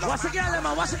a can. What's the girl,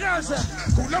 man? What's the girl, sir?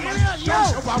 Cool man, don't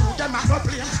show up with them a no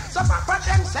blame. Some papa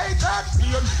them say that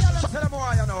blame. Tell them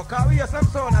why you know, cause we hear some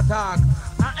sound attack.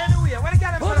 And anyway, when you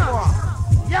get them for the war?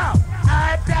 Yo,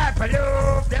 5 type of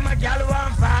love. Them a gal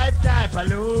want 5 type of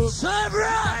love.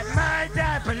 Zebra! My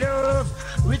type of love,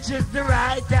 which is the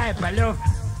right type of love.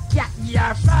 Yeah,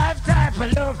 yeah, 5 type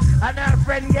of love, and our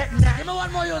friend get 9. Give me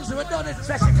one more, Yunzi, we done it.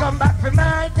 So she come back for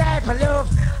my type of love,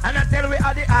 and I tell we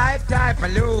all the hype type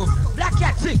of love. Black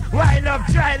cat sing, why love,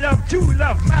 try love, true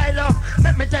love, my love.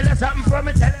 Let me tell you something for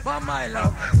me, tell you about my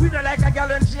love. We don't like a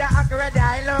girl and she a accurate,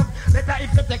 I love. Better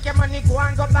if you take your money, go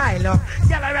and go buy love.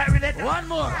 Girl, I right with it. One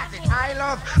more. I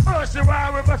love. Oh, she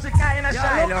want we bust a guy in a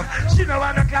shy love. She don't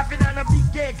want no clapping and a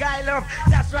big gay guy love.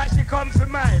 That's why she come for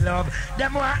my love.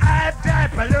 Them want hype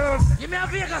type of love. Give me a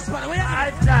Vegas spot. Where you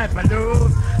hype type of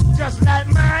love. Just like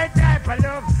my type of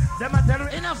love. Them a tell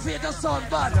me in a fate of sound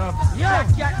bad. Yo,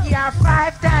 yeah,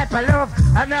 5 type of love.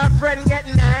 And our friend get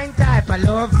 9 type of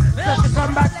love. So she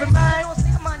come back for mine.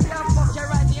 Man, you fuck your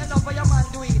right here, enough for your man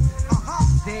do it.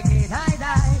 Take it high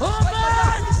die. Oh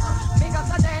man! Big up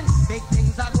the den, big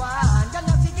things are going. You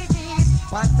know think it is,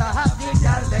 but to have the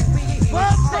girl that we.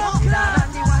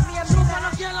 And the one name super no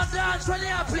girl dance when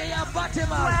they play a bottom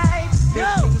man. Big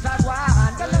things are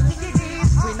going. You know think it is.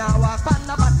 We now walk on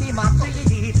the bottom man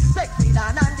 3D. Sexy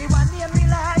dan and the one name me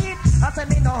like. I say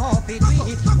me no hope it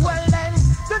we. Well then,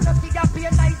 do not think I pay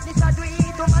niceness I do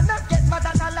it. Woman not get mad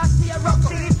at the last year rock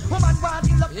seat. Woman want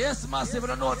to love. Yes, massive,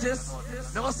 but notice.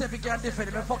 Don't say if you can't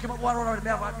defend him. Fuck him up one round.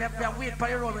 Me wait for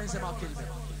your road when he say man kill me.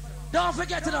 Don't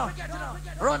forget to know.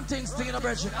 Run things in the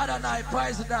bridge. Other night,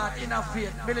 prize that in a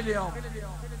faith, millennium.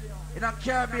 In a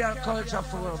Caribbean culture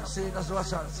forum. See, that's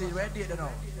what's on. See, where did you know?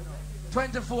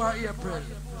 24 April.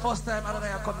 First time other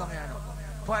night I come down here now.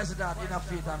 Prize that in a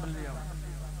faith and millennium.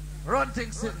 Run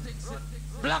things in.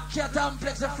 Black Cat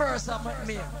Amplex the first time with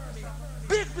me.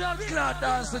 Big blood clot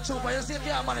dance the trooper. You see if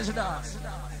you can't manage to dance.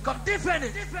 Come defend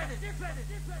it.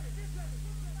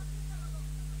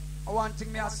 One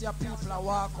thing me I see a people a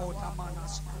walk out a man a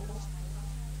screw.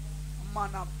 Man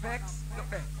a vex. Look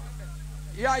there.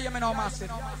 Yeah, you me know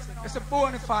massive. It's a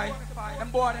bonafide.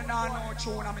 Them boy they not know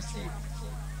tune and me see.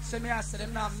 So me I say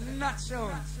them not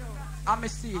tune. And me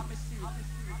see.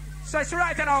 So it's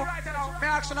right now. Me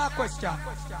ask you a question.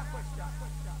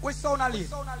 Which sound a lead?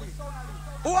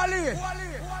 Who a lead?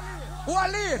 Who a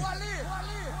lead?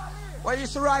 Well, you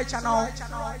see right now.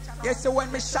 You see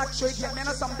when me shot straight here, me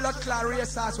know some blood clot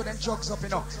racers with them drugs up, you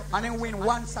know. And then win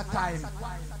once a time.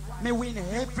 Me win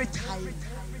every time.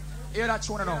 Hear that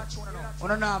tune now? Oh,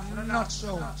 no, I'm not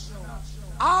sure.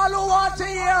 All who want to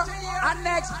hear a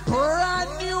next brand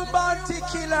new bounty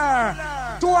killer.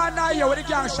 2 year with the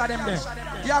gang shot them there.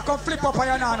 You can flip up on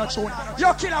your nano tune.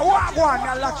 You kill a walk one,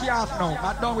 you lock you off now.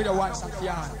 I'm done with the once and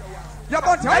fear. You're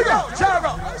bounty, hey yo,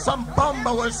 Jaro. Some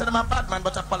bumble will say them a bad man,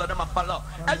 but I follow them a follow.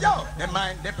 Hey yo, they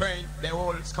mind, they brain, they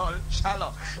whole skull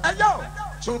shallow. Hey yo,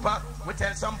 trooper, we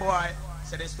tell some boy.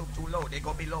 Say they stoop too low, they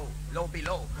go below, low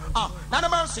below. Now the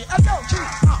mercy, hey yo, keep.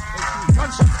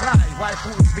 Gunshots fly, while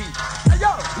fools beat. Hey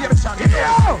yo, hear the sound, yo.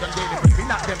 We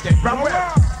knock them dead, run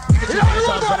well. Hey,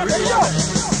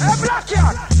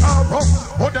 Blackyard.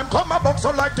 Oh, them come a box so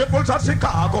like the bulls of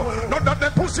Chicago. None of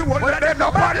them pussy won't let them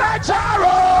no bad like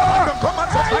Jaro. Them come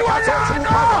and say like a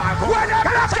Super When them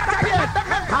Blackyard again.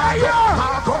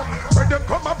 When them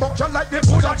come a box so like the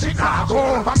bulls of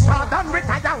Chicago. I'm proud and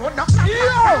retire on the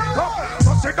flag.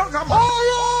 So sit down and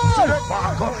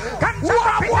Come to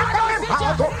up in the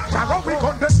Chicago. Jaro we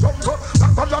gon' the jungle.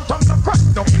 Come on the front.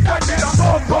 No, we gon' the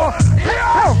jungle.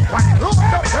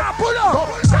 Pull up.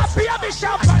 Happy a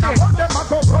bishop. I want them a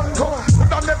go run go.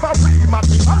 But I never free my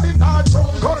people in our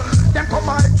jungle. Them come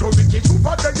out to the kids who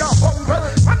got their hunger.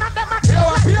 One of them a kill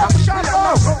a bishop.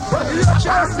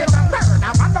 Just in the burn.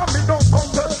 I want them in no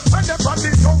hunger. And them from the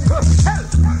jungle. Hell,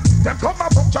 them come a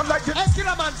bunch of like it. Hey,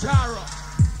 Killamanjaro.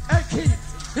 Hey, Keith.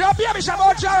 You're a bishop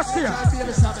or just here? Tell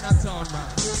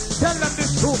them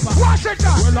this trooper. Watch it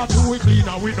down. Well, I do it clean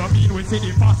and we don't mean we see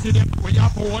the fast in them. We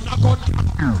have one a gun.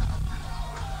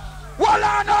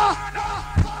 Wallana!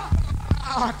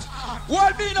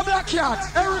 Walbino Blackyard!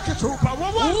 Eric Trooper,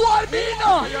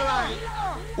 Walbino!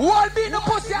 Walbino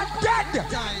pussy and dead!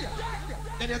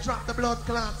 Then you drop the blood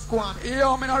clot squad.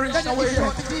 Yo, me not reach the way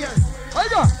here. Hey,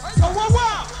 go! So,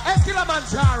 wow! Hey,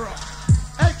 Killamanjaro!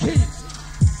 Hey, Keith!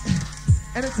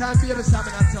 Anytime you ever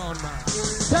having that town, man.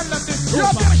 Tell them this Well,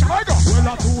 I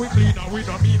do it clean and we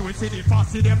don't mean we see the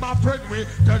fast in them a friend we.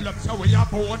 Tell them so we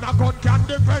have one a gun can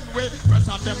defend we. Press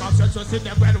on them a stretch us in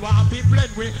them well want be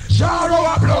blend we. Jaro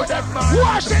upload them man.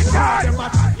 Washington! Them a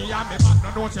tiny and me back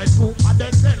no say two and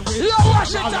then send we. Yo,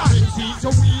 Washington!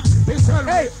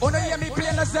 Hey, wanna hear me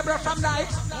playing the zebra from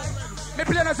night? Me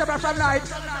playing the zebra from night?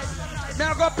 Me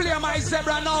go play my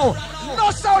zebra now.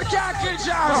 No sound can't kill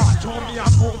Jaro. Show me a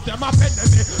move them a pen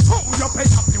me. How you pay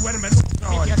happy when me look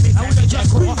down? I would just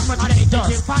squeeze much like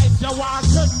If fight you want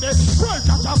send me, world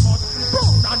got a foot.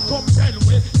 Brown and come tell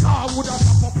we. Car would have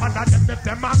stop up under them if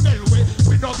them a mel we.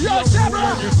 We not Yo,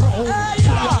 Zebra! Hey,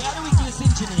 yo! How do we do this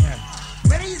engineer?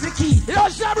 Where is the key? Yo,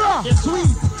 Zebra! It's sweet.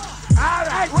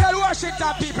 Alright, tell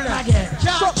Washington people. Again.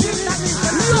 Can't kill it.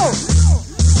 Yo!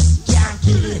 Can't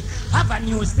kill it. Have a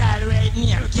new style right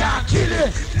now. Can't kill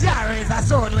it. Jaro is a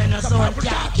son when a son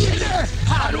can't kill it.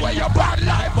 All the way your bad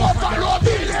life, Buffalo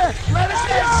Billy. Where is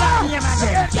the son name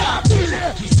again? Can't kill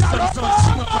it. Some son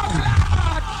sing up.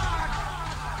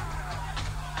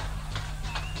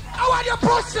 I want your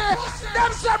pussy.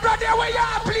 Them zebra there where you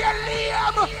play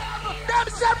Liam. Them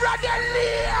zebra there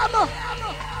Liam.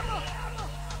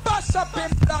 Bust up in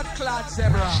blood clot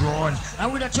zebra. John,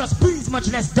 and we don't just breathe much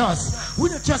less dust. We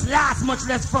don't just last much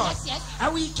less fuss. Yes.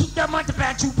 And we keep the multiple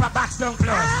trooper box down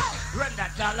plus. Run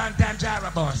that long time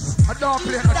Jaro boss. I don't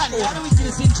play no show. How do we do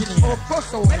this engineer? Oh,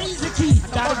 bust away. Where is the key?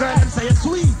 That girl them say you're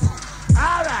sweet.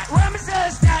 Alright, where me say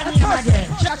stand here again?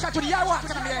 Can't chat to the eye walk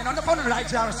on me on the phone like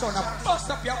Jaro son. Bust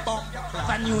up your bum.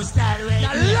 A new style way.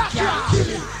 Now lock Can't you.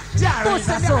 kill it. Jaro is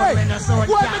a son when a son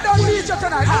Why me can't don't kill leave it. you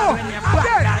tonight? How No. when you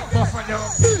back like buffalo.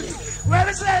 Where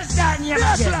me say stand here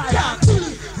again? Can't kill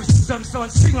it. We see some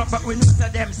sons string up but we know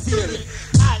that them silly.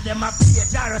 All them a play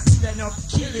Jaro still enough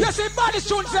kill it. You see body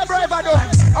tune zebra ever do.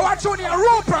 I want tune here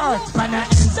Rupert.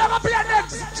 Zebra play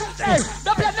next. Hey,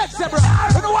 they play next zebra.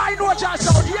 You know why you know Jaro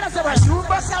sound? You know zebra. You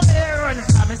must have a run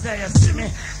from me, say you see me.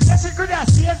 Yes, you could have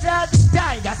saved that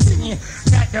tiger singing.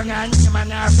 That young and him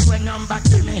and her when number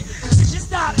to me. She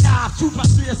start laugh, super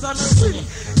serious on the skinny.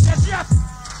 Yes, you have.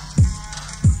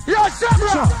 Yo,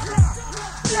 zebra.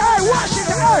 Hey, watch it,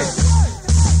 hey.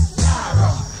 Jaro.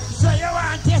 So you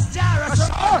want this Jaro?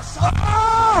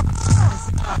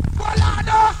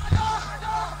 Wallana.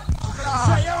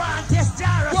 So you want this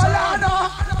Jaro? Wallana.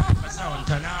 Sound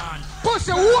turn on.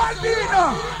 Pussy, one beater.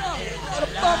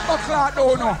 Bumper clock,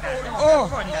 oh no. Oh,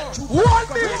 one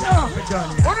beater.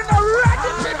 Oh, no, ready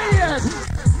to me yet.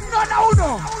 No.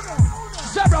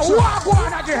 Zebra, walk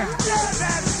one again.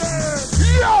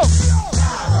 Yo.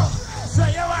 So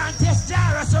you want this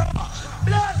Jaro, so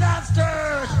blood and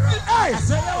stirred. Hey.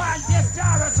 So you want this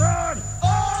Jaro, son.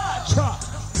 Oh,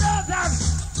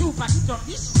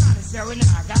 This man is there, we're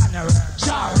not gonna work.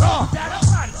 Jaro! That a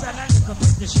pants and a little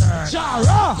pretty shirt.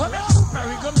 Jaro! Come here, Rupert,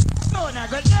 we go. No, now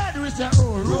go there, we say,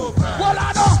 oh, Rupert. Well,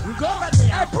 I know. We go over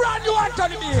there. A brand new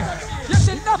Anthony B. You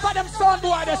see, enough of them son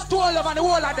boy, they stole over the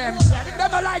whole of them.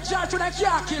 Them don't like Josh, they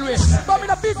can't kill me. But me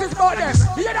the business about them.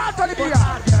 You hear that, Anthony B?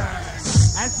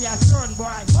 I see a son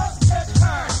boy.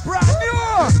 Brand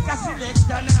new.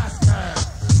 Selection skirt.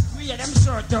 We hear them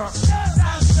short up.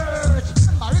 Skirt.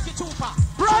 Ricky Tupac.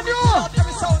 Brand new.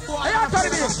 Hey, Anthony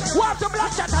B. What the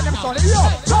black chat on them son? Yo,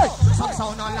 hey. Some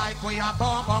sound not like we are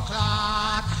bomb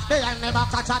clock. They ain't never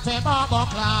catch a tape bomb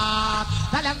clock.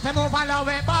 Tell them to move on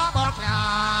away bomb clock.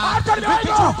 Anthony B,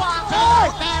 go.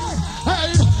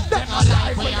 Hey, they not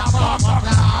like we are bomb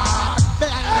clock. They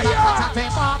ain't never catch a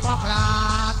tape bomb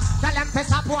clock. Tell them to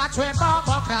stop watch we bomb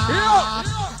clock.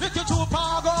 Little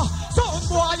Tupac go, some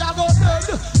boy a go dead.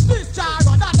 This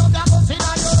Jaro that don't have nothing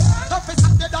on you. Don't fi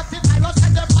stop the dirty virus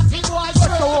and the party boy.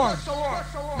 What's the war?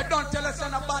 Me don't tell us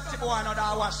on a batty boy no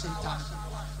that Washington.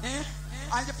 Eh?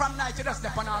 And you from night you just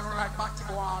step on all like batty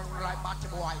boy, like batty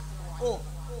boy. Oh.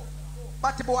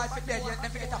 Batty boy if dead, you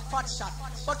never get a fat shot.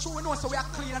 But you know so we are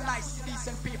clean and nice,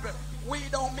 decent people. We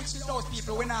don't mix with those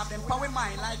people, we not have them, but we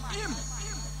mind like him.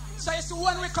 So you see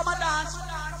when we come and dance,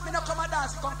 me not come and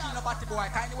dance, come kill no batty boy.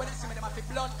 Kindly when you see me, them have the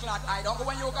blood clot. I don't go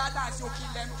when you go dance, you kill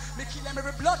them. Me kill them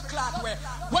every blood clot way.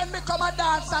 When me come and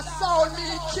dance, I sound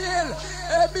me kill.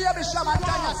 Hey, baby, Shaman,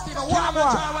 Tanya, Stephen, what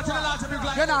What's in the last of your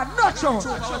glass? You're not nacho.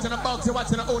 What's in the box? What's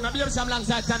in the own? I'm here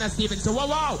alongside Tanya Stephen. So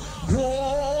wow.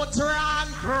 Water and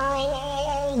grow.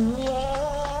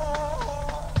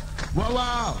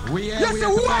 Wow. We are. Yes, the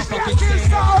one that kills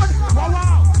sound.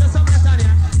 Wow. There's some Tanya.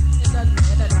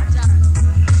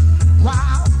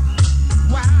 Wow.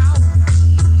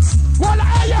 Well,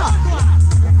 hey,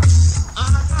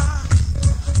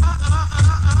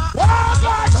 wow,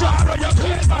 God, Jaro, you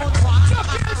kill man. You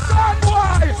kill son,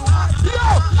 boy. Yo,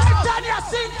 let Tanya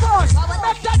sing first.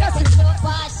 Let Tanya sing.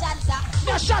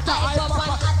 No, shut up.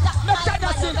 Let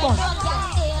Tanya sing first.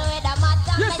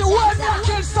 This is one that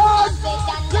kill son.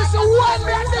 This is one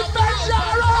that defend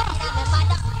Jaro.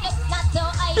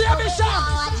 Baby Sham.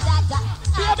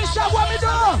 Baby Sham, what we do?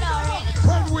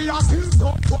 When we are killed,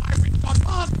 don't why we not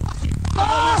pass.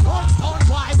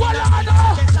 What I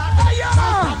know?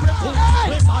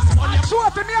 Hey,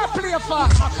 trophy me a play for.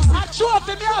 A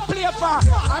trophy me a play for.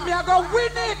 And me a go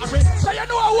win it. So you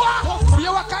know what?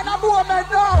 You what kind of moment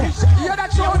now? You're the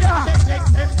trophy.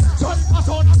 Just pass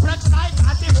on a French like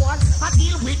at the wall. I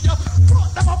deal with you. Put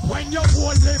them up when you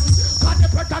hold them. Got the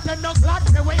protect them, no glad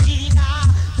the way in.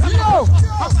 Yo!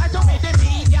 I'm going to make the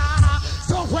media.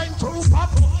 So when two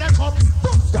pop up them up,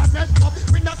 boost them up.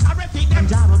 We not sorry them.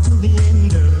 Jaro to the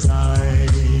end of time.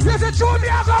 Listen to me,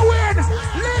 I go win.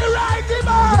 Leroy the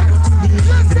man.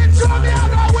 Listen to me, I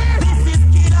go win. This is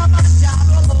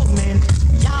Killamanjaro movement.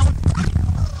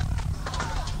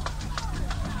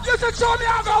 Listen to me, I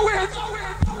go win.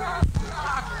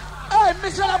 Hey,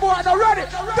 Mr. Laboy, are ready?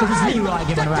 So this is Leroy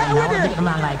giving right now. I want to get the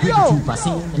man like Ricky Cooper, see?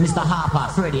 And Mr. Harper,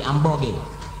 Freddy, and Buggy.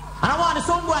 And I want the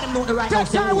son boy them know the right now.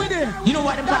 Take with him. You know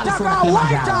what them call the son of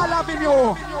Killamanjaro? I love him,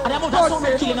 yo. And I'm about to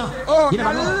son killing now. Oh, you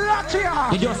never know.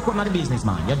 lucky. You just come at the business,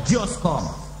 man. You just come.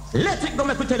 Let it go,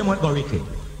 make we tell him what go, Ricky.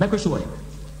 Make we show him.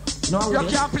 You know how you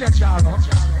can't play Jaro.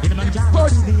 Killamanjaro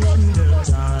to the end of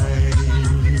time.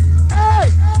 Hey!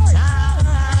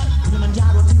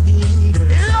 Killamanjaro to the end of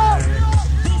time.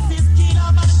 This is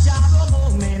Killamanjaro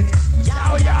movement.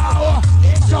 Yo,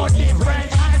 it's so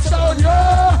different and so new.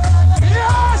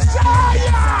 Yes,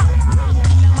 yeah!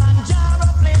 Killamanjaro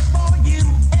plays for you,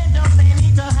 and nothing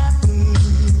need to happen.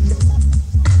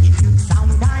 If you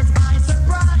sound guys by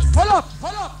surprise. Hold up.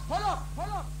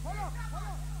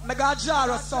 Me got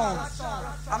Jaro sound.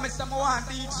 And Mr. Mohan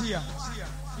DJ.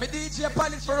 Me DJ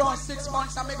pan it for around 6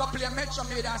 months and me go play Metro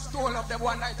Made and stole up them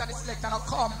one night and the selector now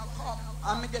come.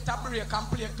 And me get a break and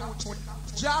play 2 tunes.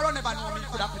 Jaro never know me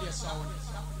could have played sound.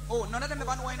 Oh, none of them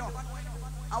never know I know.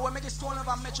 And when me get stole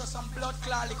over Metro some blood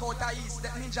clot lick out of east,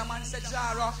 that ninja man said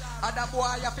Jaro, and that boy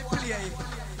have to play it.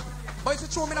 But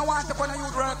it's true me no want to put a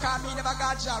youth work and me never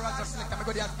got Jaro as a selector, me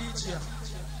go there as DJ.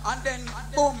 And then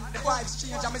boom, the vibes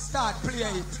change and me start play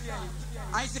it.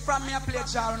 And you see from me I play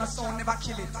Jaro and the sound never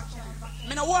kill it.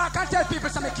 Me no walk and tell people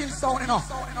say me kill sound, you know.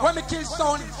 When me kill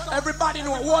sound, everybody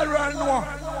know, whole world know.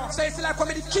 So it's like when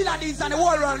me the killer these and the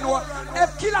whole world know.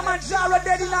 If Killamanjaro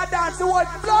dead in a dance, the whole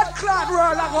blood clot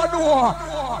world I go know.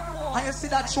 And you see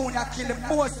that tune you kill the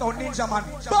most sound ninja man.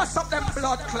 Bust up them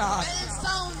blood clots.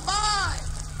 Sound boy,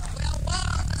 we are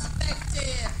well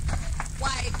respected.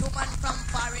 White woman from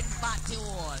foreign party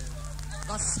wall.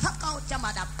 Go suck out your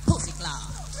mother pussy claw.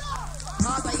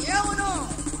 But you know,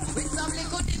 we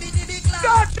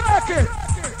jerk it.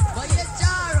 But you're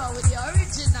Jaro with the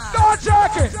original. Don't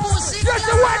jerk it. Just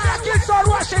the way that kids on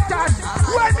Washington.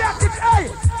 When that kids, hey.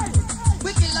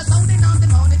 We kill a sounding on the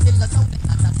morning, kill a sounding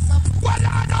on the sun. Well,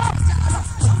 I know.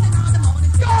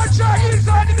 Don't jerk it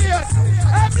on the beard.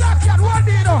 Hey, Black Cat, what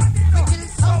do you know? We kill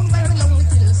sound when we love, we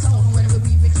kill sound when we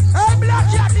kill sound. Hey, Black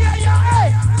Cat, yeah, hey.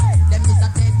 Them is a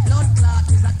dead blood clot,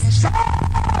 is a dead.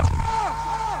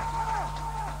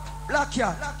 Black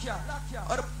Cat,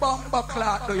 or the bomber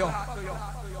clot do you?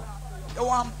 You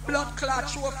want blood clot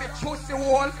show up your pussy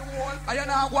wall? Are you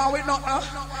not going with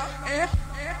nothing? Eh?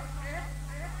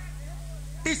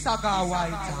 This a guy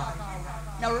white.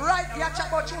 Now right here, chat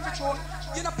about tune for tune.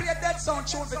 You know play dead sound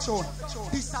tune for tune.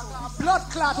 This a blood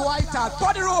clot white.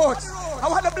 For the roads. I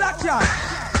want the Black Cat.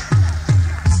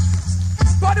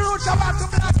 For the roads, I want the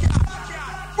Black Cat.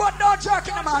 But don't jerk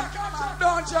it, man.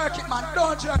 Don't jerk it, man.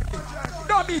 Don't jerk it.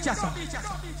 Don't beat yourself.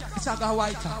 It's a guy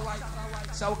white.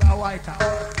 It's a guy white.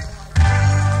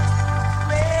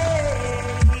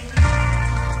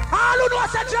 All who know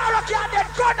say Jaro can't get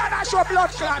gun and I show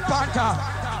blood clot Panther.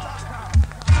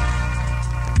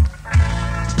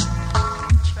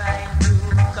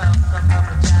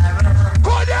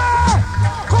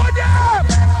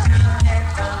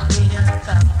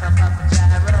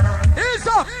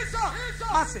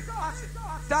 Massive.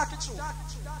 Dark it true.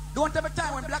 Don't every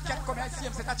time when Black Cat come here, I see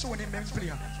him set a tune in them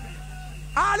player.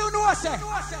 All who know say,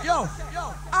 yo,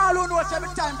 all who know say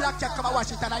every time Black Cat come to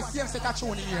Washington, I see him set a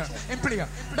tune in here, in player.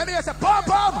 Maybe you say, pom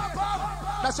pom.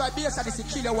 That's why BS at this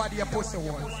kill you what your pussy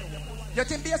was. You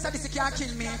think BS at this can't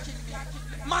kill me?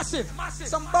 Massive.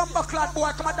 Some bumper clad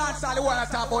boy come and dance all the while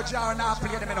and talk about Jaro and I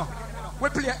play them, you know. We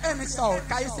play any sound,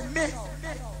 because you see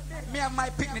me and my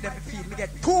picnic them feel, me get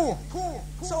cool.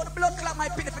 So the blood clot my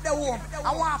picnic for the home.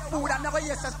 I want food, I never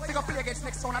hear us pick up play against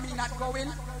next sound, I mean not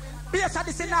going. Base of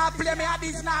this not play me,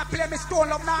 Addis not play me, Stone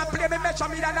Love not play me, Metro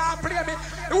Media not play me.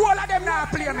 The whole of them not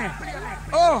play me.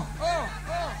 Oh.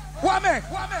 What me?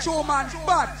 True man,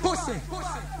 bad, pussy.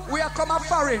 We are coming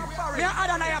foreign. Me and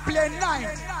Adam I are playing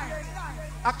night.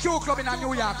 A Q club in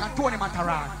New York and Tony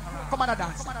Mantaran. Come on a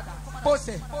dance.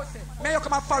 Pussy. May you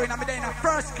come and foreign and me there in a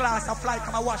first class of flight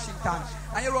come to Washington.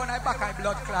 And you run a back and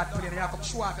blood clot plane. You have to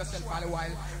show off yourself all the while.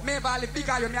 Me have all the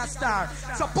bigger you, me a star.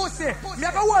 So pussy, me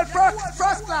have a whole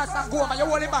first class and go and you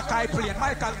hold the back I plane.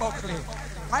 Michael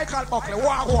Buckley,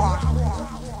 wah.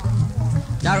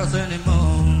 Jaro send him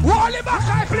home. Hold the back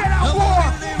I plane and go.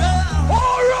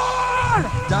 All right.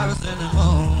 Jaro send him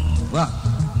home. Wow.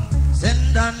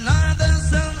 Send another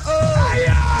son.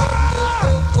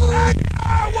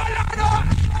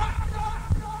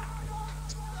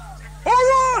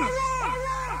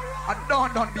 I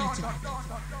don't beat it.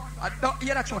 I don't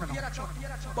hear that tune now.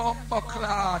 Bumper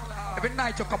clot. Every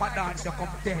night you come and dance, you come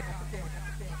dead.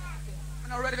 I'm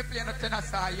not ready to play no tenor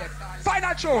side yet.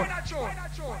 Final tune.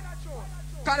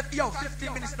 Yo,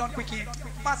 15 minutes done quickly.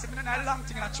 Massive, not a long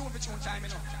thing in a tune for tune time, you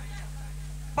know.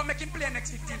 But make him play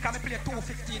next 15, can me play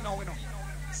 2:15 now, you know.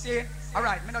 See?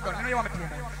 Alright, me not done. You know you want me to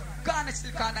play now. Garnet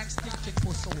still can't I'm stinking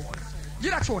post the wall.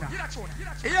 Hear that tune.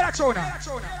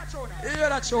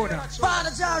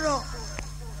 Father Jaro,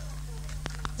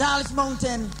 Dallas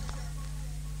Mountain,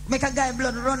 make a guy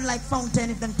blood run like fountain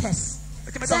if them test.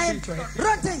 Say,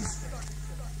 run things.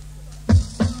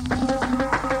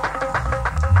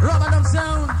 Rubber them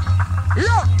sound.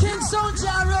 Yeah. King Sound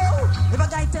Jaro. If a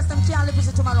guy test them, can't live with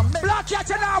it tomorrow. Black Cat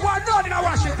and I want none in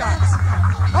Washington.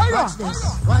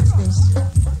 Watch this.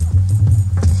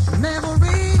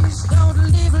 Memories don't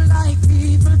live like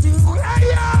people do. You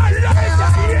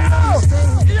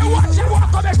watch it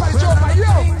walk on for the show, man.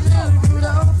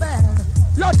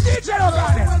 Yo, DJ no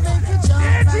got it.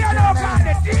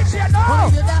 DJ no.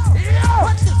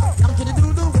 I'm gonna do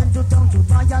the window down to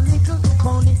buy a little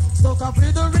pony. Soak up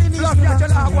with the rainy. Black Cat, you're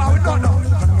not going with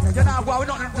nothing. You're not going with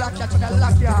nothing. Black Cat, you're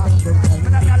lock you up.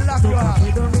 You're lock you up.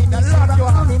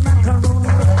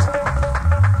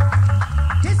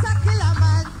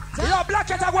 Yo, Black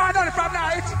Cat, I'm going on from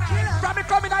night. From me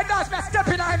coming, I dance, me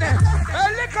stepping on there.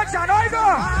 Hey, Lincoln John, how you go?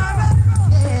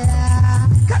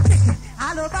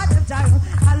 I love them, Jaro.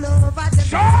 I love them.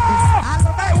 Sure! I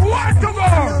want to go!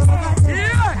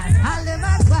 Yeah! I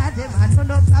never quite them, I don't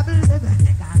know problem.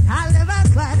 I never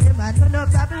quite them, I don't know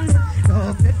problem.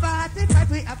 Don't play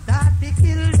 45, we have that to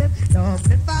kill them. Don't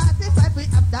play 45, we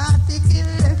have that to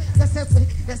kill them.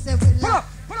 Yes, we love.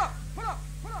 Pull up.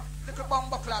 Little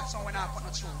bomber clock song when I put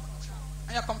no tune.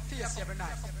 And you come face every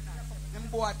night. Them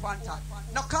boy Panther.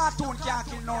 No cartoon can't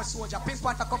kill no soldier. Pink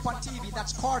Panther come on TV,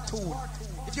 that's cartoon.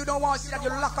 If you don't want to see that, you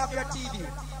lock off your TV.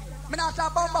 Me not a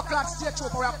bomber clock straight through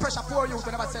for a pressure poor youth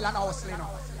who never sell an house, you know.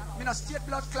 Me no state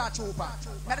blood clot trooper.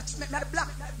 Me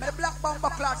the black bomber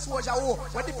clot soldier. Oh,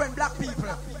 with different black people,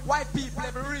 white people,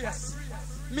 every race.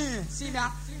 Me, see me,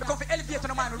 I come for elevate on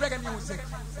the mind with reggae music.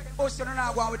 Oh, so no,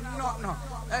 I go with nothing.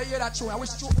 I hear that tune. I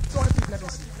wish to all the people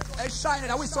listen. I shine it.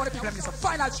 I wish all the people listen.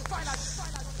 Final.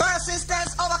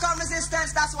 Persistence overcome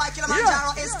resistance. That's why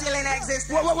Killamanjaro is still in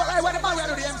existence. What the man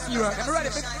do the MC work? I'm ready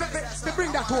to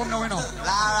bring that to him now, you know.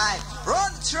 Alright,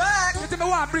 run track. You think I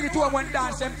want to bring it to him when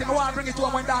dance? You think I want to bring it to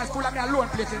him when dance? Full of me alone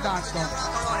play till dance now.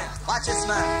 Watch this,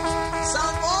 man.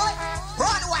 Sound boy,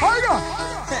 run away. How you go?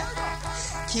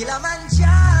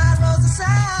 Killamanjaro's the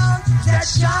sound that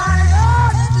shines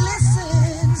and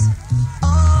listens,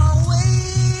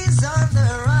 always on the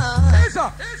run.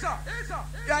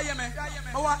 Yeah, man.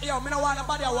 Me no want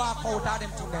nobody to walk out of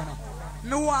them two there now.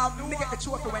 Me want me get the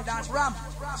trophy when dance ram.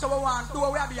 So we want do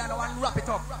what we have and I want to wrap it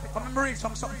up. But me read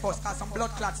some something first, cause some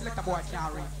blood clots select a boy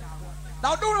can't read.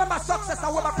 Now do remember Success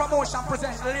and Weber Promotion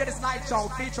presents the latest night show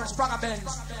featuring Spranger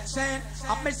Benz, saying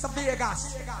I miss some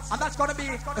Vegas. And that's gonna be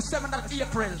the 7th of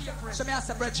April. So me I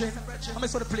say, Bridget, I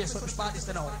miss the place what the spot is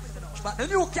to know. But the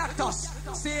new Cactus,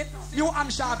 see, New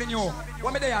Hampshire Avenue.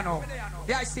 What me there now?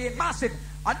 Yeah, I see it massive.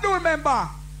 And do remember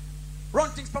Run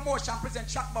Things Promotion present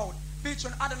Chatbout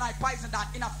featuring Adonai Poison Dot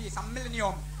Inner Face and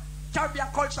Millennium Caribbean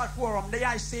Cultural Forum, the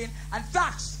I scene, and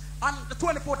that's on the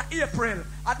 24th of April,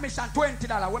 admission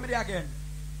 $20. When me there again.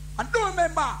 And do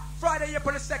remember, Friday,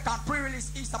 April 2nd,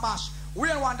 pre-release Easter Bash.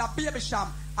 We'll want the Baby Sham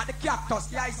at the Cactus,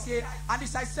 the I scene, and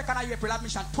this is 2nd of April,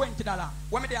 admission $20.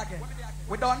 When me there again.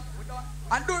 We done?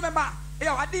 And do remember,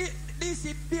 yo, at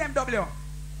DC BMW,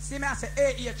 see me I say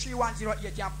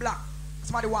AE3108, you're black.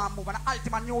 Somebody want to move, and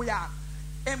Ultima New York,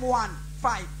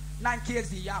 M159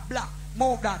 KZ, you're black.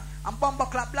 Move that. And Bomber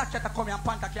Club Black Cat come here and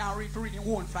Panther can't read reading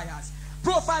one flyers.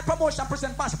 Profile Promotion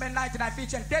present Bashman 99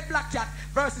 featuring Dead Black Cat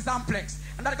versus Amplex.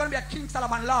 And that's going to be a King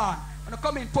Solomon lawn. And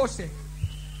come in pussy.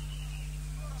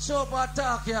 So but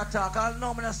talk here talk. I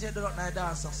know me not say do not night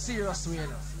dance. Serious way.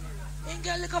 Ain't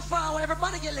get liquor forward.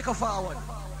 Everybody get liquor forward.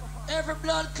 Every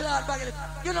blood clot bag.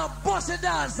 You know, boss a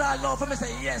dance all know for me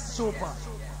say yes, super.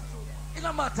 It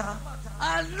don't matter.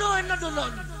 I know him not do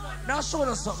nothing. Now show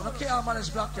us something. I can't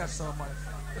manage Black Cat so much.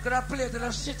 You could have played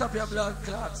and shit up your blood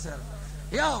clot self.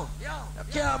 Yo, I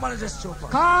can't manage this super.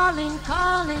 Calling,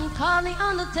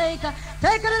 Undertaker.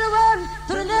 Take a little one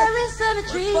to the nearest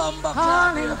cemetery.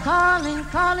 Calling,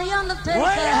 Undertaker.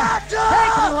 Take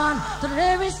a little one to the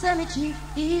nearest cemetery.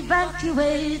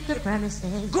 Evacuate the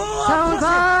premises. Go on,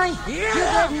 boy. You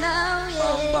get now,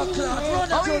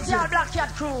 yeah. Oh, it's your Black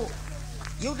Cat crew.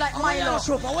 You like Milo,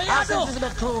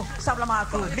 Elizabeth crew, Sablamar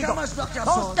crew. Big up.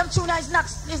 Oh, them tuna is not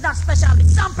special.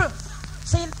 It's sample.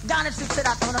 See, Garnet said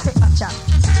that. I'm gonna take that chat.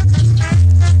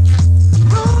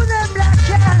 Rule them Black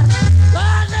Cat.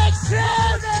 Garnet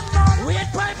said. Wait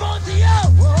by both of you.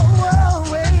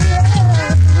 Whoa,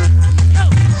 yeah.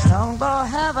 Strong boy,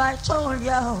 have I told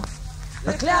you?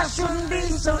 The class shouldn't be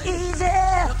so easy.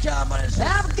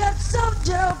 I've got some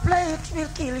jail plates will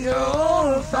kill your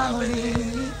whole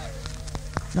family.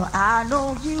 No, I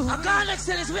know you. I'm gonna next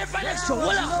to this way for next show.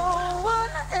 Hold on. No one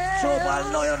else. So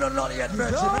I know you don't know yet,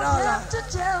 Virgin. You don't have to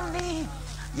tell me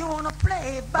you wanna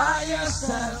play by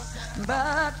yourself.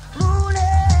 But rule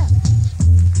it.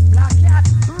 Black Cat,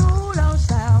 rule out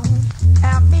sound.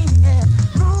 And me,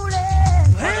 rule it.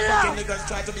 Fucking niggas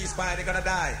try to be spy, they're gonna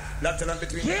die. Love to run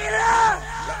between them.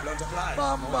 Love to fly.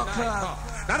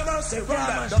 Now the man say, run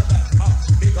that, done that.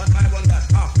 Big on my one that.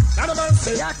 Now the man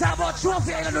say, you talk about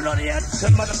trophy, I don't do nothing yet.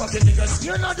 Them motherfucking niggas.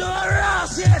 You not do a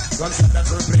ass yet. Gunshot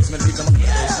that's a replacement, beat them up.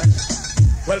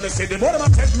 Well, they say the more them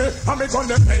take me, and me gun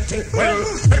them plenty. Well,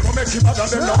 they gon' make you mad and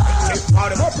them not plenty. All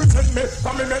them up pretend me,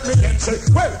 and me make me empty.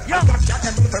 Well, I got Jack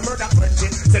and do for murder 20.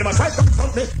 Say them a try to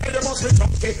confront me, and they must be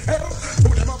junkie. Hell,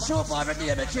 who them up? Show for every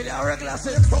day, me kill you, regular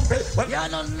say. Well, you're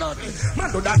not nothing.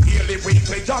 Man do that daily,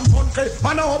 weekly, John Country.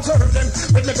 Man I observe them.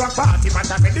 When me go party, man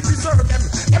I really deserve them.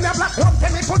 Give me a black one,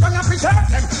 tell me put on and preserve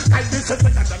them. I deserve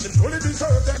them, and them truly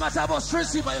deserve them. Matter about street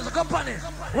sweeper, you're the company.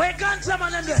 Where ganja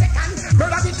man them there?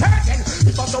 Murder detergent.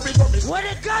 Where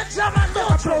the ganja man do?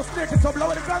 Close naked some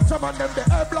low the ganja man them the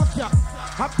air block ya.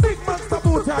 A big monster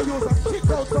boot I use and kick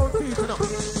out sound feet, you know.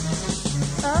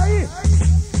 Aye.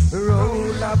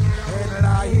 Roll up and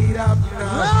light up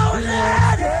now. Roll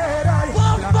it!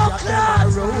 Bumbo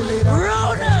class! Roll it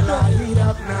up and light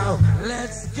up now.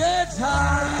 Let's get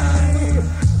high.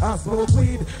 I smoke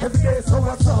weed every day, so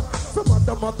what's up? Some of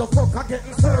the motherfucker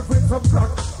getting served with some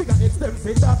crack. Bigger it's them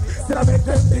say that, still I make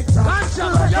them big time.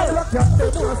 Look at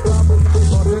them once come,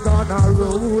 but we're gonna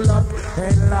roll up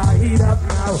and light up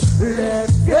now.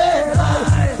 Let's get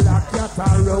high. Black Cat,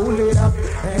 roll it up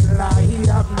and light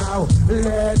up now. Now,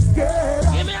 let's get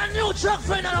Give me a new track,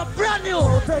 friend, and a brand new.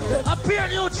 A pure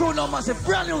new tune, no massive,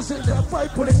 brand new single.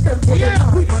 Yeah.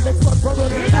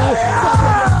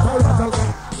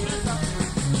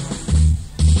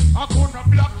 I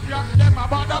couldn't block them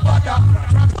about the border.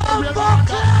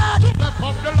 Step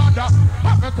up the ladder.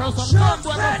 Have to tell some friends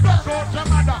when I step out your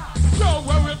mother. So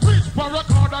when we preach for a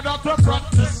corner that we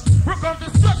practice, we're going to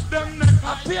stretch them neck. A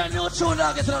pure new tune,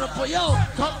 dog, it's on for yo.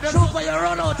 Super, you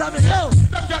run out of me, yo.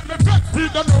 Them get me flexy,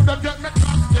 them know them get me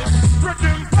classy.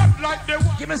 Freaking fat like they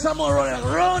want. Give me some more rolling.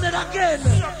 Round it again.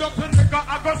 Shut up and nigga,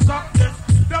 I go suck this.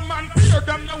 The man fear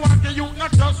them, they want the youth,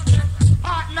 not justice.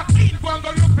 Heart not clean, go and go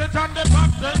look it on the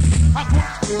boxes.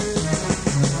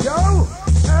 Yo,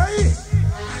 hey.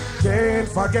 Can't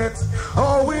forget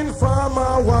how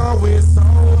informer while we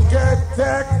sound get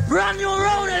tech. Brand new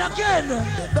round it again.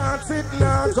 That's it,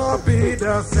 not gonna be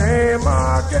the same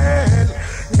again.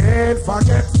 Can't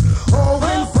forget how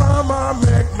informer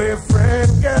make me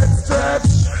friend get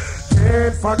stretched.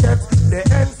 Can't forget the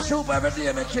end. Troop every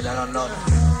day, me kill and none.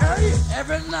 Hey.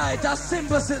 Every night, a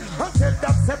simple sin. Until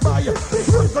that's a buy. You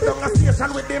go down a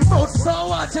station with the mouth. So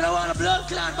what? You don't want a blood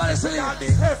clot by the sleep? The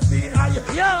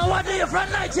FBI. Yo, what do you from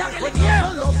night? You're killing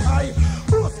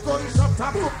you. Most guns up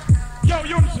top. Yo,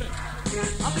 you say.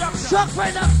 Shock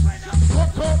right now.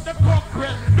 Cut out the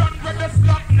concrete. Done with the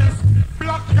slackness.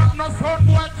 Black cat no son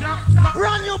boy can't.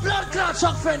 Run your blood clot,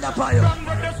 Chuck friend up on you. Done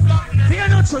with the slackness. Fear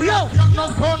not true, yo. Cat no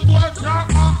son boy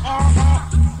can't.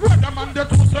 Where the man the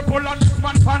two say pull and this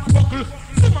man pants buckle.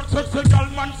 Someone sexy girl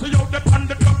man see out the pan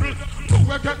the double. Who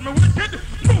will get me wicked?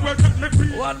 Who will get me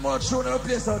free? One more tune and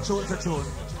replace our tune to tune.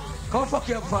 Come fuck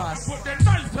you up fast. Put the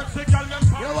nice sexy girl in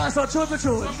pants. You want some tune to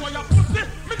tune? Some boy a pussy,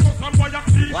 me know some boy a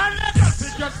clean. One leg. Just to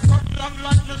get cut long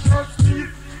like the shirt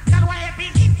sleeve. That's why I been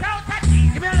in out at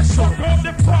me. Give me a song. Cut out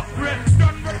the concrete.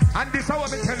 Done with. And this how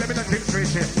me tell them in the thing straight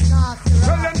shit.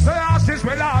 Tell them say ashes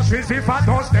will ashes if I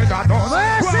don't stay that don't.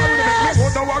 Well,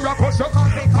 the warrior cause you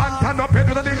Panther no pay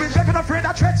to the living. They're afraid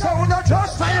that threats so not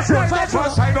just.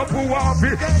 Sign up who want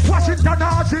it. Washington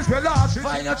ashes will ashes.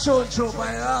 Find a tune,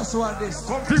 my last one this.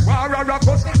 Come the warrior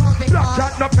cause Black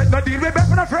cat no pay no deal with me.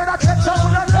 They're afraid that threats so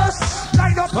not just.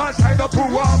 Line up and sign up who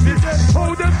want it.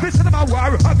 Hold them fish in my war.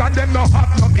 And them no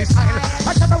have no missile.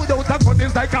 I shut without a gun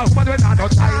is like a woman when I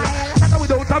don't die. Shut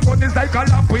without a gun is like a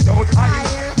lamp without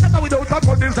eye. Shut without a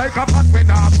gun is like a pot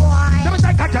when I'm boy. Them is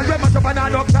like a cat when much up and I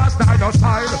don't class, I don't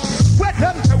style. Wet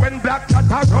them say when black cat a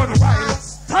run wild.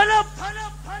 Turn up.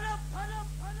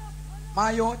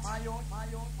 My youth.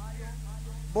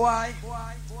 Boy.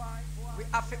 We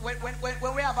have to, when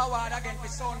we have a award again for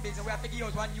sound business, we have to give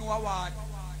out one new award.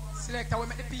 Selector, we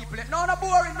make the people. No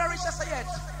boring, no rich as yet.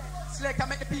 Selector,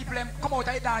 make the people come out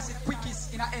and dance it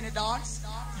quickest in any dance.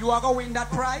 You are going to win that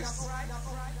prize.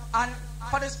 And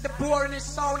for the boringest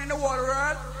sound in the whole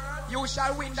world, you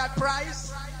shall win that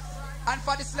prize. And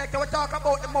for the selector, we talk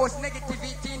about the most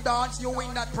negativity in dance, you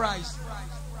win that prize.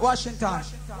 Washington.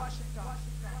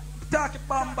 Talk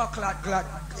about glad,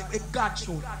 God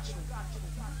show.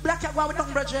 Black cat, what we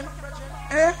done, brethren?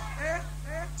 Eh?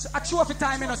 So a trophy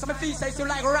time, you know. Some feel say you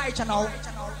like right now.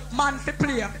 Man to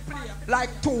play like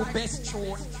two best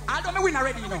tune. I don't win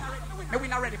already, you know. I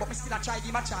win already, but I still try to give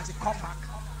him a chance to come back.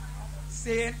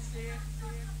 See?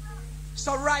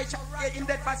 So right in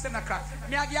that for 7 o'clock,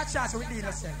 me I give you a chance to redeem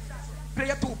yourself. Play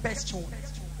your two best tune.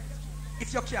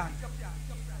 If you can.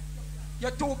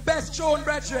 Your two best tune,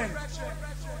 brethren.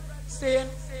 See?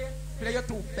 Play your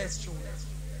two best tune.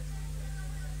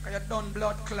 Because you done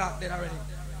blood clot then already.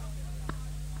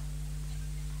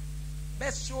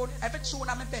 Best tune, every tune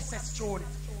I'm the bestest tune.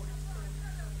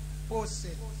 Post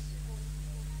it.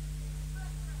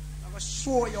 I'm going to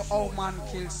show you how man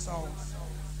kills sound.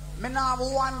 I now have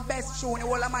one best tune, the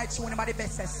whole of my tune, but the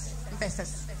bestest.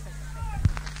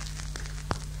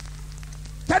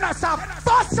 Turn us up,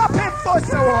 bust up him, bust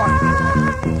the one.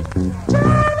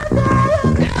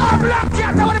 Black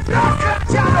cat, I want to black cat,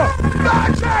 Jaro.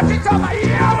 Don't jerk it over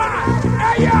here, man.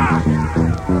 Hey, yeah.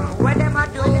 What them a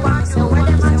do, so what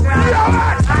them a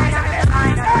try.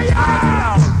 Hey,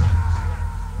 yeah.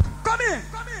 Come in.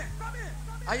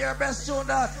 Are your best tune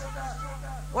that?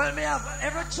 Well, me have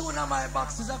every tune on my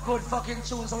box is a good fucking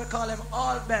tune, so we call them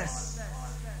all best.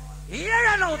 Here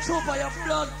you know, trooper, your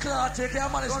blood clot. You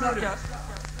can't manage black cat.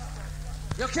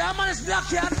 You can't manage black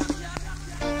cat.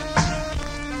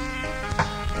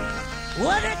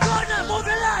 Where they go now? Move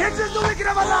the light. It is the wicked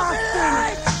of a last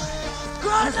thing. Go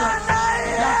on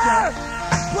here.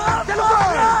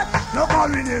 No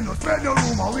calling in, no spread no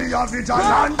rumor, we are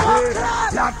vigilante.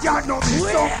 Black cat no be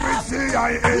stuck with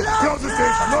CIA. Close the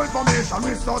station, no information,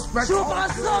 we suspect. Super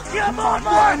suck your mama.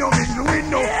 Why no in the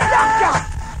window? Black cat.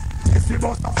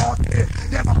 bust a 40.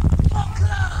 Them a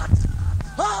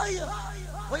Oh, yeah.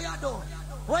 What you do?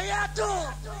 What you do?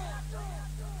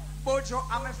 Bojo,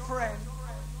 I'm a friend.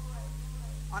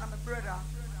 And I'm a brother.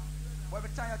 But every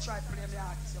time you try to play me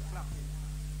artist, you flap it.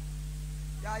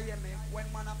 You hear me? When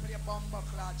man I play bomber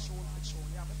clad tune for tune,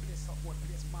 you have to play support,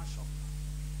 place mash up.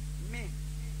 Me,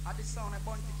 at the sound of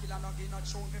Bounty Killer not getting no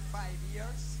tune for 5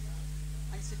 years.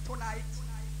 And you see tonight,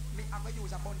 me I'm going to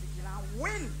use a Bounty Killer and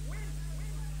win.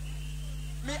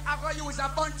 Me I'm going to use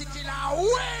a Bounty Killer and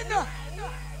win.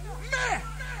 Me.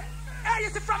 Hey,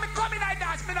 you see from me coming I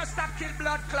dance, me not stop kill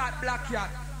blood clot black cat.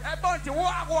 Hey Bounty,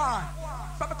 what one?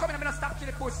 From me coming I not stop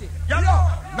killing pussy. Yo,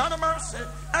 none of mercy.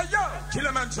 Hey yo,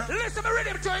 Killamanjaro. Listen, me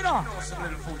ready to you know. Some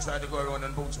little fool try to go around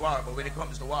and boots war, but when it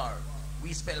comes to war,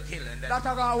 we spell kill and then. That's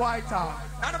a white talk.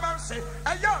 None of mercy.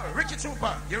 Hey yo, Ricky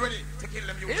Trooper, you ready to kill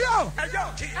them? You. Yo, hey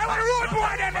yo, kill. I want to road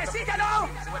boy them. They see that now.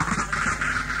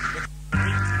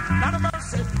 None of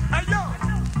mercy. Hey yo.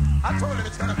 I told him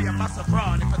it's gonna be a massive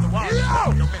brawl if it's a war.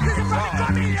 Yo, this is from the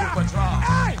coming here.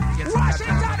 Hey,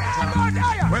 Washington,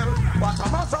 well, what a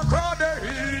massacre they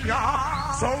here.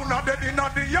 So now they in the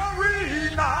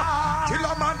arena.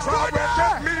 Killamanjaro will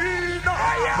get me now.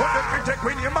 But the critic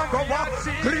when you man go walk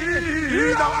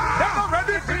clean. They're not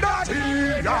ready for that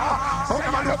here. So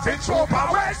them a look fit so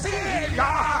power see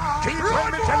ya. Keep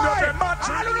on me tell you them a tree.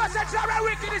 I don't know say Jaro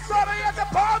wicked is over here to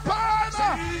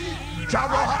Panther.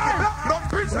 Jaro have the black non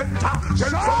presenter.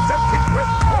 Tell some them kick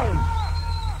with home.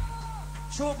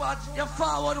 So bad, you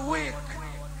forward weak.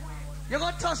 You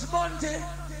gonna touch Bunty.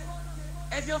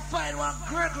 If you find one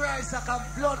Gregory Isaac and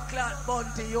blood clot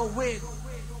Bunty, you win.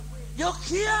 You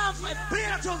can't play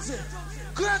a Jonesy.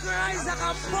 Gregory Isaac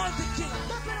and Bunty king.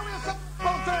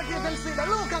 Panther give them see the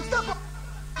look and stop.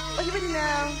 What you mean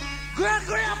now?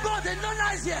 Gregory and Bunty, no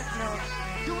nice yet. No.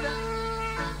 Do that.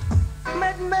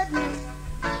 Med me.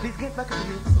 Please get back to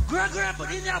me. Gregory and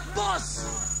Bunty in your bus.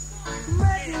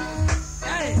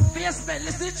 Hey, basement,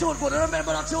 listen to the tune, but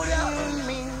remember that tune there.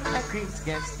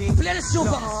 Play the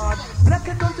super. Black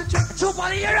and come to church. Super,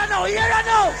 here I know, here I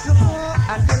know.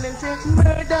 And tell them say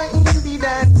murder in the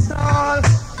dance hall.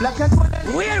 Black and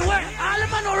wait, all the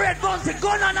man who red Bunty,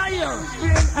 gun on a ear.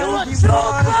 You want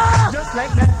super? Just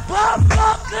like that. Pop,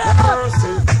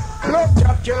 mercy. Blood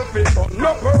clot kill people,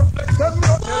 no perfect. Them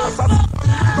not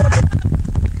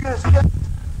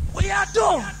what you do?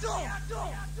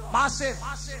 Massive.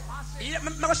 I'm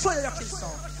going to show you your kill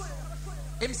song.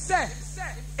 Him say,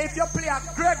 if you play a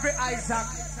Gregory Isaac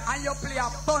and you play a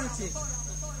Bunty,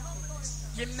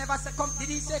 you never say, did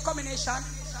he say combination?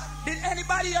 Did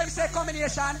anybody hear him say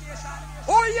combination?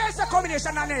 Oh, yes, a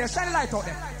combination on here. Shine light out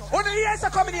there. Oh, yes, a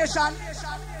combination.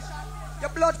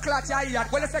 Your blood clot, you hear.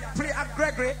 Well, let's say play a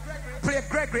Gregory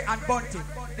and Bunty.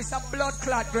 This is a blood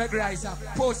clot Gregory Isaac.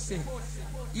 Pussy.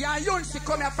 Yeah, you see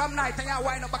come here from night and you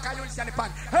wind up back and you see on the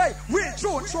pan. Hey, wait,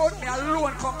 June, me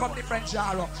alone come different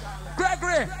Jaro.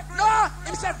 Gregory, no,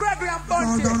 him say Gregory and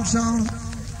Bunty.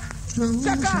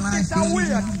 Check out this and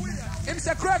weird. Him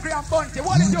say Gregory and Bunty.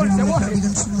 What is June say?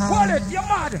 What it? You're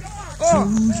mad. Oh.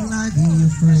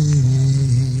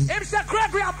 Him say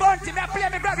Gregory and Bunty. Me play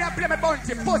me Gregory and play me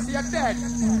Bunty. Pussy, you're dead.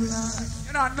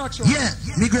 You know, I'm not sure. Yeah,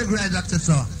 me Gregory Isaac said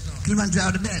so.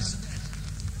 Killamanjaro the best.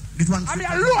 I'm here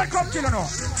alone come kill you now.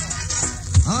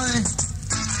 Alright.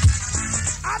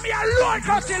 I'm here alone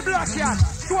come kill Black Cat.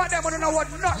 Two of them don't know what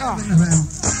not now.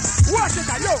 Watch it,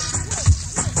 yo.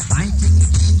 Fighting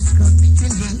against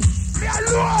corruption. Me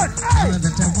alone. Hey.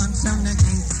 That I want some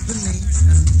against the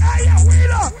nation. Hey,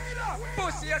 Wheeler.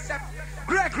 Pussy yourself.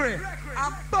 Gregory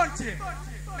and Bunty.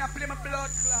 Now play my blood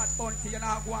clot Bunty. You're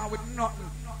not going with nothing.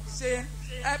 See?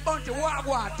 Hey, Bunty,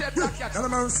 what? Tell Black Cat.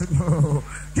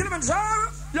 Killamanjaro.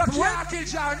 You can't kill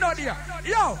Jaro, no dear.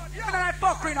 Yo, you know that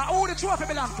fuckery now. Who the trophy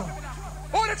belong to?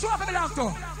 Who the trophy belong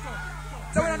to?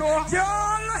 So we don't know.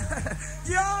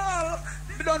 Y'all.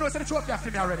 We don't know so the trophy have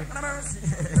me already. You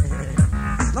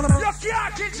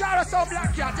can't kill Jaro, so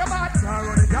Black Cat. You mad?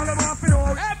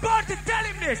 Hey, Bunty, tell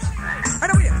him this.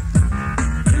 Anyway.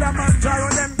 Killamanjaro,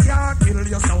 them can't kill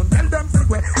your sound. Tell them to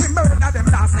go. We murdered them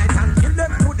last night and kill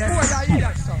them today. Who are you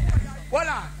that song? Hold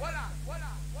on.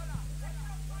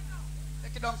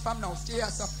 Take it down from now. Stay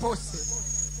as a pussy.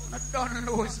 Don't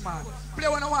lose, man. Play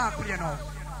when I want to play now.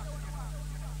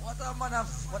 What a man of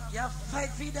what you fight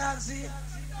for dancing.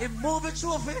 In moving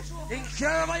trophy. In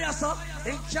carry by yourself.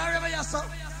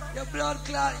 Your blood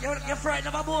clot. You're frightened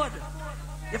of a board.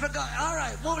 You forgot.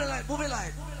 Alright, move it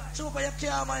like. Super, you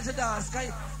can't manage to dance.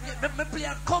 Me play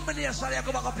a combination. You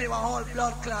go back and play my whole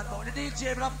blood clot. But the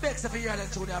DJ will have begs if you hear them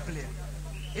tune they play.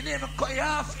 You never cut your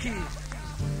half key.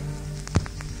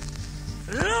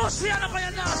 Loose your hand up on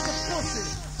your nasty pussy.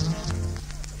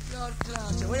 Blood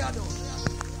clot, what you do?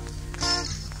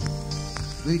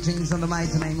 Greetings on the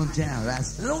mighty name of Jaro.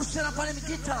 Loosen up on him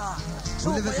guitar.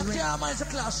 So you can't manage the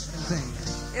clash.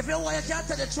 If you want, you can't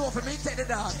take the trophy, me take the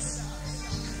dance.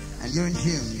 And you're in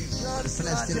tune. The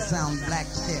celestial sound, Black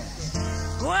Cat.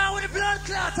 Go on with the blood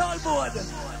clot all board.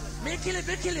 Me kill it,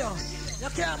 me kill you. You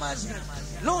can't manage me.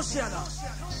 Loosen up.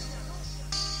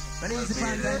 But easy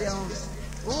Panther, yo.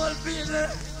 Whole beat.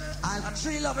 And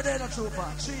 3 love there, no trooper.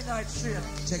 3 nights straight.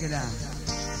 Check it out.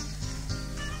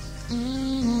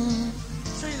 3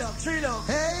 love.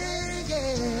 Hey,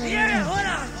 yeah. Yeah, hold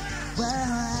on.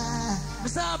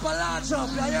 Mr. Apple large up.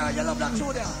 Yeah, you love that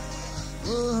tune there.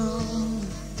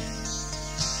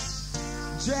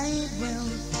 Drain will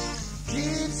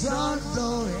keeps on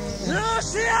flowing.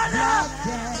 Luciana!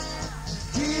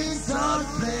 Keeps on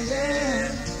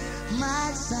playing.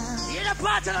 My sound. You're the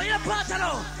partner.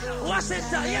 What's it?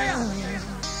 Yeah.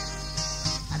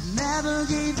 I never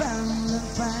gave up the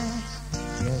fight.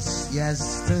 Just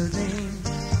yesterday,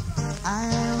 I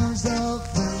was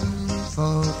hoping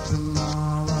for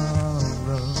tomorrow.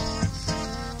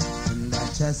 And I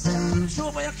just am.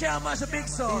 Sure, but you can't match a big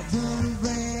sound.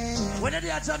 When they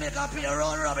are Jamaica, play a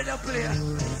round robin and play.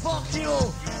 Fuck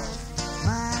you.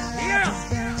 Here.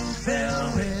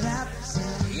 Filled with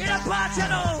absence. You're the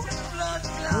partner. Blood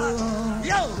clot.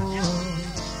 Yo.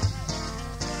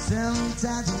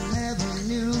 Sometimes I never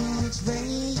knew which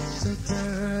way to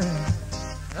turn.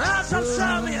 That's what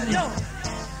I'm saying, yo.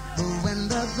 But when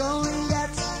the going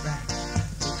gets right,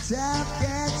 the top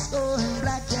gets going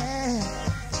black, yeah.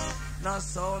 No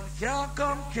sound can't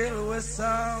come kill with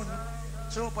sound.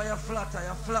 Trooper, you're flat.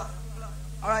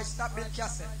 Alright, stop being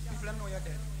cassette. People know you're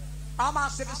dead. I'm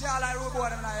massive, you see all I road boy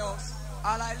in my house.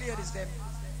 All I ladies them.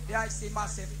 They I see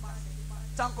massive.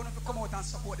 Thank you for come out and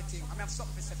support the team. I have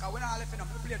something to say. Because when I left in, I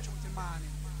play tune till morning.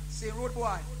 See, road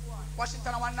boy.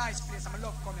 Washington is one nice place. I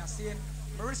love coming here. See, I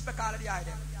respect all of the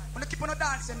items. When you keep on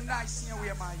dancing nice in your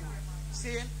way, man, you.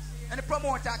 See, and the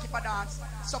promoter keep a dance,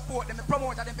 support them. The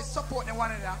promoter them be support them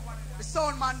one another. The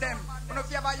sound man them. When you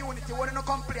have a unity, when you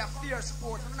come play a fair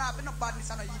sport, you don't have no badness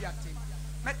and no idiot thing.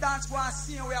 My dance go and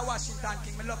see where Washington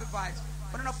King. I love the vibes.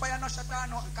 But no fire, no shut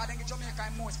down, nothing. Because then Jamaica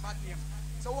is most bad name.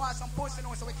 So we want some posts, you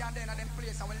know, so we can then at them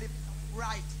place and we live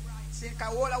right. See,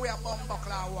 because all the way a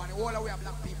bumbuckler one, all the way a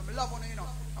black people. I love one, you know.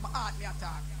 I'm a heart me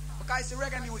attack. Because I see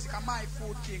reggae music and my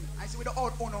food king. I see with the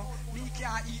old owner, me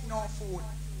can't eat no food.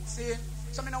 See,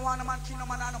 so I don't want a man king, no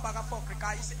man, no bag of fuck.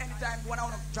 Because you see, anytime when I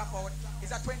want to drop out,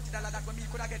 it's a $20 that when me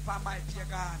could get for my pay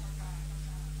gone.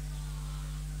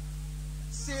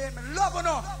 See, I love you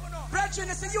know. Brethren,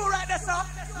 you see you right there, sir.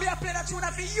 Me I play that tune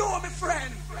for you, my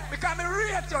friend. Because I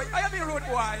rate you. I am a road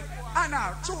boy. And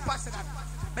now, 2%.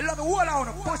 I love the whole of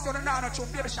you. Post you on the now,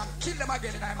 baby sham. Kill them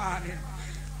again in the morning.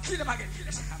 Kill them again.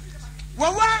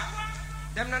 What?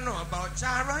 Them don't know about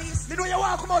Jaro. You know you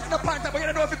want to come out in the Panther, but you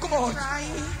don't know if you come out.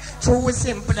 Too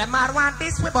simple, them all want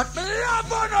this way, but me love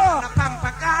you know. The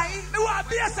pamper guy. Me want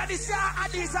base of this year,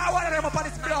 and these are one of them up on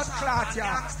this blood clot,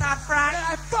 yeah. Start Friday.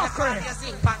 I fuck her.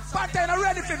 Panther not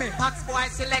ready for me. Pax boy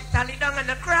select and he don't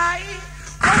gonna cry.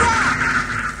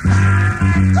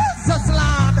 So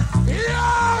slam. Yo!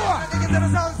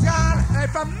 Hey,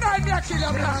 from 9 years, kill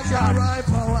your blood,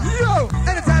 yo!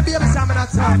 Anytime baby Sam in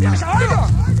that song.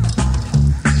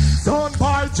 Son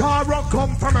boy Jaro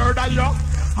come from murder yo.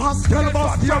 Hostel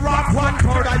bust your rock one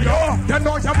murder yo. You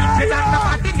know you're wicked and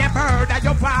nobody never heard of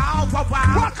you. Wow.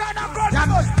 What kind of gun? A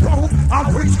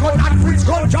which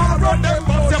gun Jaro them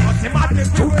bust your must him at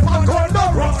this 2 gun no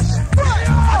rush.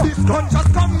 This gun just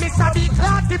come miss a big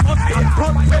clot. The bust and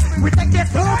gun we take it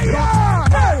to a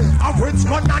which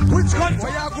gun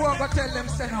Where you go and go tell them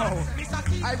say no.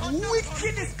 I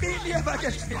wickedest behavior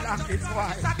against me like this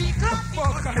why.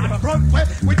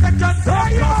 We take your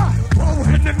fire. Oh,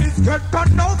 enemies get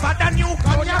gone over the new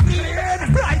gun you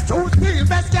clean. Right to steal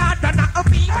best yard than a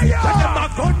beat. Tell them a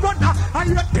gun runner and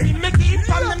your team make it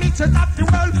from the mixes of the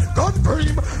world. Gun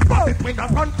cream. But it when I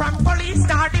run from police,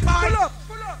 start the boy.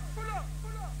 Pull up.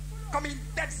 Come in,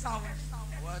 dead sound.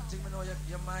 One thing I know,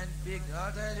 your mind big.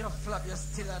 All day you flap, you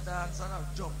still a dance and I'll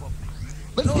jump up.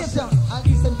 But get down, I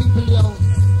need some people down.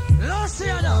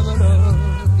 Luciana!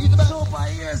 So for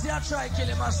years you try kill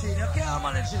the machine, you can't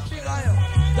manage it. Big on you.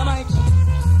 Come on,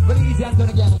 but easy and done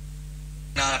again.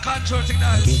 Now the control thing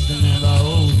now.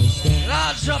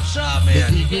 Large up, sharp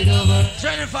man.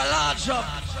 Jennifer, large up.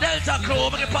 Delta Crew,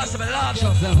 make it possible, large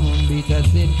up.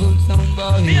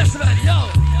 Yes, man, yo.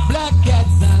 Black cat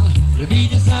sound, the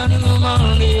beat the sound in the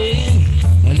morning.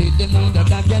 I let them know that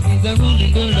Black cat is a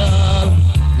ruling the love.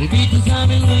 The beat the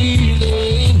sound in the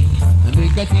evening. And we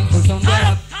got in for some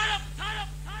love.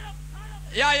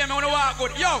 Yeah, yeah, me wanna walk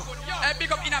good. Yo, hey,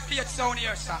 big up in a plate sound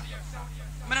here, sir.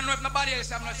 I don't know if nobody else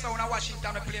have no sound in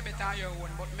Washington, we play better on your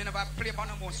own, but I never play on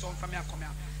no more sound from here come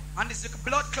here. And this is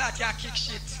blood clot, you kick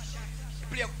shit. You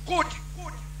play good,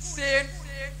 sane,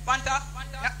 Panther.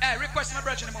 Hey, request my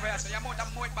brother over here, so you mount a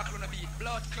mouth back on the beat.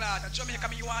 Blood clot, and Jamaica,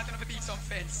 me you want to beat some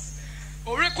fence.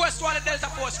 Oh, request to all the Delta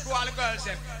Force crew, all the girls,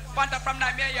 them. Panther from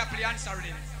night, me you play answer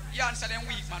them. You answer them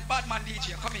weak, man. Bad man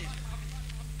DJ, come in.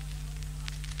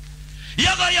 Yo,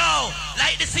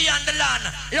 like the sea and the land.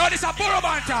 Yo, this a Burro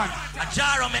Bantan. A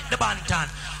Jaro make the Bantan.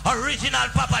 Original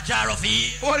Papa Jaro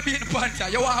fee. All be in Panther.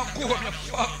 You want to go, you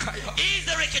fucker. He's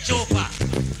the Ricky Chopper.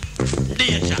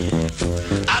 Danger.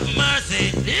 Have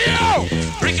mercy. Yo!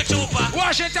 Ricky Chopper.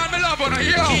 Washington, me love on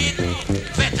you. Kid.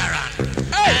 Veteran.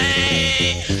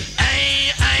 Hey.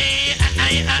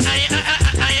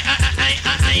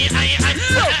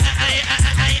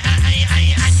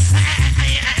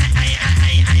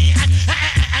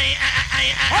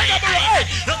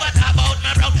 No matter about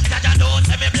my brown, that I don't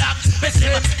say me black. Me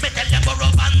slim, me tell them Burro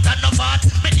Bantan no fat.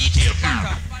 Me DJ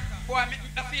boy,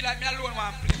 I feel like me alone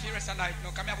want to play for the rest of the night. No,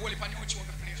 come here, hold it on new tune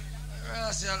to play.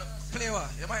 Play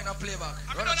what? You might not play back.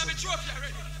 I'm done, I'm a trophy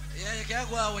already. Yeah, you can't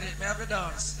go out with it. Me have to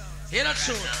dance. Hear that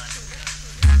tune.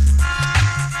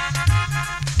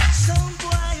 Some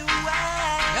boy,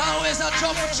 why? You always a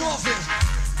trophy.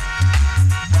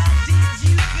 Why did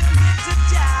you commit to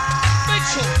die? Big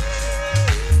tune.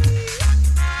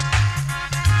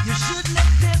 You should let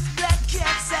this black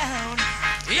cat sound.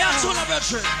 Yeah, tune up your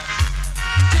trip.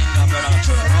 Think of your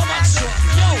trip. Romance trip.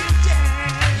 Yo.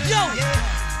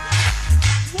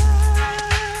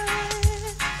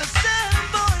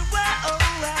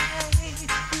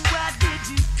 Why did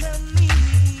you come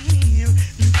here?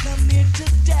 You come here to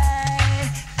die.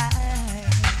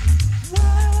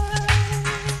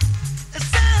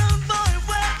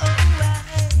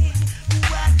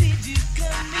 Why did you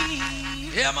come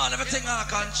here? Yeah, man, everything under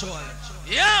control.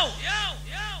 Yo.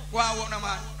 Wow, no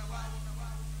man.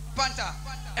 Panther,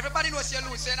 everybody knows you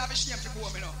lose, so you have a shame to go,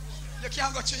 you know. You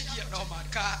can't go to the gate now, man,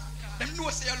 because them know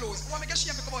say you lose. Why make a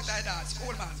shame to come out like that?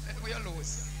 Old man, let me go you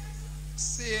lose.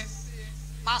 See,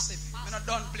 massive. I'm not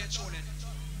done playing tuning.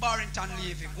 Barrington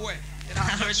leaving, boy.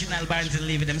 Original Barrington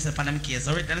leaving themselves on them case.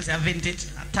 Original say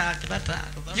vintage. Attack.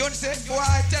 You say, boy,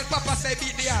 tell Papa say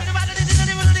beat the ass.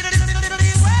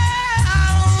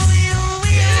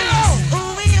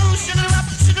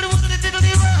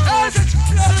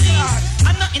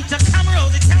 I'm not into camera,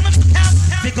 the camera to count.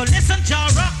 They go listen,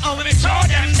 Jaro, oh, we throw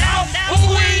them down.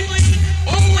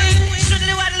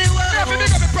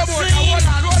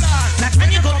 Like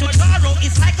when you go to Jaro,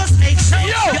 it's like a stage show.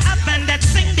 You have band that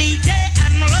sing DJ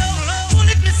and roll.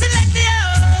 Let me select the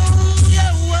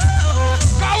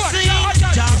See,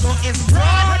 Jaro is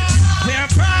broad, we're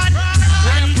broad,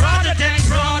 and broader than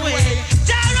Broadway.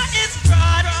 Jaro is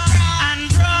broad,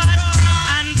 and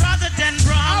broader than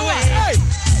Broadway.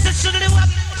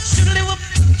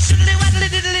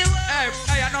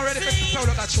 Hey, I'm not ready to play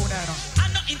that tune there now.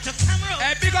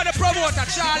 Hey, big on the promoter,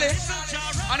 Charlie,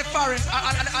 and the foreign,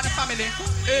 and the family.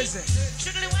 Easy.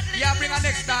 Yeah, bring a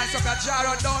next dance up at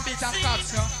Jaro, don't beat and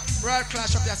cops, no? Royal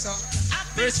clash up there, so.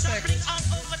 Respect.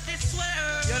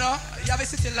 You know, you have a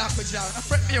city lock with Jaro. Don't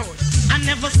fret me out. I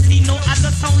never see no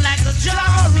other sound like the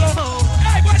Jaro.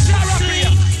 Hey, where's Jaro up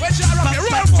here? Where's Jaro up here?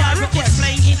 Roll for request.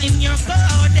 Playing in your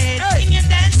body, in your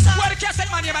dance. Where the cassette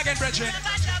man name again, brethren?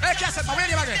 Hey, cassette man, where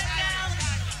name again?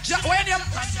 Where name?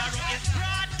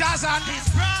 Tarzan.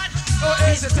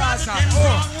 Oh, is it Tarzan?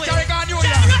 Oh, Carrigan, you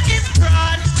here?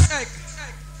 Hey,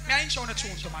 I ain't showing a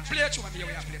tune to man. Play a tune and here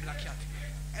we are play Black Cat.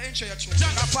 I ain't show you a tune.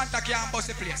 Panther can't bust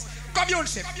the place. Come on,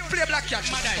 say, play Black Cat.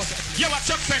 You a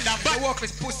Chuck Fender, but you walk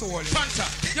with pussy hole. Panther.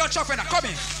 Yo, Chuck Fender, come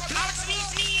in.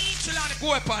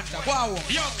 Go Panther, go home.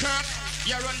 Yo, Kirk,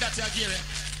 you run that here, Gary.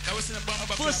 That was in the bomb.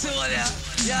 Pussy hole, yeah.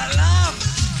 Yeah, love.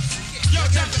 Yo,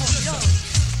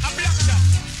 I'm Black Cat.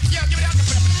 Yo, give me that.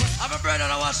 I'm a brother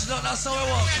that watch it, that's how we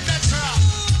walk.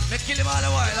 They kill him all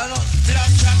the while, I know.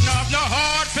 Black Cat no have no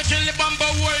heart for kill the bomber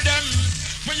hold them.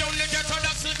 We only get a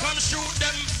that we come shoot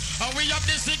them. And we have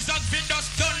the zigzag we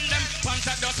just done them.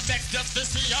 Panther just vex just to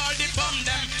see all the bomb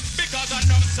them. Because I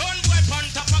know son boy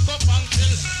Panther pack up and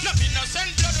kill. No innocent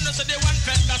blood, no say they want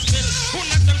Fender spill. Who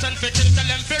not them send for kill, tell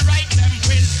them for right them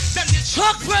will. Them this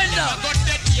Chuck Fender. Got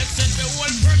dead yes, said the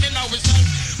whole world in our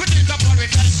self. We think up all we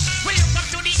can. We look up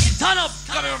to the turn up,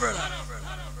 come here, brother.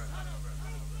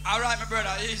 Alright, my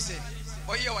brother, easy.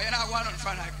 But yo, you're not going on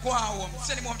front. Go on home,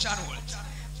 send him home channel.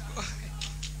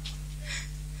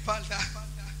 Panther,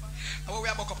 how we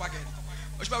are back up again?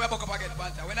 Which way we are back up again,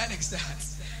 Panther? When I next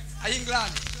dance?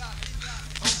 England.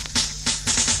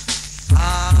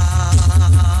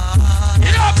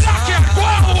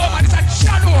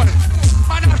 alone.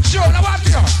 Man of show, now what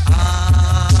you?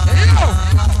 Yo!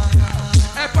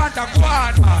 Hey, Panther, go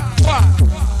on, man. Go on.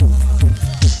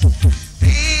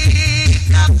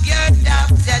 Pick up your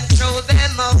doubts and throw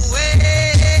them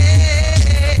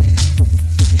away.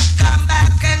 Come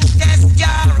back and test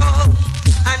Jaro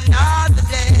another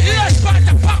day. Yes,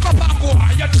 Panther, pack up and go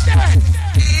on. You're dead.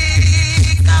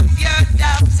 Pick up your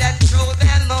doubts and throw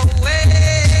them away.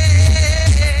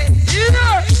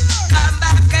 Yeah. Come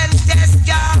back and test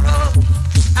Jaro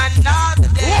another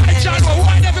day. Why, Jaro?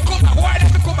 Why never come back? Why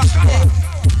never come back?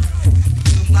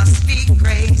 You must be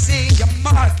crazy. You're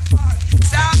mad.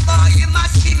 Some boy, you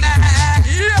must be mad.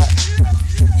 Yeah.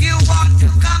 You want to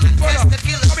come and test the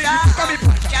killer star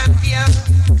champion.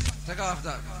 Take off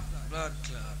that blood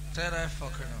clot. Tell that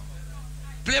fucker now.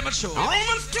 Play my show.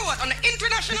 Roman Stewart on the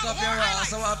international. Pick up your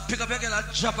ass. I want to pick up your girl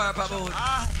and drop her up a boat.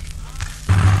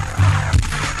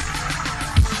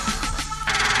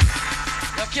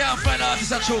 You can't find out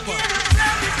this a trooper.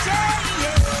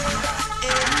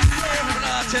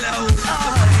 Nah, tell you who.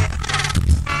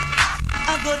 I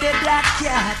go the black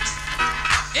cat.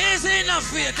 Easy enough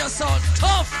for you to sound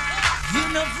tough. You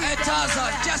know, hey,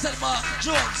 Tarzan, Jason Mark,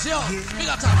 Jones, yo, we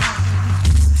got time.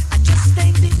 I just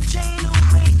take this chain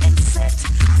away and set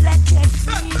black cat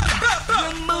free.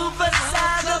 Remove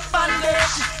aside the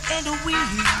bondage and the wheel.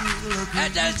 Hey,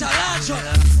 Delta Lacho.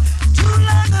 Too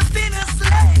long I've been a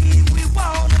slave. We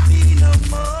wanna be no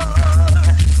more.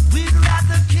 We'd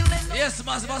rather kill and Yes,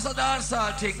 must a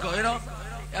dancehall thing go, you know.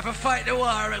 You have to fight the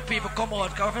war when people come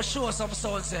out, because if you show some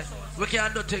sound set, we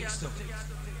can do things too.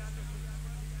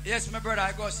 Yes, my brother,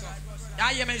 I go so.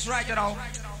 I hear me is right, you know.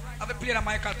 I've been playing a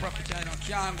Michael Prophet, you know.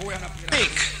 Can't go and play.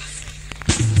 Big.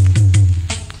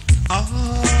 Oh,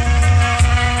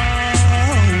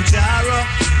 Jaro.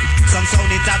 Some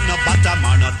sound it have no bottom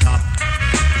or no top.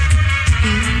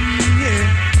 Yeah.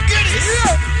 Get it.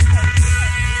 Yeah.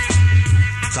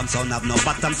 Some sound have no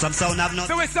bottom, some sound have no.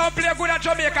 So we sound play good at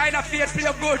Jamaica, in a faith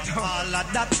play good. All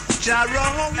of that,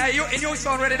 Jaro. Hey, you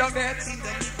sound ready down there?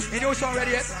 You sound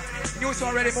ready yet? You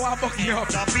sound ready, more buck you up.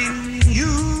 Stopping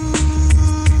you.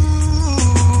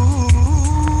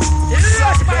 Yes,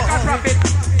 Michael Prophet.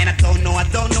 And I don't know.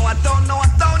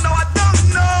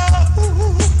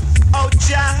 Oh,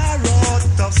 Jaro,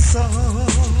 the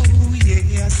soul,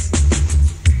 yes.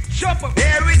 Jump up.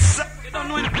 There is. You don't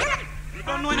know anything. You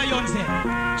don't know anything, you say.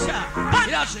 Sure.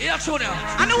 You're true now.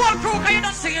 And the whole crew, can you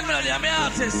not singing melody? I'm an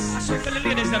artist. I should tell the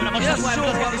ladies that I'm yes, true,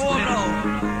 but go now.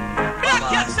 Black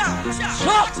cat sound.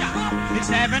 It's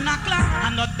 7 o'clock,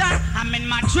 I'm not done. I'm in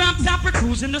my drop top, we're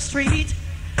cruising the street.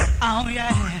 Oh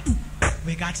yeah.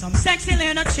 We got some sexy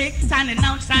little chicks standing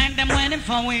outside, them waiting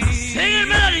for we. Singing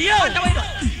melody, yo.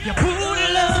 You pull the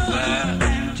love,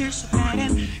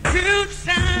 anticipating. Cute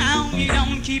sound, you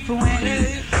don't keep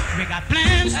waiting. We got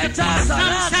plans to touch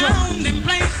some sound in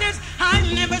places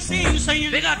I've never seen. So you.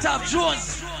 We got top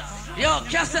Jones. Yo,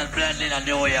 Castle blending in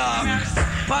New York.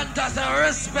 Panther and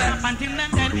respect. Panther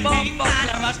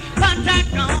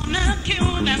gonna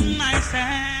kill them nice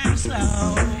and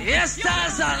slow. Yes,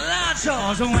 Tarzan Lacho. I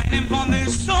was waiting for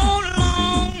this so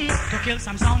long to kill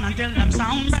some sound until them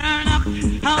sound burn up.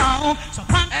 Oh, so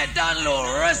Panther. Hey, down low,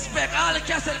 respect. All the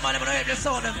Castle money, but I have the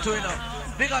sound them too, you know.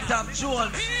 We got top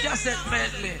Jones, Cassette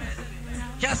Medley,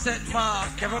 Cassette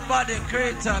Mark, everybody,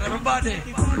 Creighton, everybody.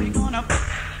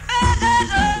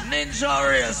 Ninja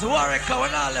Race, Warwick,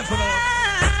 we're not left alone.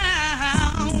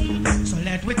 So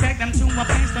let we take them to a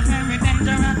place that's very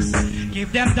dangerous.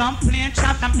 Give them dumpling,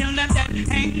 chop until them dead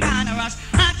ain't gonna rush.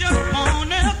 I just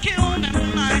wanna kill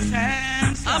them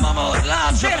myself. I'm about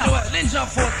large, Ninja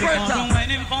Fort, Creighton.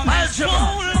 Waiting for me so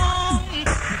long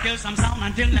to kill some sound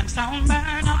until them sound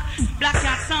burn up. Black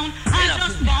cat sound, I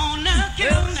just wanna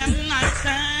kill them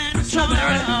myself.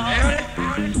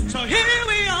 So here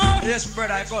we are. Yes,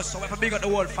 brother, I go. So we have a big up the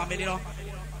whole family, you know.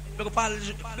 Big up all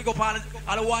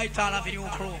the White Hall Avenue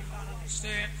crew.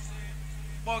 See,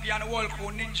 Buggy and the whole crew,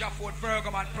 Ninja Fort,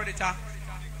 Bergman, Predator.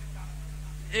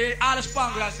 All the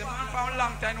Spanglers, man, for a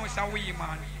long time, know it's a wee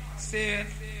man. See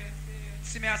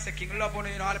me as a king, love on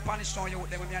you know, all the Spanish song you with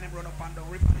them, when me and them run up and down,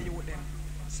 rip on you with them.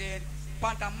 See,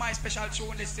 Panther, my special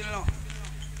tune, they still know.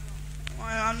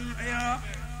 You know.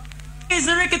 It's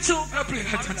a Ricky 2.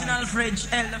 Original Fridge.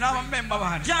 Now I'm a member,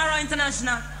 man. Jaro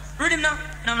International. Read him now.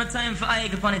 And I'm not time for I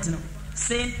upon it, you know.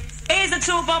 See? He's a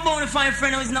trooper, bonafide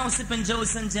friend who is now sipping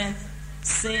Joe's and Jen.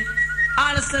 See?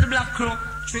 All the said black crew.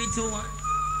 3, 2, 1.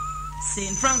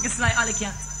 See? Frank is like Alley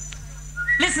Cat.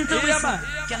 Listen to this. Can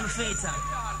be fatal.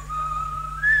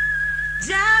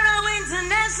 Jaro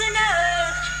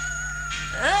International.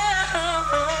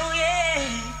 Oh, yeah.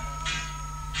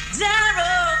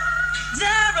 Jaro.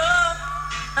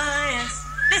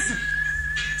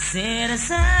 See the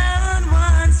sound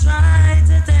once tried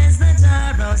to test the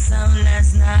Jaro sound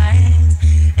last night,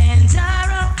 and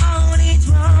Jaro only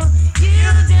drove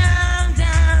you down,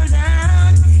 down,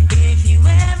 down. If you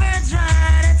ever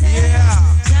try to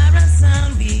test Jaro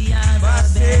sound, we are the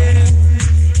best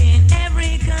in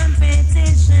every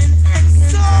competition and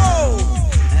control.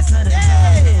 That's what the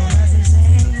Jaro was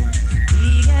saying. We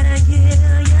gotta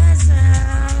kill your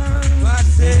sound.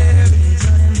 What's it?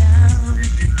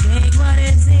 Take what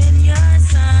is in your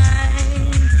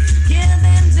sight. Kill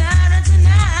them down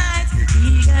tonight.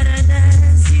 We gotta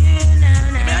dance you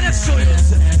now. Man, let's show you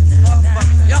this.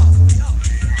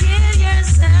 Kill your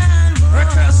sound, boy.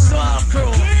 Request to our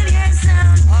crew. Kill your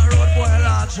sound. Our road boy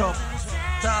large up.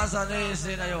 Thousand days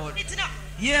in a youth.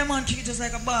 Yeah, man, kick it just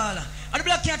like a baller. And the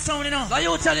Black Cat sound, you know. Now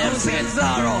you tell him singing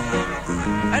Jaro.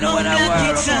 I know when I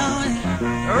Black work.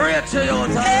 Rate to you, I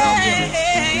love you.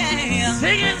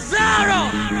 Singing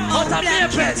Jaro. Out of Black the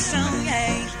Cat bed. sound,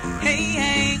 hey, hey,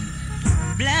 hey.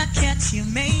 Black Cat, you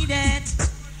made it.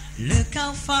 Look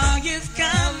how far you've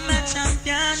come, a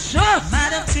champion.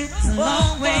 Might have took a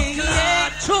long way, yeah.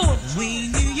 We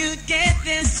knew you'd get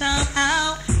this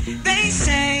somehow. They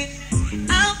say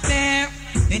out there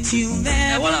that you'll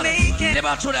never make it.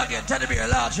 Never show that again. Tell me a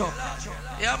large up.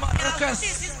 Yeah, man.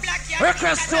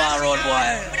 Request to our road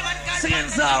boy. Singing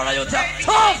Jaro. You talk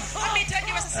tough.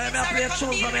 I'm going to play a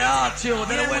tune from my heart, too.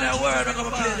 Then when I word, I'm going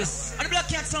to play this. And the Black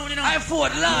Cat sound, you know. I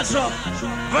fought large up.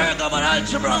 Virgo and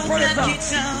Algebra. Predator.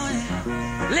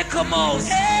 Little Mouse.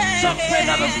 Chuck Penn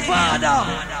of a father.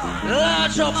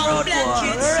 Large up road boy.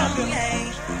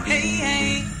 Hey,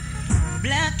 hey.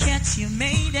 Black Cat, you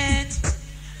made it.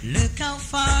 Look how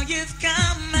far you've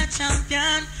come, a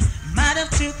champion. Might have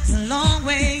took a long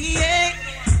way, yeah.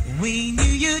 We knew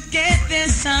you'd get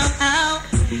this somehow.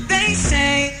 They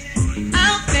say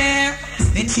out there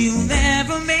that you'll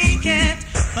never make it,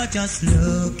 but just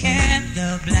look at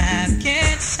the Black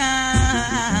Cat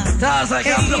sound. That's like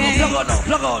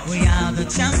plug out. We are the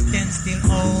champions, still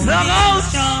holding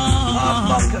strong.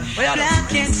 Black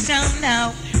Cat sound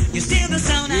now. You still the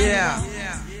sound now. Yeah.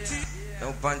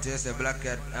 Don't Panther say Black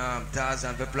Cat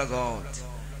Tarzan to plug out.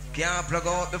 Can't plug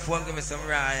out before give me some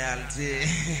royalty.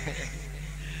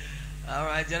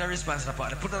 Alright, you're not responsible for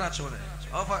that. Put on that tune.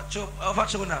 Over tune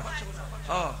now.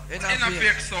 Oh,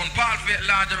 Innovate sound, Paul Fate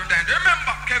large every time.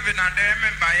 Remember Kevin and they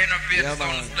remember Innovate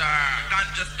sound star.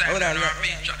 Can't just stay on our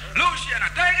feature. Luciana,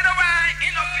 take it away.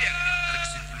 Innovate.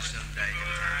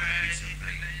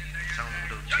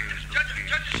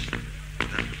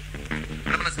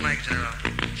 Mike Jaro.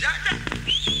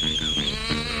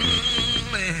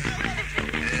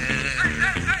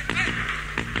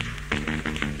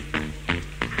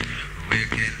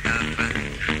 Waking up and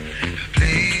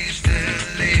place to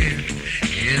live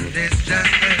in this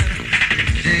jungle,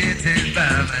 jaded by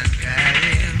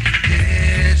mankind.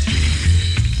 Yes,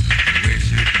 where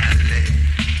should I lay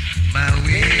my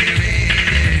weary?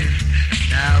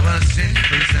 Now a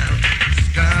sinful sound is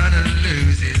gonna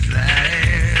lose its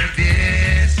life.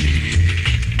 Yes,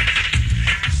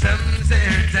 some say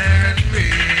turn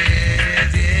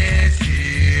red. Yes,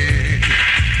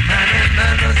 man and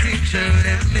man must seem show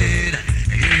them mid.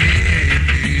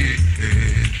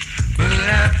 But I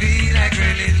feel like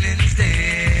running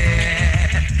instead.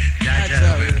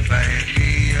 Jaja will find me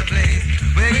a place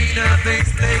where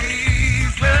nothing's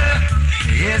place. Well,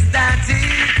 yes, that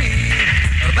is me.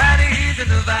 A body in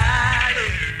the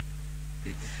valley.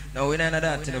 No, we don't know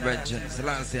that in the brethren. It's the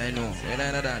last thing I know. We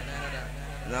don't know that.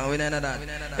 No, we don't know that.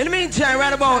 In the meantime,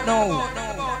 right about now,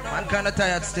 I'm kind of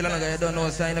tired still. I don't know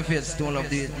sign of face stone of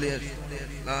the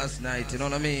last night, you know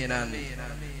what I mean? And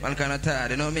I'm kind of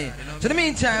tired, you know what I mean? So in the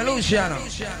meantime, Luciano.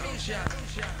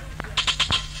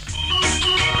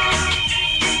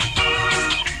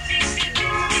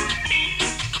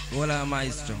 Hola,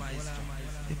 maestro.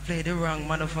 You played the wrong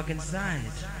motherfucking side.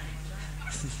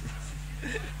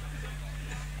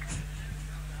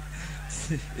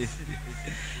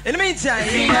 In the meantime,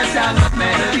 here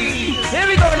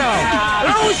we go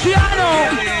now. Luciano.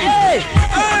 Hey,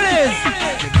 Ernest.